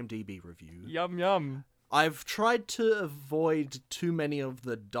short IMDb review. Yum yum. I've tried to avoid too many of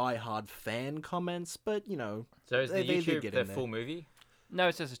the die-hard fan comments, but, you know, So is the They did YouTube get the in there. full movie? No,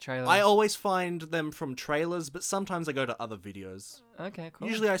 it's just a trailer. I always find them from trailers, but sometimes I go to other videos. Okay, cool.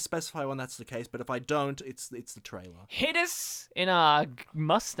 Usually I specify when that's the case, but if I don't, it's the trailer. hit us in our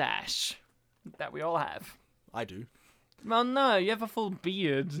mustache that we all have. I do. Well, no, you have a full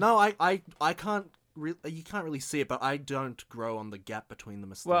beard. No, I can't. You can't really see it, but I don't grow on the gap between the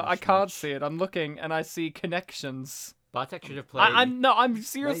moustache. Well, I can't much. see it. I'm looking and I see connections. Bartek should have played. I'm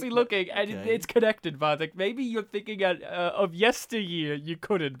seriously Wait, looking and okay. it's connected, Bartek. Maybe you're thinking of yesteryear you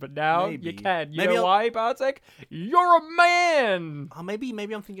couldn't, but now you Maybe. can. You Maybe know I'll- why, Bartek? You're a man! Maybe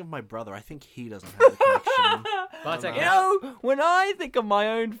I'm thinking of my brother. I think he doesn't have the connection. Bartek, You how- know, when I think of my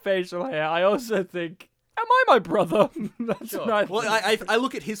own facial hair, I also think, am I my brother? That's Sure. what I Well, think. I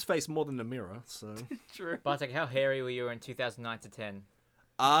look at his face more than the mirror, so. True. Bartek, how hairy were you in 2009 to 10?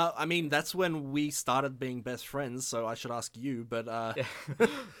 I mean, that's when we started being best friends, so I should ask you, but,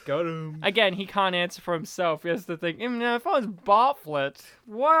 Got him. Again, he can't answer for himself. He has to think, if I was Bartlett,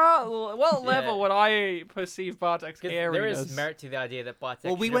 what level would I perceive Bartek's 'Cause hairiness? there is merit to the idea that Bartek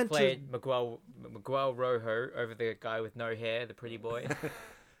Well, we should have went to- played Miguel Rojo over the guy with no hair, the pretty boy.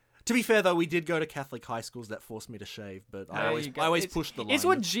 to be fair, though, we did go to Catholic high schools that forced me to shave, but I There always, you go. I always It's- pushed the line. It's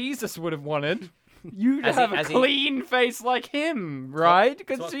what Jesus would have wanted. You As he- have a as he- clean face like him, right?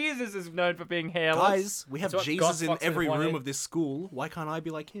 Because what- Jesus is known for being hairless. Guys, we have That's what Jesus Goth in Fox every wanted. room of this school. Why can't I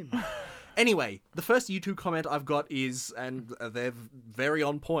be like him? Anyway, the first YouTube comment I've got is, and they're very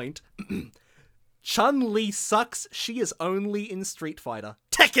on point. Chun-Li sucks. She is only in Street Fighter.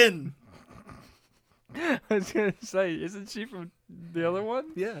 Tekken! I was gonna say, isn't she from the other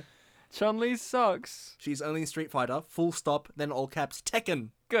one? Yeah. Chun-Li sucks. She's only in Street Fighter. Full stop, then all caps. Tekken!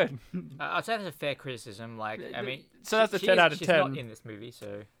 Good. I'd say that's a fair criticism. Like, I mean, So that's a she 10 is- out of she's 10. not in this movie,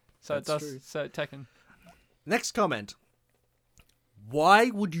 so So it That's does. true. So Tekken. Next comment. Why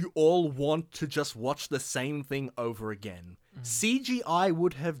would you all want to just watch the same thing over again? CGI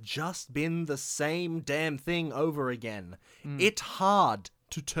would have just been the same damn thing over again. It's hard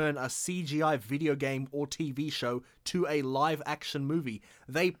to turn a CGI video game or TV show to a live action movie.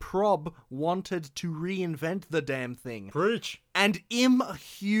 They wanted to reinvent the damn thing. preach. And I'm a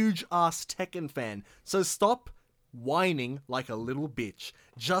huge ass Tekken fan, so stop whining like a little bitch.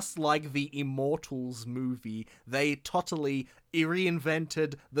 Just like the Immortals movie, they totally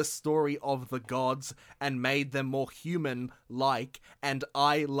reinvented the story of the gods and made them more human-like, and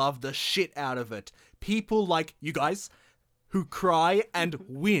I love the shit out of it. People like you guys, who cry and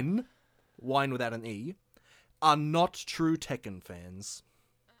whine without an E, are not true Tekken fans.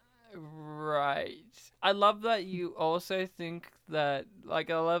 Right. I love that you also think that, like,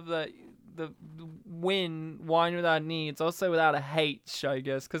 I love that the whine without an E, it's also without a H, I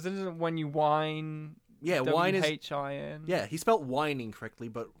guess, because isn't when you whine, Yeah, whine is... W-H-I-N? Yeah, he spelt whining correctly,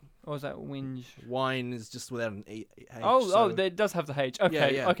 but Or is that whinge? wine is just without an E. H, Oh, so it does have the H.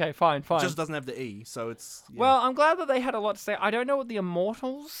 Okay, yeah. okay, fine. it just doesn't have the E, so it's... Yeah. Well, I'm glad that they had a lot to say. I don't know what the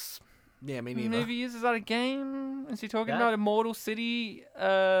Immortals yeah, me neither. movie is. Is that a game? Is he talking That- about Immortal City?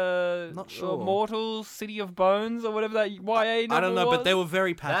 Not sure. Immortal City of Bones or whatever that YA I don't know, was? but they were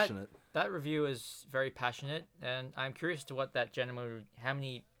very passionate. That review is very passionate, and I'm curious to what that gentleman, how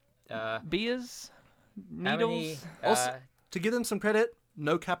many, Beers? how Needles? many, Also- To give them some credit,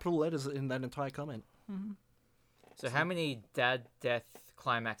 no capital letters in that entire comment. so how many dad death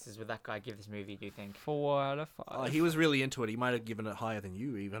climaxes would that guy give this movie? Do you think? 4 out of 5. Oh, he was really into it. He might have given it higher than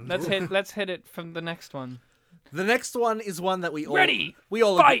you, even. Let's hit it from the next one. The next one is one that we all... Ready, We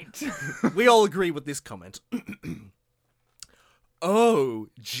all Fight! we all agree with this comment. Oh,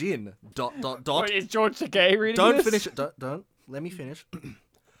 Jin, ... Wait, is George Takei reading Don't this? finish it. Don't. Let me finish.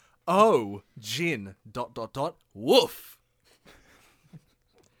 Oh, Jin ... Woof.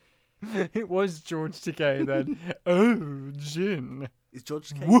 It was George Takei then. Oh, Jin. Is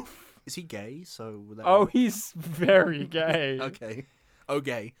George K? Woof. Is he gay? So would that Oh, he's very gay. okay.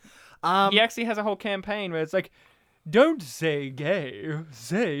 Okay. He actually has a whole campaign where it's like, don't say gay,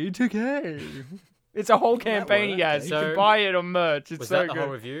 say Takei. It's a whole campaign he has. okay. You So- can buy it on merch. It's Was so that the good.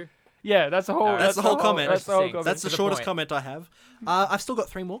 whole review? Yeah, that's the whole. Alright. That's the whole comment. That's the whole That's comment. That's the to the shortest point. comment I have. I've still got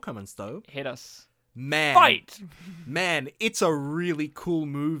 3 more comments though. Hit us. Man. Fight! Man, it's a really cool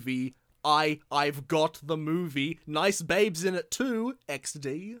movie. I've got the movie. Nice babes in it too.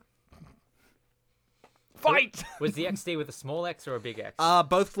 XD. Fight! Was the XD with a small X or a big X?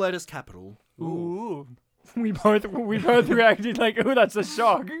 Both letters capital. Ooh. We both reacted like, ooh, that's a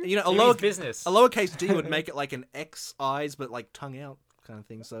shock. You know, It means business. a lowercase d would make it like an X eyes, but like tongue out kind of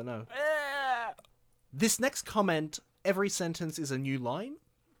thing. So no. This next comment, every sentence is a new line.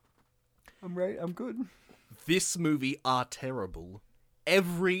 I'm right. I'm good. This movie are terrible.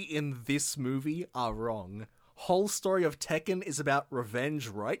 Every in this movie are wrong. Whole story of Tekken is about revenge,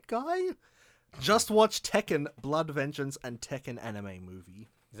 right, guy? Just watch Tekken, Blood Vengeance, and Tekken anime movie.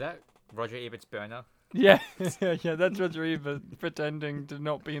 Is that Roger Ebert's burner? Yeah, yeah, that's Roger Ebert pretending to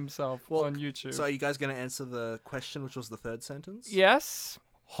not be himself on YouTube. So are you guys going to answer the question, which was the third sentence? Yes.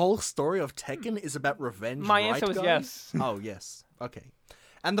 Whole story of Tekken is about revenge, My right, answer was guy? yes. Oh, yes. Okay.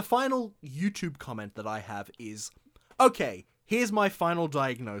 And the final YouTube comment that I have is, okay, here's my final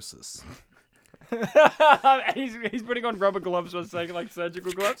diagnosis. he's putting on rubber gloves for a second, like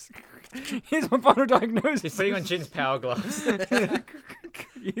surgical gloves. Here's my final diagnosis. He's putting on Jin's power gloves.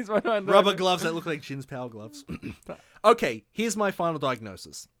 Here's my final Rubber gloves that look like Jin's power gloves. Okay, here's my final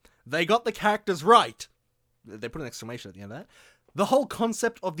diagnosis. They got the characters right. They put an exclamation at the end of that. The whole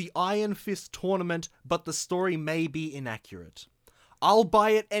concept of the Iron Fist tournament, but the story may be inaccurate. I'll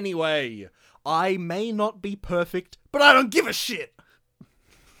buy it anyway. I may not be perfect, but I don't give a shit.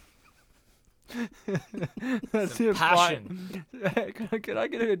 That's Some it, passion. fine. Can I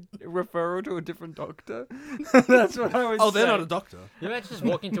get a referral to a different doctor? That's what I would Oh, say. they're not a doctor. Can you imagine just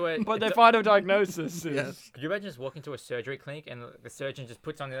walking to a... But their final diagnosis is... Yes. Could you imagine just walking to a surgery clinic and the surgeon just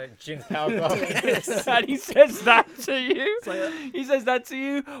puts on Jin's power gloves? And he says that to you. He says that to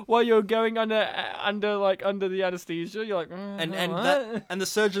you while you're going under the anesthesia. You're like, And the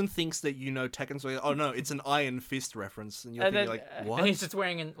surgeon thinks that you know Tekken, so you're like, oh no, it's an Iron Fist reference, and you're And thinking then- like, what? And he's just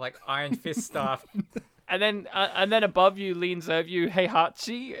wearing an Iron Fist stuff. and then above you leans over you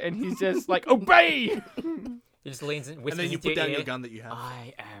Heihachi, and he's just like, obey, He just leans in, And whispers then you into put down ear, your gun that you have.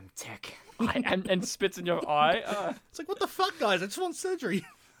 I am Tekken. and spits in your eye. It's like, what the fuck, guys? I just want surgery.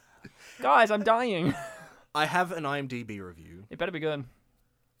 Guys, I'm dying. I have an IMDb review. It better be good.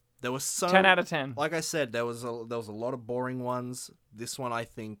 There was so 10 out of 10. Like I said, there was a lot of boring ones. This one I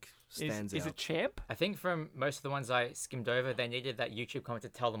think stands Is out. it champ? I think from most of the ones I skimmed over, they needed that YouTube comment to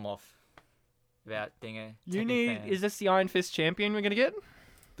tell them off about being a Tekken fan. Is this the Iron Fist champion we're gonna get?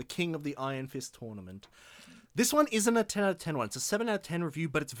 The king of the Iron Fist tournament. This one isn't a 10 out of 10 one. It's a 7 out of 10 review,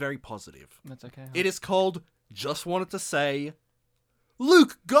 but it's very positive. That's okay. It is called Just Wanted to Say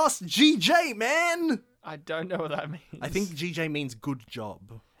Luke Goss GJ, man! I don't know what that means. I think GJ means good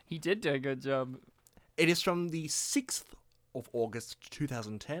job. he did do a good job. It is from the 6th of August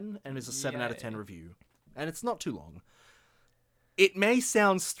 2010 and is a 7 out of 10 Yay. review. And it's not too long. It may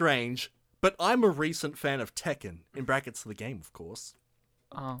sound strange, but I'm a recent fan of Tekken, in brackets the game, of course.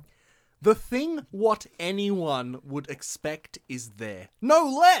 Oh. The thing what anyone would expect is there. No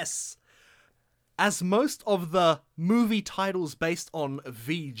less! As most of the movie titles based on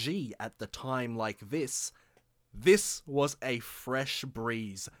VG at the time like this was a fresh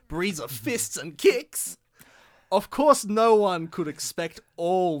breeze. Breeze of fists and kicks! Of course, no one could expect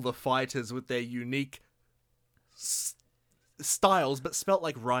all the fighters with their unique styles, but spelt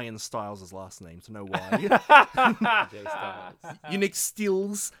like Ryan Styles' last name, to know why. Jay Styles. Unique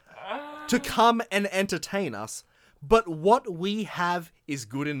skills to come and entertain us, but what we have is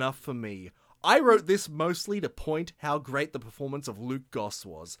good enough for me. I wrote this mostly to point how great the performance of Luke Goss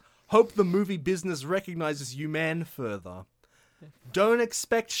was. Hope the movie business recognizes you man further. Don't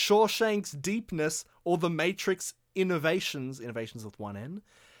expect Shawshank's deepness or the Matrix innovations with one N.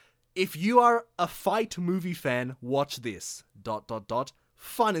 If you are a fight movie fan, watch this. ...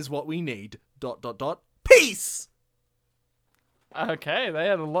 Fun is what we need. ... Peace! Okay, they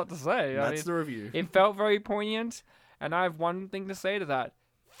had a lot to say. That's the review. It felt very poignant, and I have one thing to say to that.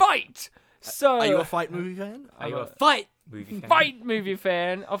 Fight! So, Are you a fight movie fan? Are you a fight movie fan? fight movie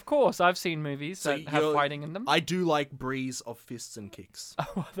fan? Of course, I've seen movies So that have you're- fighting in them. I do like breeze of fists and kicks.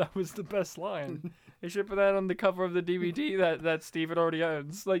 Oh, that was the best line. They should put that on the cover of the DVD that Steven already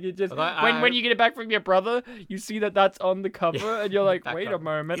owns. Like, it just Although when you get it back from your brother, you see that's on the cover, and you're like, Back wait a cover.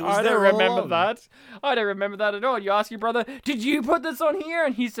 moment, It was I there don't all remember along. that. I don't remember that at all. You ask your brother, did you put this on here?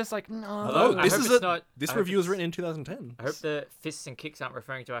 And he's just like, no. Hello? I this hope is it's not- this I hope review was it's- written in 2010. I hope the fists and kicks aren't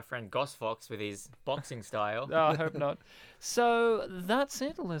referring to our friend Goss Fox with his boxing style. Oh, I hope not. So that's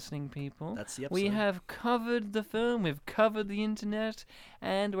it, listening people. That's the We episode. have covered the film, we've covered the internet,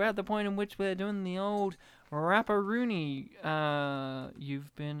 and we're at the point in which we're doing the old Rapparooney,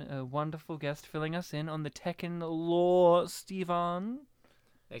 you've been a wonderful guest filling us in on the Tekken lore, Stevan.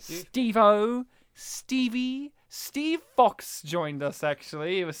 Thank you. Steve-O, Stevie, Steve Fox joined us,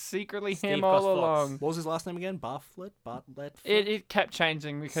 actually. It was secretly Steve him all Fox. along. What was his last name again? Bartlett? Bartlett? It kept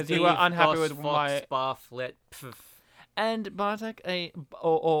changing because you Steve were unhappy Fox, with Fox, my... Barflet. Pff. And Bartek,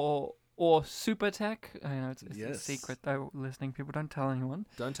 or Supertech. I know it's a Yes. secret though. Listening people, don't tell anyone.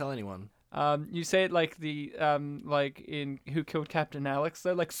 Don't tell anyone. You say it like the like in Who Killed Captain Alex.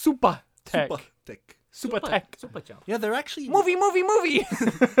 They're like Supertech. Supertech. Super jump. Yeah, they're actually... Movie.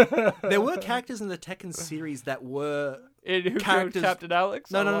 There were characters in the Tekken series that were... In Who Characters- Killed Captain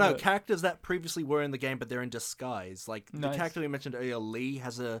Alex. I No. love it. Characters that previously were in the game, but they're in disguise. Like, the Nice. character we mentioned earlier, Lee,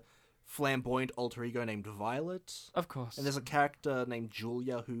 has a flamboyant alter ego named Violet. Of course. And there's a character named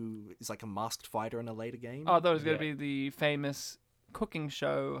Julia who is like a masked fighter in a later game. Oh, I thought it was going to Yeah. be the famous cooking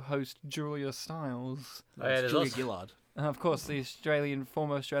show host Julia Stiles. No, Oh, yeah, it's there's Julia also- Gillard. And of course, the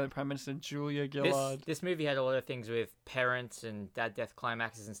former Australian Prime Minister Julia Gillard. This movie had a lot of things with parents and dad death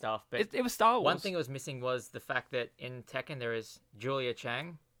climaxes and stuff, but It was Star Wars. one thing it was missing was the fact that in Tekken there is Julia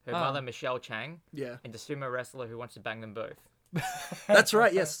Chang, her Oh. mother Michelle Chang, Yeah. and the sumo wrestler who wants to bang them both. That's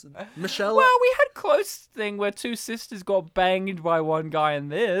right, yes. Michelle... Well, we had close thing where two sisters got banged by one guy in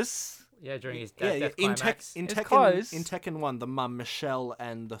this. Yeah, during his Yeah, dad death in, climax. in It's Tekken, close. in Tekken 1, the mum, Michelle,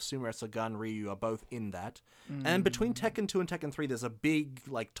 and the sumo wrestler Gun Ryu are both in that. Mm. And between Tekken 2 and Tekken 3, there's a big,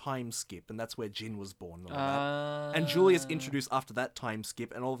 like, time skip, and that's where Jin was born and all that. And Julia's introduced after that time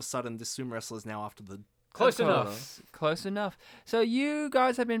skip, and all of a sudden, this sumo wrestler is now after the... Close Of enough. course. Close enough. So you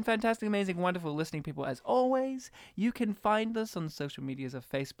guys have been fantastic, amazing, wonderful listening people as always. You can find us on social medias of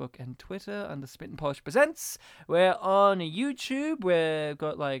Facebook and Twitter under Spit and Polish Presents. We're on YouTube. We've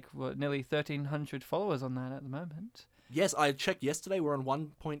got nearly 1,300 followers on that at the moment. Yes, I checked yesterday, we're on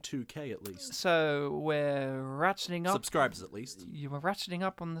 1.2k at least. So we're ratcheting up. Subscribers, at least. You were ratcheting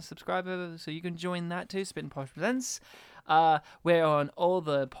up on the subscriber, so you can join that too. Spit and Polish Presents. We're on all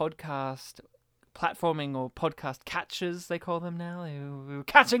the podcast platforming or podcast catchers, they call them now. We're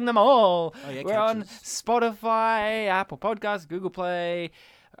catching them all. Oh, yeah, We're on catchers. Spotify, Apple Podcasts, Google Play,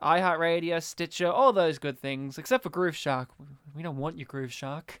 iHeartRadio, Stitcher, all those good things, except for Groove Shark. We don't want you, Groove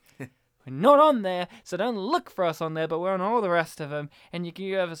Shark. We're not on there, so don't look for us on there, but we're on all the rest of them. And you can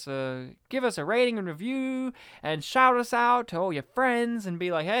give us a rating and review, and shout us out to all your friends, and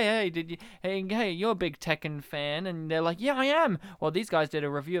be like, hey, you're a big Tekken fan, and they're like, yeah, I am. Well, these guys did a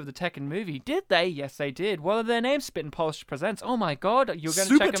review of the Tekken movie. Did they? Yes, they did. What are their names? Spit and Polish Presents. Oh my God, you're gonna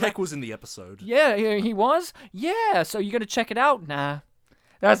Super check them Tech out? was in the episode. Yeah, he was. Yeah, so you're gonna check it out? Nah,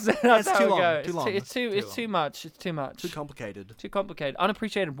 that's how too it long, goes. too long. It's too much. It's too much. Too complicated. Too complicated.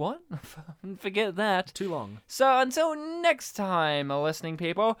 Unappreciated what? Forget that. Too long. So until next time, listening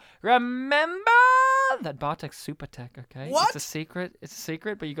people, remember that Bartek's super tech, okay? What? It's a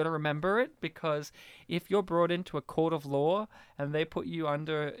secret, but you got to remember it, because if you're brought into a court of law and they put you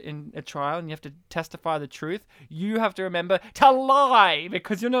in a trial and you have to testify the truth, you have to remember to lie,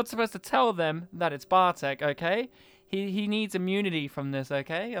 because you're not supposed to tell them that it's Bartek, okay? He needs immunity from this,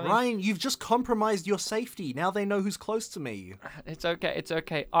 okay? I mean, Ryan, you've just compromised your safety. Now they know who's close to me. it's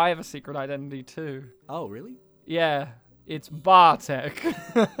okay. I have a secret identity too. Oh, really? Yeah, it's Bartek.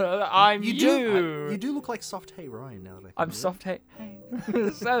 I'm you. You do look like soft Hey Ryan now that I think I'm of it. soft. Hey.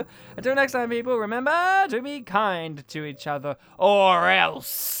 So until next time, people, remember to be kind to each other, or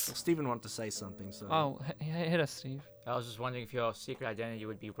else. Well, Stephen wanted to say something, so... Oh, hit us, Steve. I was just wondering if your secret identity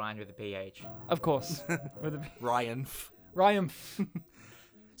would be Ryan with a PH. Of course. With a Ryan. Ryan.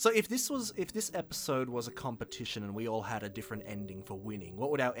 So if this episode was a competition and we all had a different ending for winning, what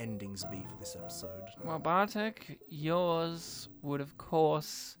would our endings be for this episode? Well, Bartek, yours would of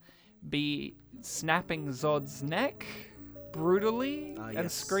course be snapping Zod's neck brutally and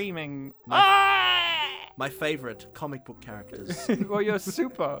yes. screaming. My favorite comic book characters. Well, you're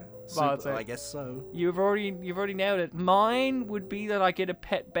super, Bartek. Super, I guess so. You've already nailed it. Mine would be that I get a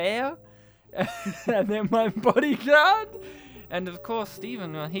pet bear, and then my bodyguard, and of course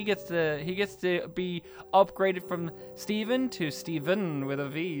Steven. He gets to be upgraded from Steven to Steven with a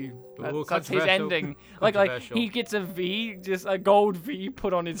V. That's his controversial. ending. Like Controversial. he gets a V, just a gold V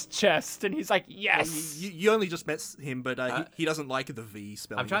put on his chest, and he's like, yes. You only just met him, but he doesn't like the V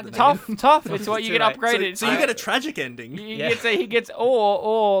spelling. I'm trying of to the name. Tough. It's what you Too get late. upgraded. So you get a tragic ending. He gets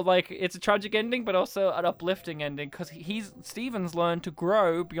or like it's a tragic ending, but also an uplifting ending, because Steven's learned to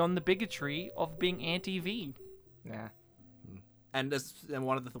grow beyond the bigotry of being anti-V. Yeah. And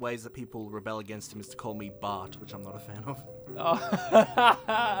one of the ways that people rebel against him is to call me Bart, which I'm not a fan of.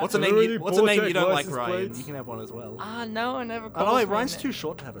 Oh. What's a name you don't like, license Ryan? plates. You can have one as well. No, I never Oh called no, wait, him Ryan's that. too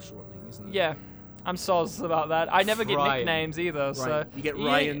short to have a short name, isn't it? Yeah. I'm soz about that. I never get Brian. nicknames either. So You get yeah,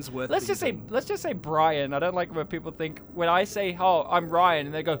 Ryan's worth. Let's just say Brian. I don't like when people think when I say, "Oh, I'm Ryan,"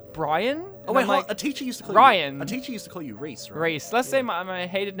 and they go, "Brian?" Oh And wait, I'm hold like, on. A teacher used to call Ryan. You, a teacher used to call you Reese, right? Reese. Let's say my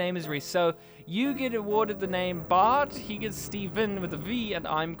hated name is Reese. So you get awarded the name Bart, he gets Steven with a V, and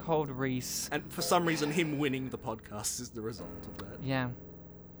I'm called Reese. And for some reason, him winning the podcast is the result of that. Yeah.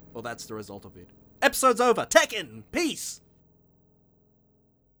 Well, that's the result of it. Episode's over. Tekken. Peace.